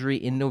wrist surgery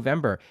in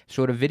November,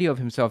 showed a video of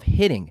himself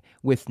hitting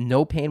with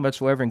no pain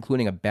whatsoever,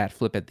 including a bat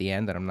flip at the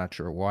end that I'm not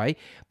sure why,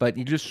 but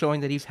you're just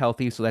showing that he's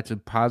healthy, so that's a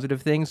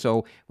positive thing.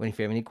 So if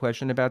you have any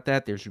question about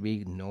that, there should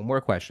be no more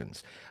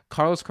questions.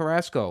 Carlos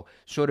Carrasco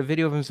showed a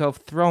video of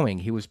himself throwing.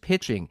 He was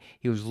pitching.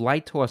 He was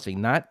light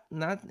tossing.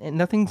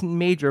 Nothing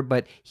major,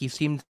 but he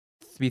seemed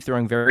to be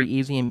throwing very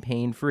easy and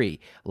pain-free.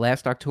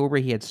 Last October,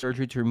 he had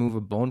surgery to remove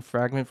a bone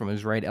fragment from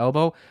his right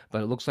elbow,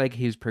 but it looks like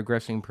he's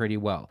progressing pretty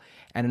well.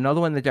 And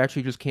another one that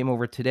actually just came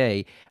over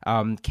today,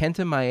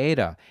 Kenta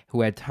Maeda,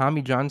 who had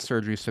Tommy John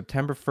surgery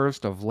September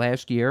 1st of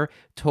last year,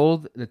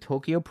 told the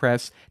Tokyo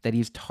Press that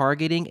he's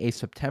targeting a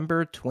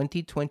September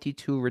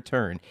 2022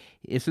 return.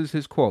 This is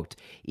his quote: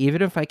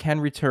 "Even if I can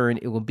return,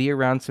 it will be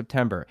around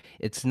September.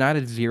 It's not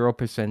a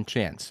 0%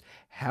 chance.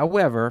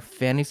 However,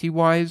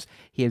 fantasy-wise,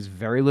 he has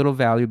very little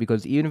value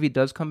because even if he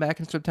does come back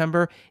in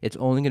September, it's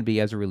only going to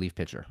be as a relief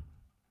pitcher."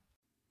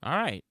 All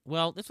right.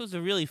 Well, this was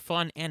a really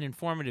fun and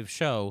informative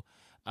show.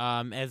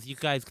 As you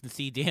guys can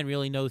see, Dan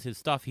really knows his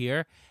stuff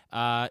here.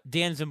 Dan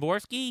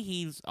Szymborski,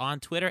 he's on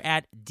Twitter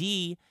at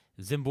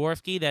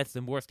 @DZymborski. That's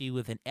Szymborski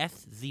with an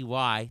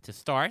SZY to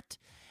start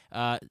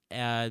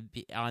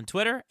on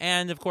Twitter.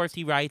 And, of course,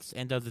 he writes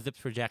and does the Zips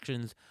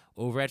projections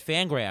over at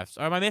Fangraphs.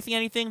 Am I missing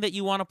anything that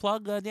you want to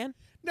plug, Dan?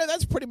 No,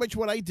 that's pretty much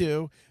what I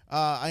do.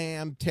 I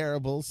am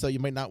terrible, so you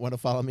might not want to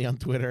follow me on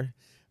Twitter.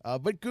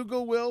 But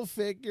Google will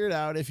figure it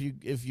out if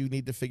you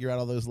need to figure out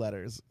all those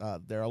letters.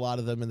 There are a lot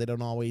of them, and they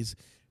don't always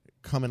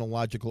come in a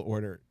logical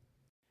order.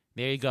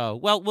 There you go.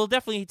 Well, we'll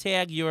definitely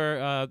tag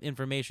your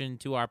information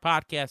to our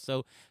podcast,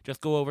 so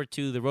just go over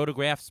to the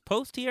Rotographs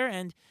post here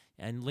and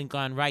link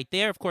on right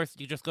there. Of course,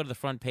 you just go to the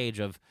front page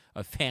of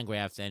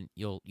Fangraphs, and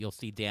you'll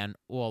see Dan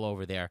all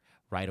over there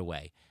right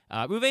away.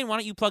 Ruvain, why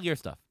don't you plug your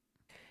stuff?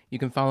 You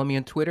can follow me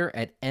on Twitter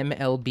at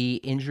MLB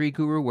Injury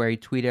Guru, where I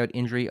tweet out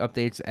injury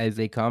updates as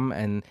they come,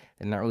 and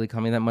they're not really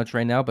coming that much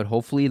right now, but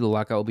hopefully the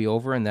lockout will be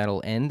over and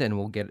that'll end, and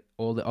we'll get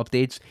all the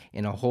updates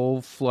in a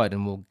whole flood,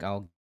 and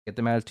I'll get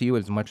them out to you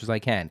as much as I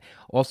can.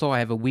 Also, I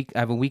have a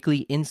weekly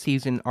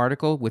in-season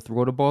article with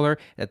Rotoballer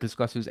that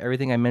discusses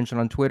everything I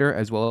mentioned on Twitter,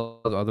 as well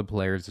as other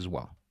players as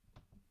well.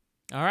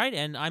 All right,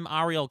 and I'm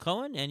Ariel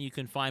Cohen, and you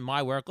can find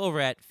my work over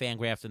at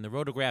Fangraphs in the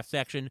Rotograph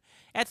section,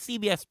 at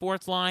CBS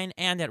Sportsline,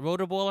 and at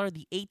Rotoballer.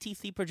 The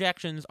ATC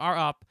projections are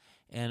up,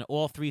 and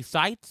all 3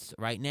 sites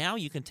right now.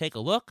 You can take a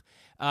look.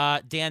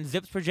 Dan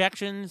Zip's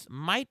projections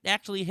might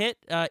actually hit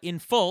in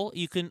full.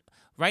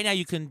 Right now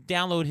you can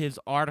download his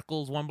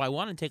articles one by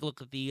one and take a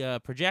look at the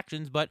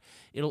projections, but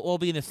it'll all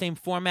be in the same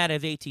format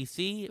as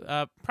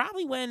ATC,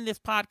 probably when this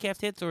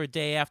podcast hits or a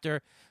day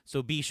after,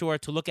 so be sure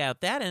to look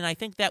at that, and I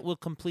think that will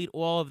complete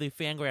all of the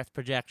Fangraphs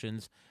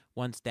projections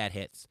once that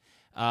hits.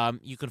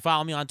 You can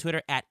follow me on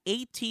Twitter at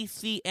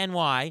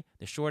ATCNY,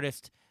 the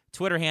shortest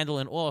Twitter handle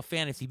in all of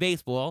fantasy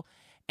baseball,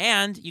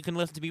 and you can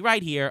listen to me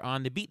right here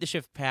on the Beat the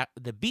Shift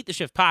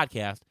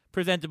podcast,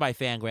 presented by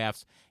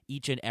Fangraphs,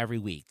 each and every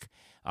week.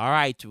 All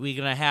right, we're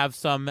going to have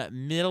some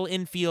middle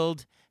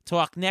infield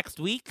talk next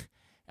week.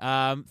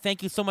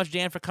 Thank you so much,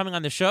 Dan, for coming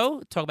on the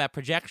show, talk about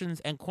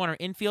projections and corner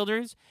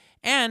infielders.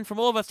 And from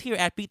all of us here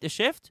at Beat the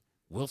Shift,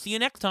 we'll see you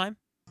next time.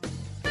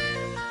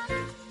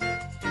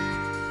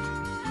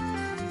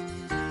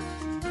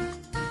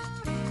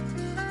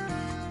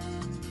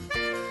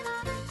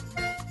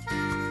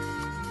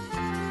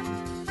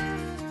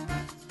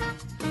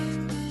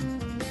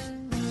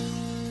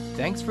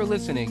 Thanks for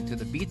listening to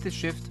the Beat the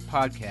Shift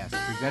podcast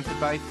presented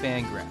by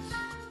Fangraphs.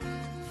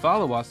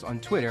 Follow us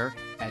on Twitter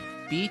at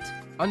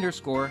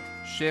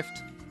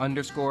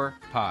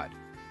beat_shift_pod.